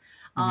enjoy it.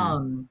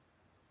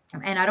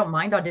 And I don't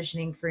mind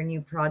auditioning for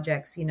new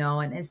projects,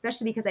 and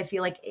especially because I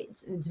feel like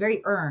it's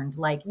very earned.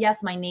 Like,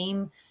 yes, my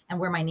name and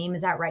where my name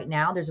is at right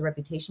now, there's a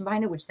reputation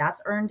behind it, which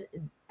that's earned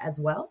as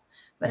well.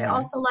 But I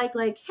also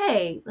like,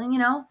 hey,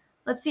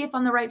 let's see if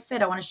I'm the right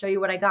fit. I want to show you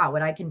what I got,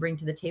 what I can bring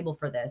to the table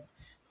for this.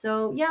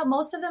 So yeah,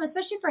 most of them,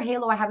 especially for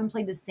Halo, I haven't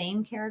played the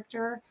same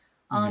character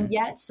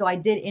yet. So I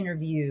did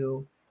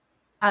interview,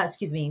 well,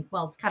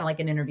 it's kind of like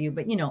an interview,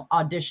 but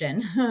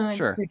audition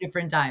Sure. 2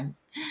 different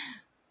times.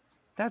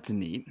 That's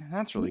neat.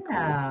 That's really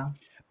cool.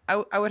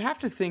 I would have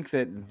to think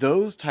that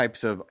those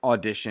types of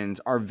auditions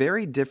are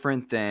very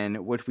different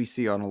than what we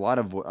see on a lot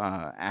of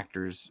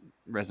actors'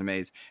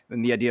 resumes,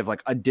 and the idea of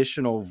like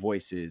additional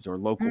voices or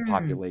local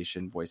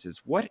population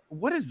voices. What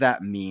does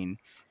that mean,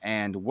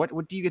 and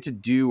what do you get to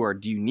do, or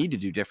do you need to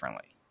do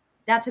differently?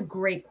 That's a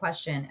great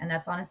question, and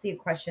that's honestly a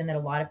question that a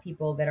lot of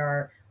people that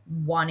are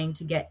wanting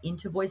to get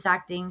into voice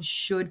acting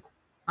should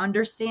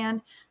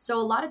understand. So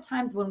a lot of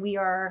times when we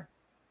are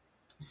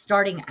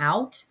starting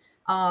out,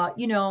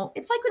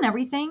 it's like when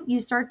everything, you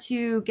start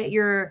to get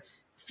your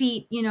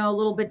feet, a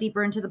little bit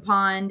deeper into the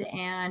pond,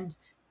 and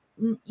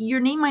your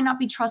name might not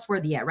be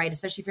trustworthy yet, right?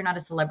 Especially if you're not a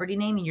celebrity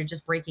name and you're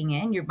just breaking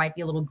in, you might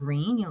be a little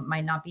green, you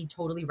might not be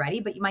totally ready,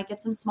 but you might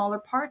get some smaller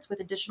parts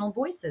with additional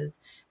voices.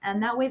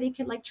 And that way they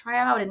could like try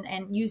out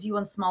and use you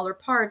on smaller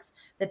parts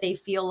that they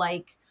feel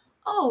like,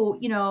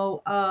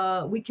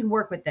 we can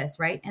work with this,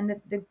 right? And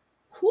the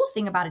cool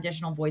thing about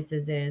additional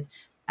voices is,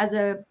 as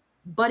a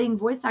budding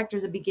voice actor,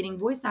 as a beginning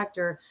voice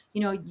actor,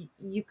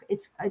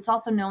 it's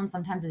also known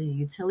sometimes as a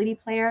utility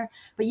player,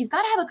 but you've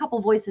got to have a couple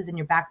voices in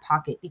your back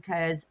pocket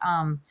because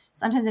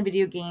sometimes in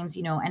video games,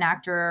 an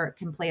actor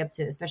can play up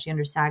to, especially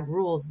under SAG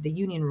rules, the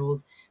union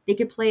rules, they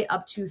could play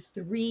up to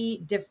 3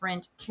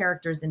 different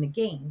characters in the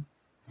game.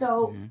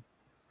 So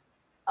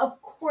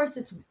of course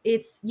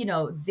it's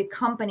the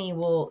company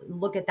will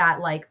look at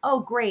that like, oh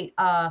great,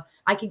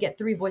 I could get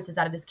 3 voices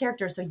out of this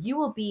character, so you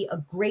will be a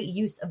great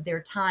use of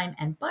their time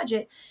and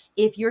budget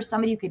if you're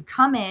somebody who could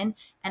come in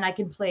and I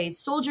can play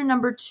soldier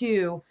number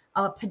 2,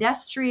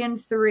 pedestrian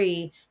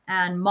 3,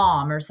 and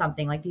mom, or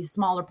something like these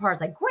smaller parts.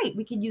 Like, great,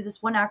 we could use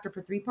this one actor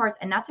for 3 parts,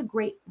 and that's a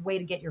great way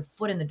to get your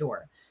foot in the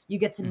door. You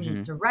get to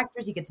meet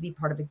directors, you get to be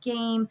part of a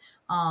game.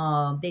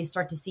 They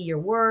start to see your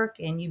work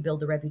and you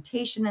build a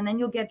reputation, and then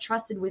you'll get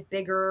trusted with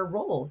bigger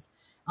roles.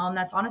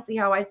 That's honestly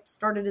how I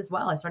started as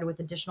well. I started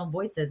with additional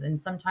voices. And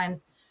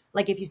sometimes,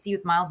 like if you see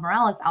with Miles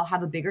Morales, I'll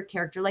have a bigger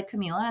character like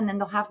Camila, and then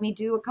they'll have me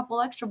do a couple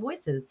extra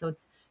voices. So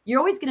you're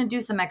always going to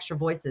do some extra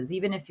voices,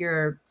 even if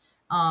you're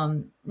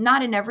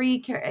not in every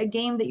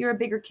game that you're a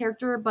bigger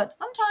character, but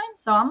sometimes.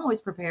 So I'm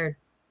always prepared.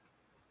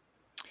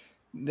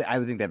 I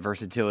would think that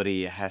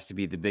versatility has to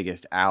be the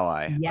biggest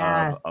ally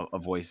of a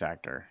voice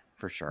actor,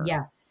 for sure.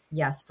 Yes,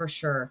 for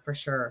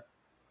sure.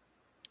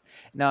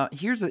 Now,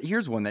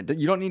 here's one that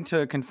you don't need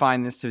to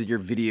confine this to your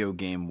video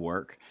game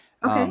work.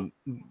 Okay.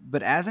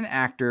 But as an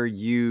actor,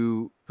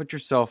 you put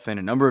yourself in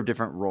a number of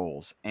different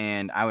roles,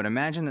 and I would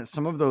imagine that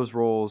some of those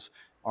roles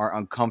are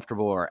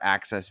uncomfortable or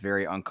access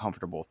very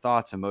uncomfortable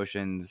thoughts,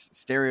 emotions,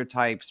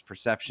 stereotypes,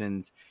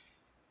 perceptions.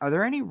 Are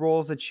there any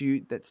roles that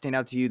stand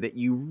out to you that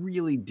you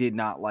really did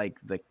not like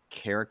the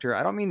character?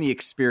 I don't mean the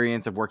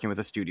experience of working with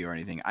a studio or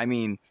anything. I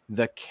mean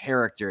the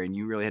character, and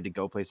you really had to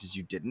go places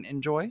you didn't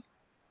enjoy?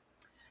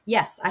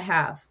 Yes, I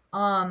have.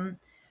 I'm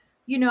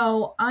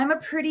a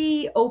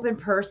pretty open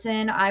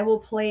person. I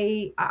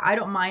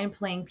don't mind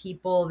playing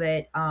people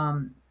that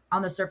on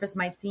the surface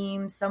might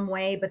seem some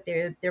way, but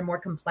they're more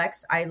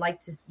complex. I like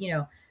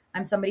to,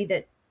 I'm somebody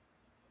that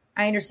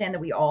I understand that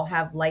we all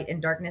have light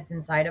and darkness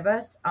inside of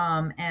us.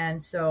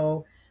 And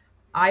so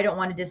I don't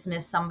want to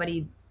dismiss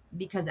somebody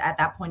because at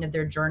that point of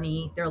their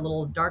journey, they're a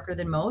little darker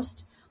than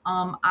most.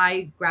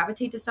 I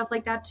gravitate to stuff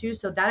like that too.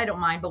 So that I don't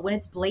mind. But when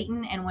it's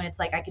blatant and when it's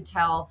like, I could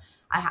tell,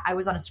 I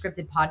was on a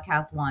scripted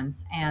podcast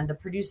once and the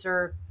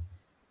producer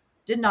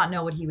did not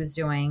know what he was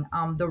doing.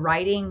 The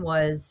writing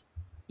was,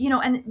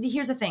 and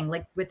here's the thing,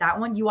 like with that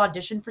one, you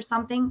audition for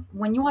something.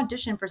 When you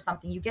audition for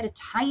something, you get a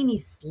tiny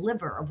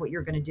sliver of what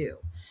you're going to do.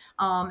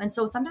 And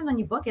so sometimes when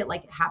you book it,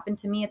 like it happened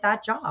to me at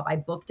that job, I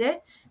booked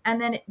it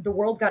and then the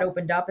world got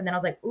opened up and then I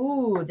was like,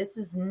 ooh, this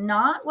is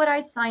not what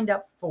I signed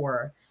up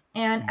for.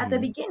 And at the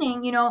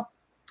beginning,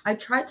 I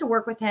tried to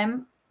work with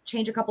him,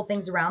 change a couple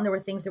things around. There were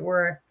things that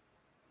were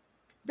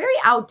very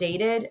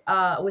outdated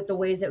with the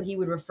ways that he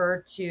would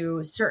refer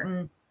to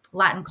certain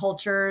Latin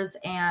cultures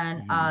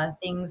and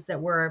things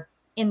that were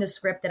in the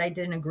script that I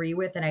didn't agree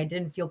with and I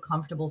didn't feel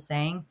comfortable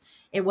saying.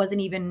 It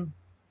wasn't even,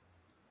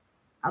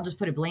 I'll just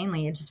put it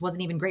plainly, it just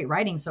wasn't even great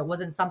writing. So it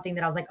wasn't something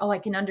that I was like, oh, I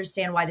can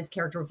understand why this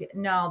character would feel.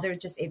 No,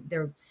 it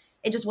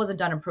just wasn't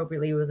done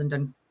appropriately. It wasn't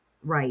done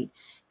right.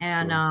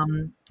 And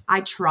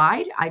I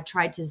tried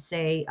to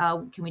say,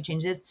 can we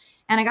change this?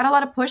 And I got a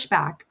lot of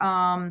pushback.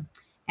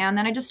 And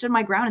then I just stood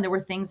my ground, and there were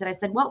things that I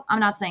said, well, I'm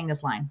not saying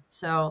this line.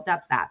 So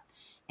that's that.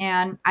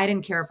 And I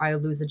didn't care if I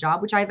would lose a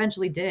job, which I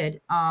eventually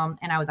did.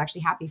 And I was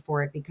actually happy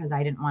for it because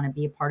I didn't want to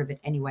be a part of it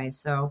anyway.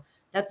 So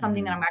that's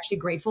something that I'm actually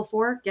grateful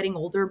for, getting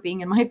older,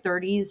 being in my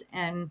 30s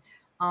and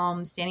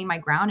standing my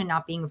ground and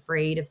not being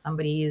afraid if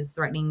somebody is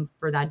threatening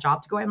for that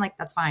job to go. I'm like,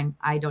 that's fine.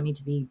 I don't need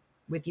to be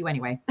with you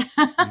anyway.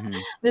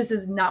 This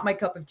is not my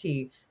cup of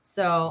tea.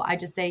 So I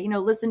just say,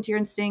 listen to your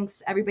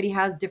instincts. Everybody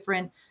has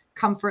different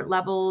comfort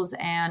levels.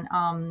 And,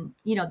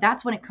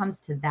 that's when it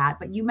comes to that.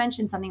 But you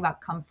mentioned something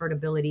about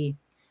comfortability.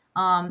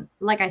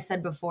 Like I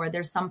said before,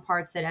 there's some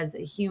parts that as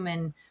a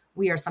human,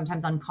 we are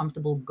sometimes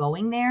uncomfortable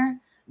going there.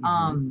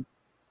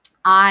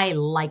 I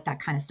like that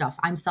kind of stuff.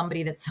 I'm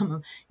somebody that some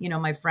of,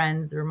 my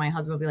friends or my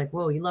husband will be like,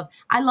 whoa,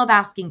 I love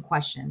asking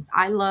questions.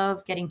 I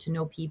love getting to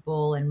know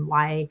people and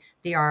why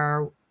they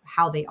are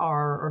how they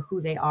are or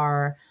who they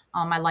are.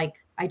 I like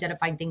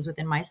identifying things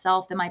within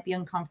myself that might be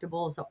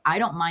uncomfortable. So I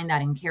don't mind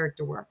that in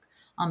character work.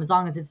 As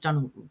long as it's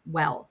done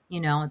well,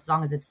 as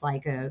long as it's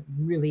like a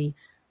really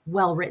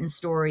well-written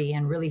story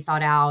and really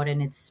thought out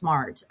and it's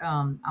smart.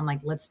 I'm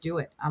like, let's do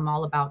it. I'm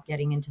all about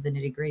getting into the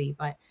nitty-gritty,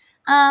 but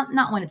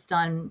not when it's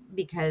done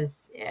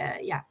because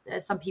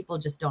some people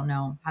just don't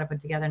know how to put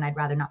it together, and I'd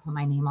rather not put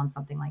my name on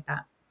something like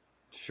that.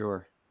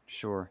 Sure.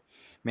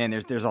 Man,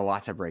 there's a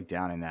lot to break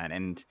down in that.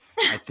 And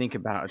I think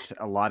about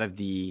a lot of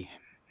the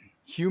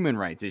human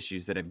rights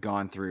issues that have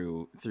gone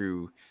through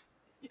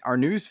our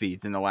news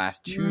feeds in the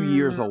last 2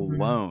 years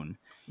alone.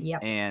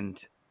 Yep.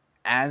 And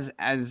as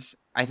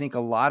I think a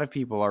lot of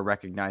people are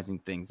recognizing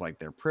things like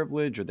their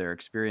privilege or their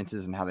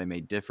experiences and how they may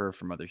differ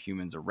from other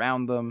humans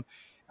around them.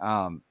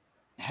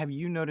 Have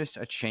you noticed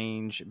a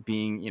change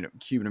being,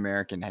 Cuban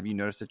American? Have you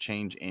noticed a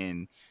change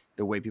in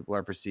the way people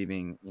are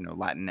perceiving,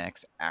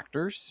 Latinx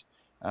actors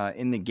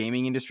in the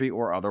gaming industry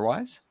or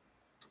otherwise?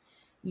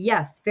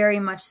 Yes, very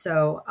much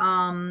so.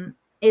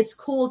 It's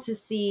cool to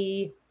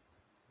see.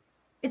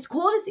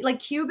 Like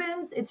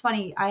Cubans. It's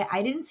funny.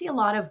 I didn't see a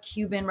lot of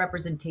Cuban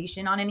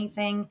representation on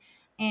anything.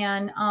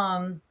 And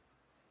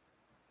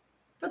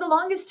for the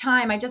longest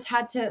time, I just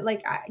had to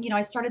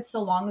I started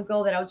so long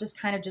ago that I was just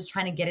kind of just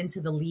trying to get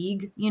into the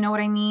league. You know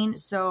what I mean?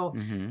 So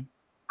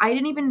I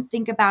didn't even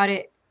think about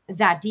it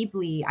that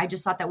deeply. I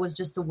just thought that was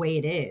just the way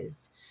it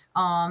is.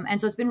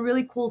 And so it's been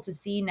really cool to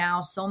see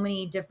now so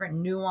many different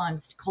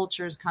nuanced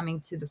cultures coming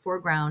to the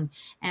foreground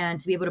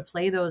and to be able to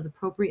play those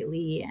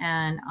appropriately.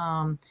 And,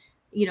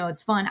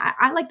 it's fun.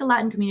 I like the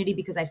Latin community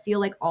because I feel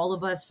like all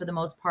of us, for the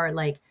most part,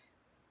 like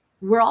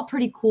we're all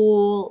pretty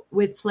cool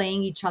with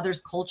playing each other's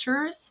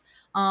cultures.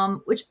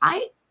 Which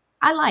I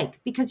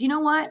like because you know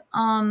what?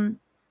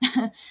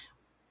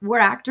 We're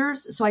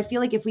actors. So I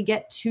feel like if we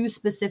get too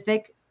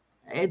specific,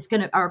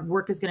 our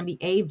work is going to be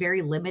A,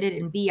 very limited,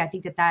 and B, I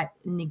think that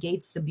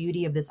negates the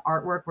beauty of this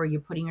artwork where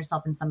you're putting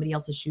yourself in somebody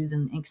else's shoes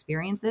and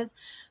experiences.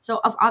 So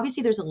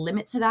obviously there's a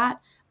limit to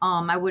that.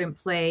 I wouldn't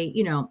play,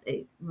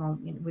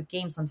 with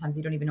games, sometimes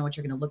you don't even know what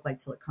you're going to look like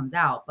till it comes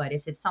out. But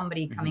if it's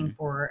somebody coming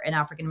for an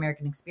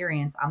African-American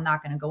experience, I'm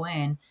not going to go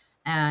in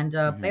and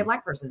play a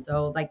Black person.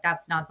 So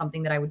that's not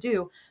something that I would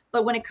do.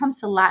 But when it comes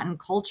to Latin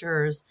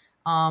cultures,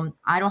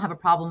 I don't have a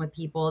problem with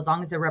people as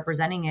long as they're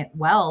representing it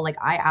well. Like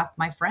I ask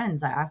my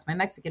friends, I ask my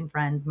Mexican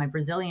friends, my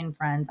Brazilian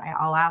friends,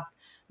 I'll ask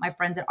my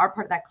friends that are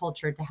part of that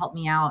culture to help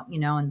me out,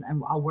 and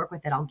I'll work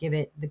with it. I'll give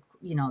it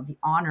the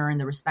honor and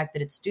the respect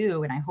that it's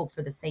due. And I hope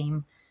for the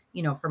same,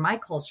 for my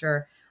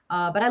culture.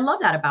 But I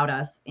love that about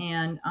us.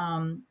 And,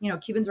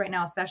 Cubans right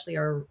now, especially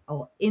are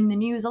in the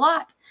news a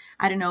lot.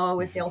 I don't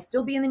know if they'll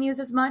still be in the news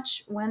as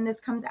much when this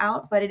comes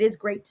out, but it is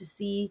great to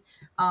see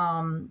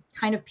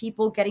kind of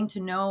people getting to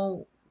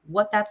know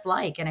what that's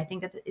like. And I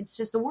think that it's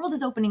just the world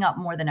is opening up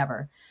more than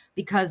ever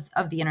because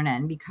of the internet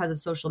and because of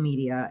social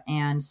media.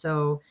 And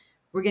so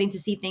we're getting to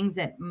see things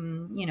that,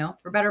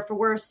 for better or for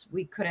worse,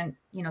 we couldn't,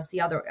 see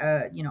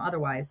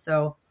otherwise.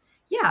 So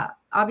yeah,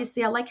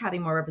 obviously I like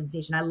having more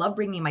representation. I love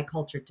bringing my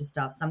culture to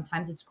stuff.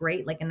 Sometimes it's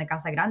great. Like in the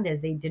Casa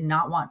Grandes, they did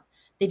not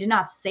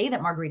say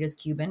that Margarita's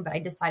Cuban, but I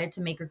decided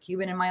to make her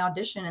Cuban in my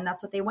audition, and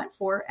that's what they went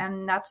for.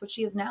 And that's what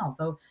she is now.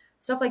 So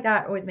stuff like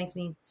that always makes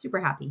me super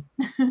happy.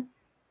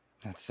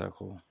 That's so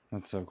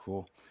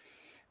cool.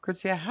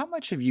 Grazia, how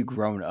much have you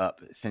grown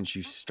up since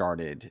you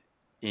started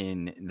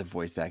in the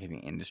voice acting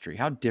industry?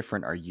 How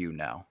different are you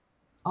now?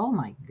 Oh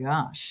my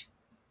gosh.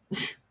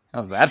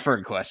 How's that for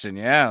a question?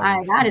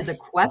 Yeah. That is a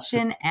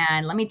question.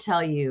 And let me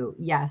tell you,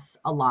 yes,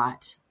 a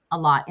lot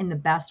in the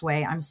best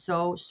way. I'm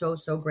so, so,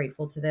 so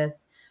grateful to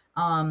this.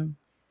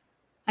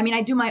 I mean,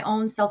 I do my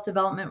own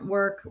self-development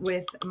work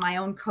with my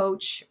own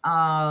coach,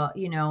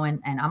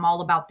 and I'm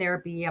all about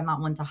therapy. I'm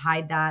not one to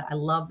hide that. I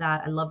love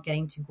that. I love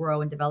getting to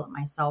grow and develop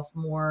myself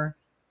more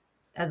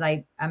as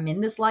I'm in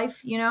this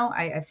life.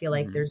 I feel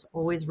like there's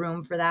always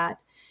room for that.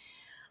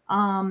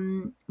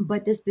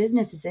 But this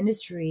business, this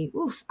industry,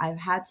 I've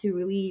had to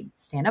really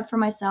stand up for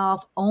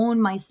myself,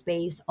 own my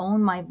space,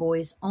 own my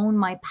voice, own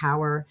my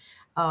power.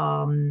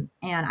 And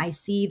I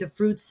see the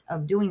fruits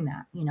of doing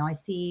that. I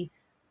see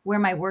where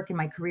my work and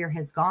my career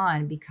has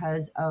gone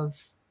because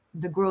of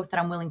the growth that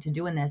I'm willing to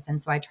do in this.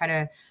 And so I try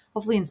to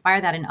hopefully inspire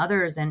that in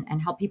others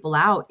and help people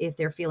out if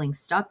they're feeling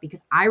stuck,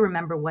 because I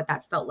remember what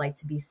that felt like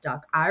to be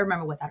stuck. I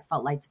remember what that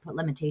felt like to put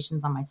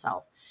limitations on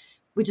myself,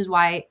 which is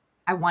why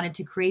I wanted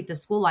to create the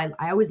school. I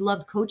always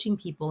loved coaching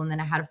people. And then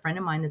I had a friend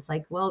of mine that's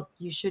like, well,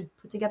 you should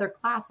put together a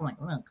class. I'm like,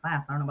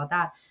 class, I don't know about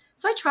that.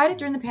 So I tried it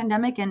during the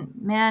pandemic, and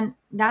man,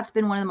 that's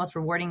been one of the most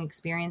rewarding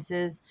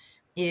experiences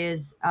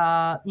is,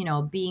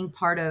 being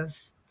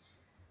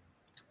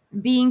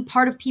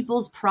part of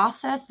people's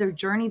process, their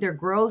journey, their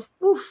growth.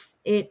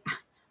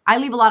 I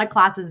leave a lot of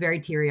classes very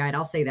teary-eyed.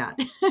 I'll say that.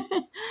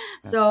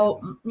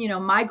 So,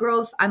 my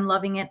growth, I'm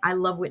loving it. I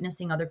love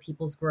witnessing other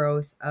people's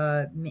growth.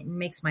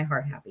 Makes my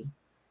heart happy.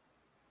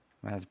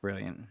 That's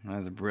brilliant. That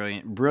was a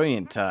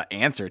brilliant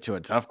answer to a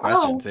tough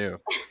question too.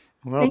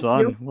 Well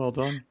done. Well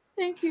done.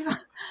 Thank you.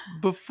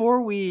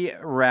 Before we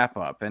wrap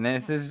up, and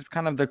this is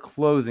kind of the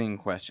closing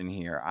question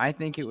here, I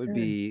think it would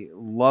be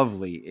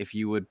lovely if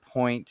you would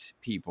point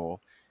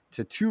people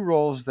to 2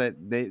 roles that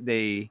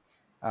they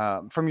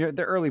from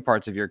the early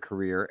parts of your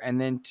career,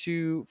 and then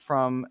 2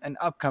 from an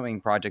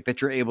upcoming project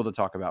that you're able to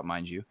talk about,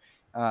 mind you,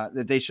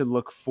 that they should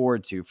look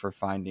forward to for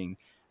finding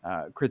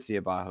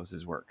Kritzia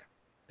Bajos' work.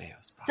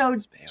 So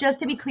just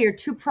to be clear,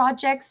 2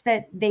 projects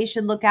that they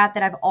should look at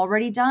that I've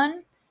already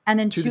done, and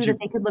then 2 that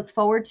they could look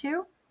forward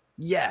to?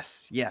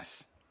 Yes.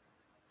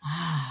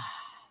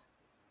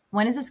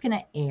 When is this going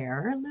to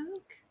air, Luke?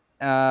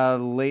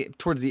 Late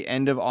towards the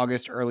end of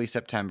August, early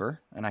September,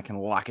 and I can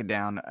lock it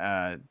down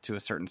to a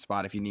certain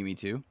spot if you need me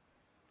to.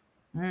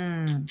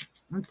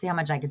 Let's see how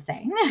much I could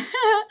say.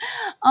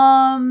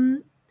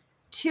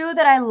 2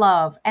 that I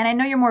love, and I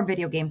know you're more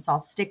video games, so I'll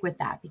stick with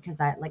that because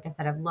like I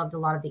said, I've loved a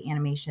lot of the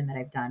animation that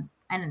I've done.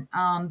 And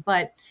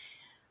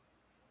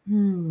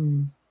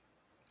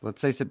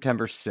let's say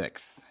September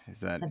 6th. Is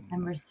that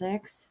September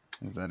 6th?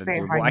 Is that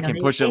very hard. I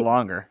can push it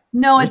longer.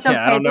 No, it's okay.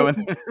 I don't know.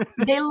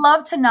 They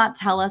love to not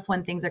tell us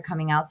when things are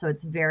coming out, so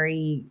it's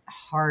very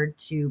hard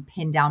to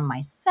pin down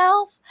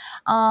myself.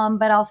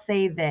 But I'll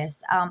say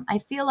this. I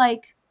feel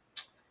like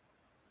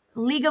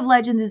League of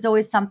Legends is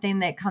always something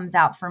that comes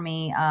out for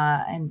me,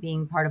 and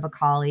being part of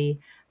Akali.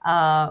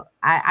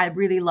 I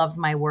really loved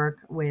my work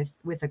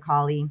with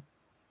Akali.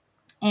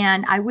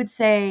 And I would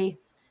say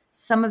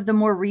some of the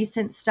more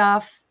recent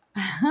stuff.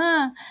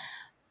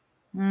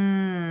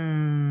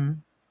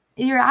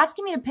 You're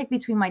asking me to pick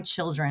between my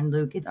children,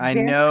 Luke. I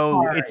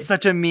know. Hard. It's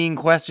such a mean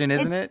question,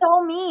 isn't it? It's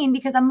so mean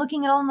because I'm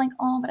looking at all, I'm like,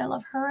 oh, but I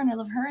love her and I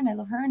love her and I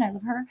love her and I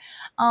love her.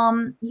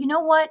 You know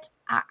what?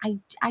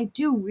 I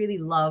do really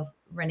love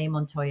Renee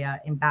Montoya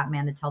in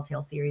Batman, the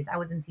Telltale series. I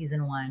was in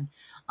season 1.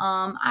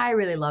 I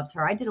really loved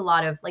her. I did there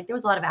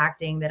was a lot of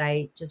acting that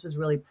I just was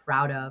really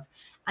proud of.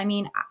 I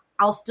mean,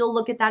 I'll still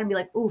look at that and be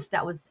like, oof,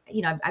 that was,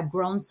 I've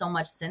grown so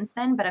much since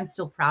then, but I'm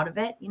still proud of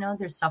it.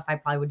 There's stuff I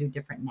probably would do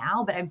different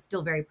now, but I'm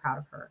still very proud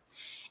of her.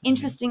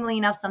 Interestingly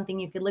enough, something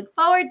you could look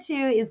forward to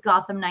is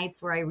Gotham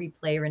Knights, where I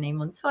replay Renee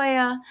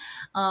Montoya.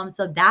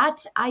 So that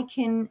I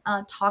can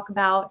talk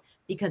about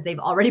because they've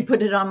already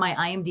put it on my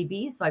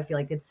IMDb. So I feel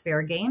like it's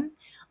fair game.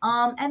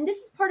 And this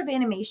is part of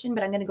animation,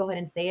 but I'm going to go ahead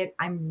and say it.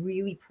 I'm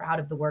really proud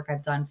of the work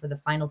I've done for the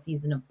final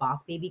season of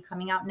Boss Baby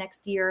coming out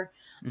next year.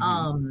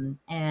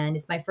 And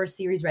it's my first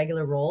series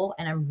regular role,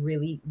 and I'm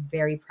really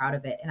very proud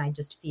of it. And I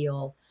just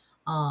feel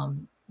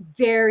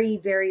very,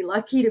 very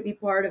lucky to be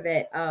part of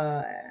it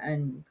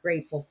and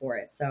grateful for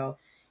it. So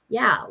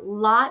yeah,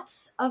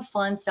 lots of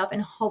fun stuff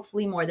and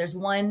hopefully more. There's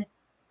one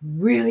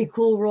really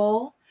cool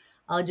role.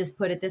 I'll just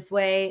put it this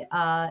way.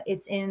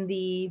 It's in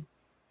the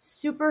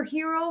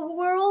superhero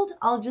world.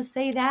 I'll just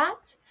say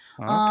that.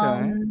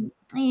 Okay.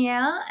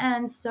 Yeah.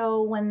 And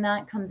so when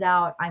that comes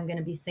out, I'm going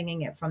to be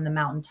singing it from the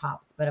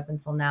mountaintops. But up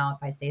until now,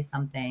 if I say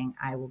something,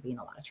 I will be in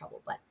a lot of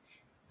trouble. But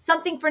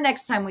something for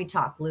next time we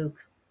talk, Luke.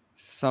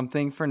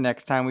 Something for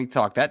next time we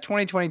talk. That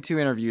 2022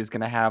 interview is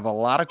going to have a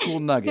lot of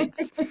cool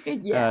nuggets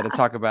to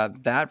talk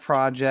about that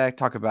project,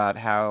 talk about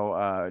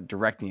how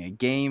directing a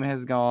game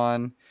has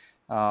gone.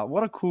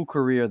 What a cool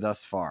career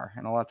thus far,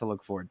 and a lot to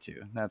look forward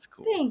to. That's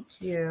cool.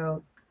 Thank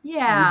you.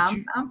 Yeah,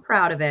 I'm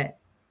proud of it.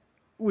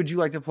 Would you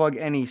like to plug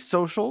any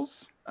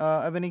socials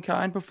of any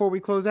kind before we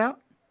close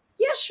out?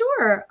 Yeah,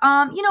 sure.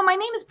 My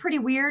name is pretty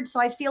weird, so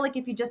I feel like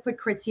if you just put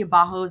Kritzia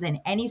Bajos in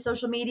any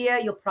social media,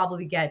 you'll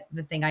probably get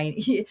the thing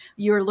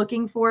you're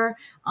looking for.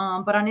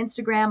 But on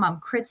Instagram,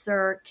 I'm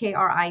Kritzer,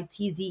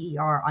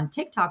 Kritzer. On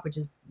TikTok, which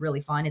is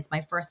really fun. It's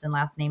my first and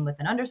last name with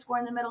an underscore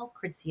in the middle,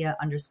 Kritzia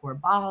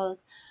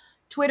 _Bajos.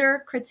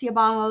 Twitter, Kritzia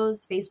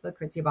Bajos, Facebook,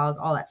 Kritzia Bajos,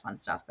 all that fun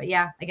stuff. But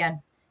yeah, again,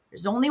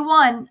 there's only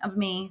one of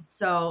me,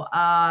 so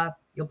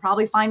you'll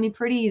probably find me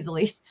pretty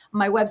easily.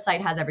 My website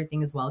has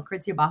everything as well,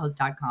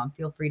 kritziabajos.com.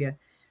 Feel free to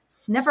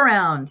sniff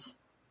around.